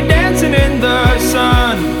we were dancing in the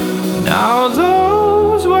sun. Now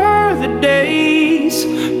those were the days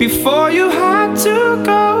before you had to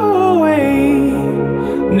go away.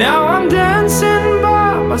 Now I'm dancing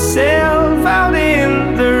by myself out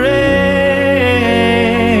in the rain.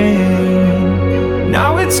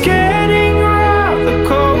 Now it's getting rather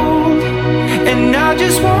cold, and I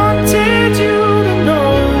just wanted you to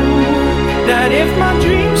know that if my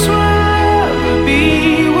dreams will ever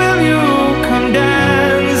be, will you come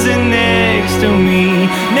dancing next to me,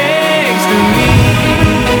 next to me?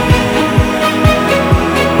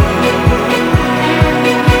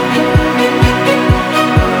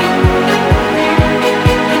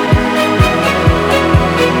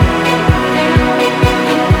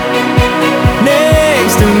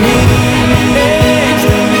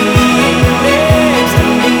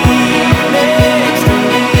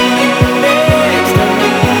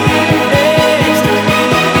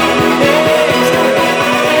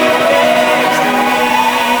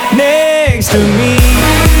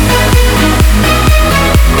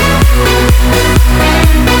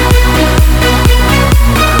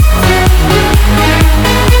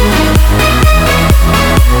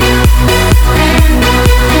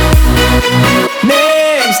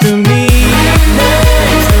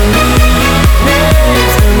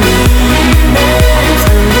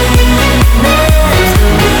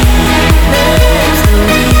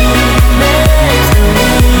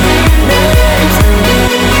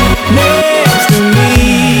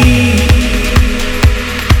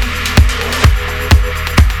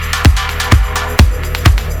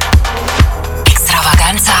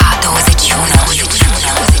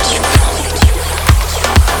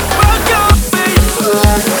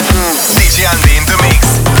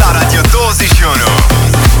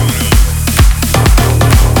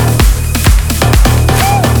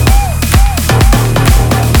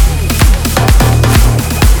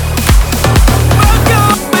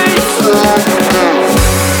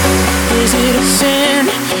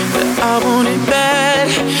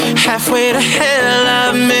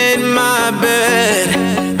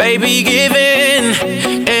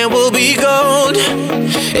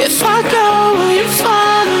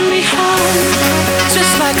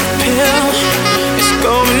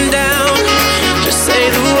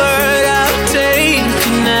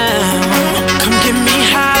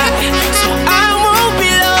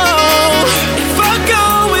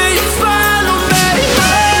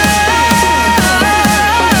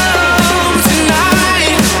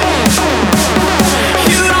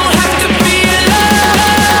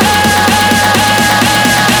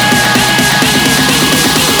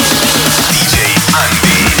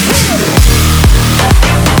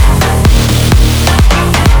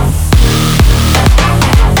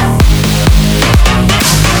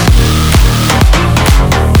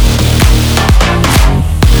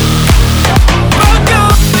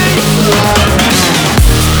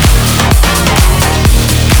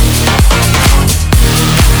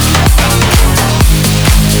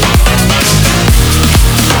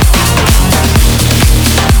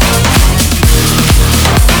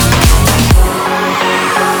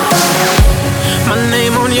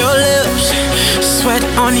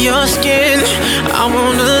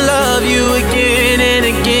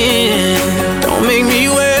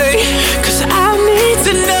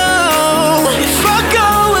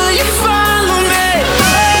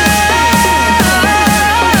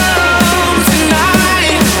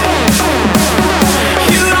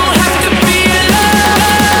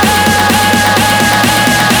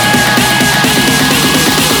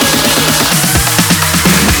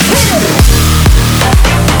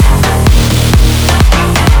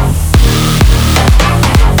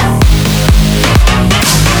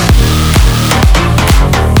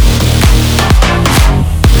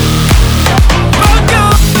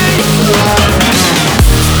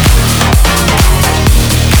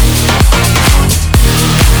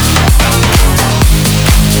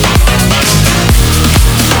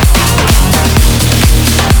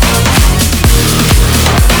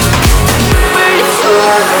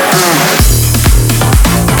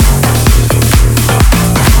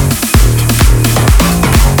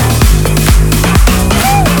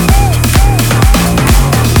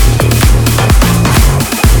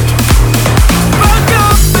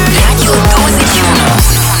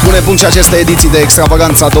 punct și aceste ediții de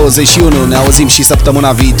Extravaganța 21. Ne auzim și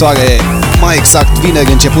săptămâna viitoare, mai exact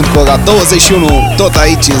vineri începând cu ora 21, tot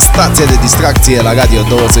aici în stație de distracție la Radio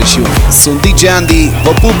 21. Sunt DJ Andy, vă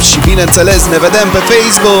pup și bineînțeles ne vedem pe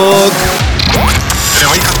Facebook.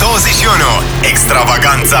 Rămâi cu 21.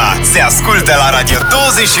 Extravaganța se ascultă la Radio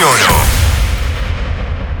 21.